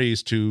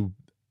opportunities to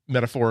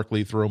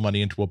metaphorically throw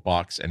money into a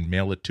box and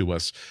mail it to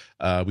us.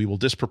 We will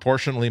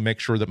disproportionately make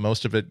sure that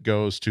most of it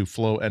goes to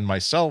Flo and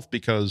myself,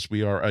 because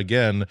we are,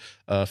 again,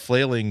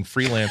 flailing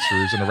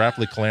freelancers in a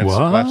rapidly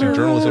collapsing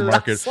journalism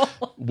market. I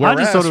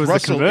just thought it was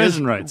Russell the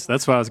conversion rates.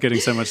 That's why I was getting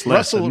so much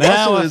less.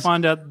 Now I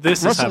find out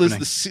this is happening.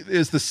 Russell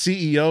is the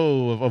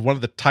CEO of one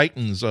of the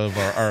titans of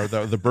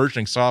the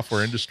burgeoning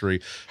software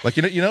industry. Like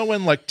you know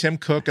when like Tim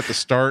Cook at the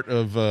start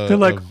of they're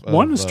like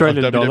 $1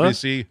 Australian dollar.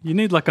 You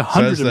need like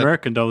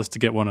 $100 to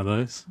get one of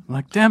those.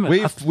 Like, damn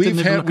it!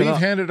 We've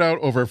handed out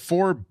over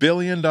 $4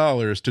 billion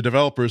to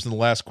developers in the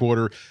last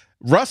quarter.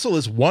 Russell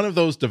is one of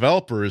those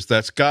developers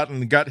that's got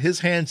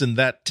his hands in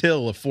that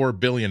till of $4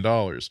 billion.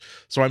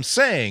 So I'm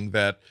saying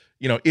that,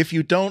 if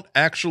you don't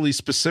actually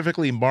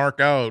specifically mark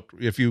out,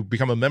 if you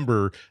become a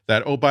member,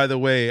 that, oh, by the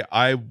way,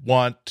 I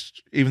want,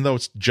 even though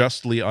it's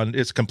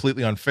it's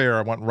completely unfair,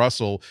 I want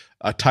Russell,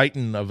 a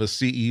titan of a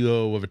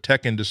CEO of a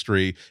tech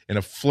industry in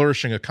a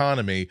flourishing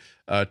economy,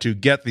 to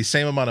get the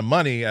same amount of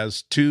money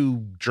as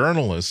two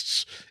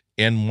journalists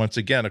in, once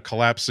again, a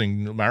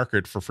collapsing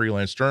market for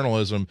freelance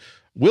journalism.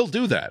 We'll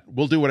do that.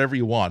 We'll do whatever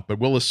you want, but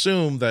we'll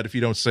assume that if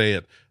you don't say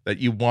it, that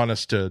you want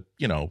us to,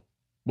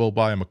 we'll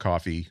buy him a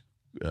coffee.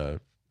 I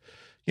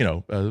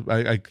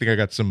think I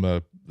got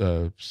some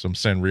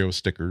Sanrio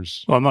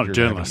stickers. Well, I'm not a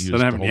journalist. I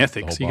don't have any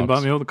ethics. You can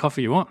buy me all the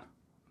coffee you want.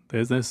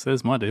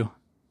 There's my deal.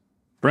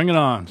 Bring it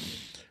on.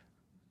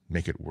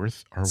 Make it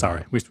worth our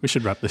Sorry, we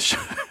should wrap this show.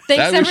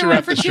 Thanks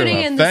everyone for tuning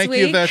in this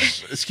week.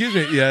 Excuse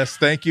me. Yes,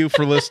 thank you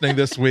for listening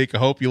this week. I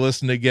hope you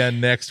listen again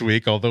next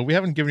week, although we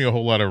haven't given you a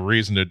whole lot of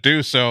reason to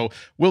do so.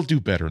 We'll do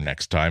better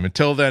next time.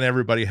 Until then,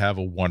 everybody have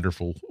a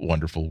wonderful,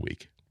 wonderful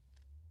week.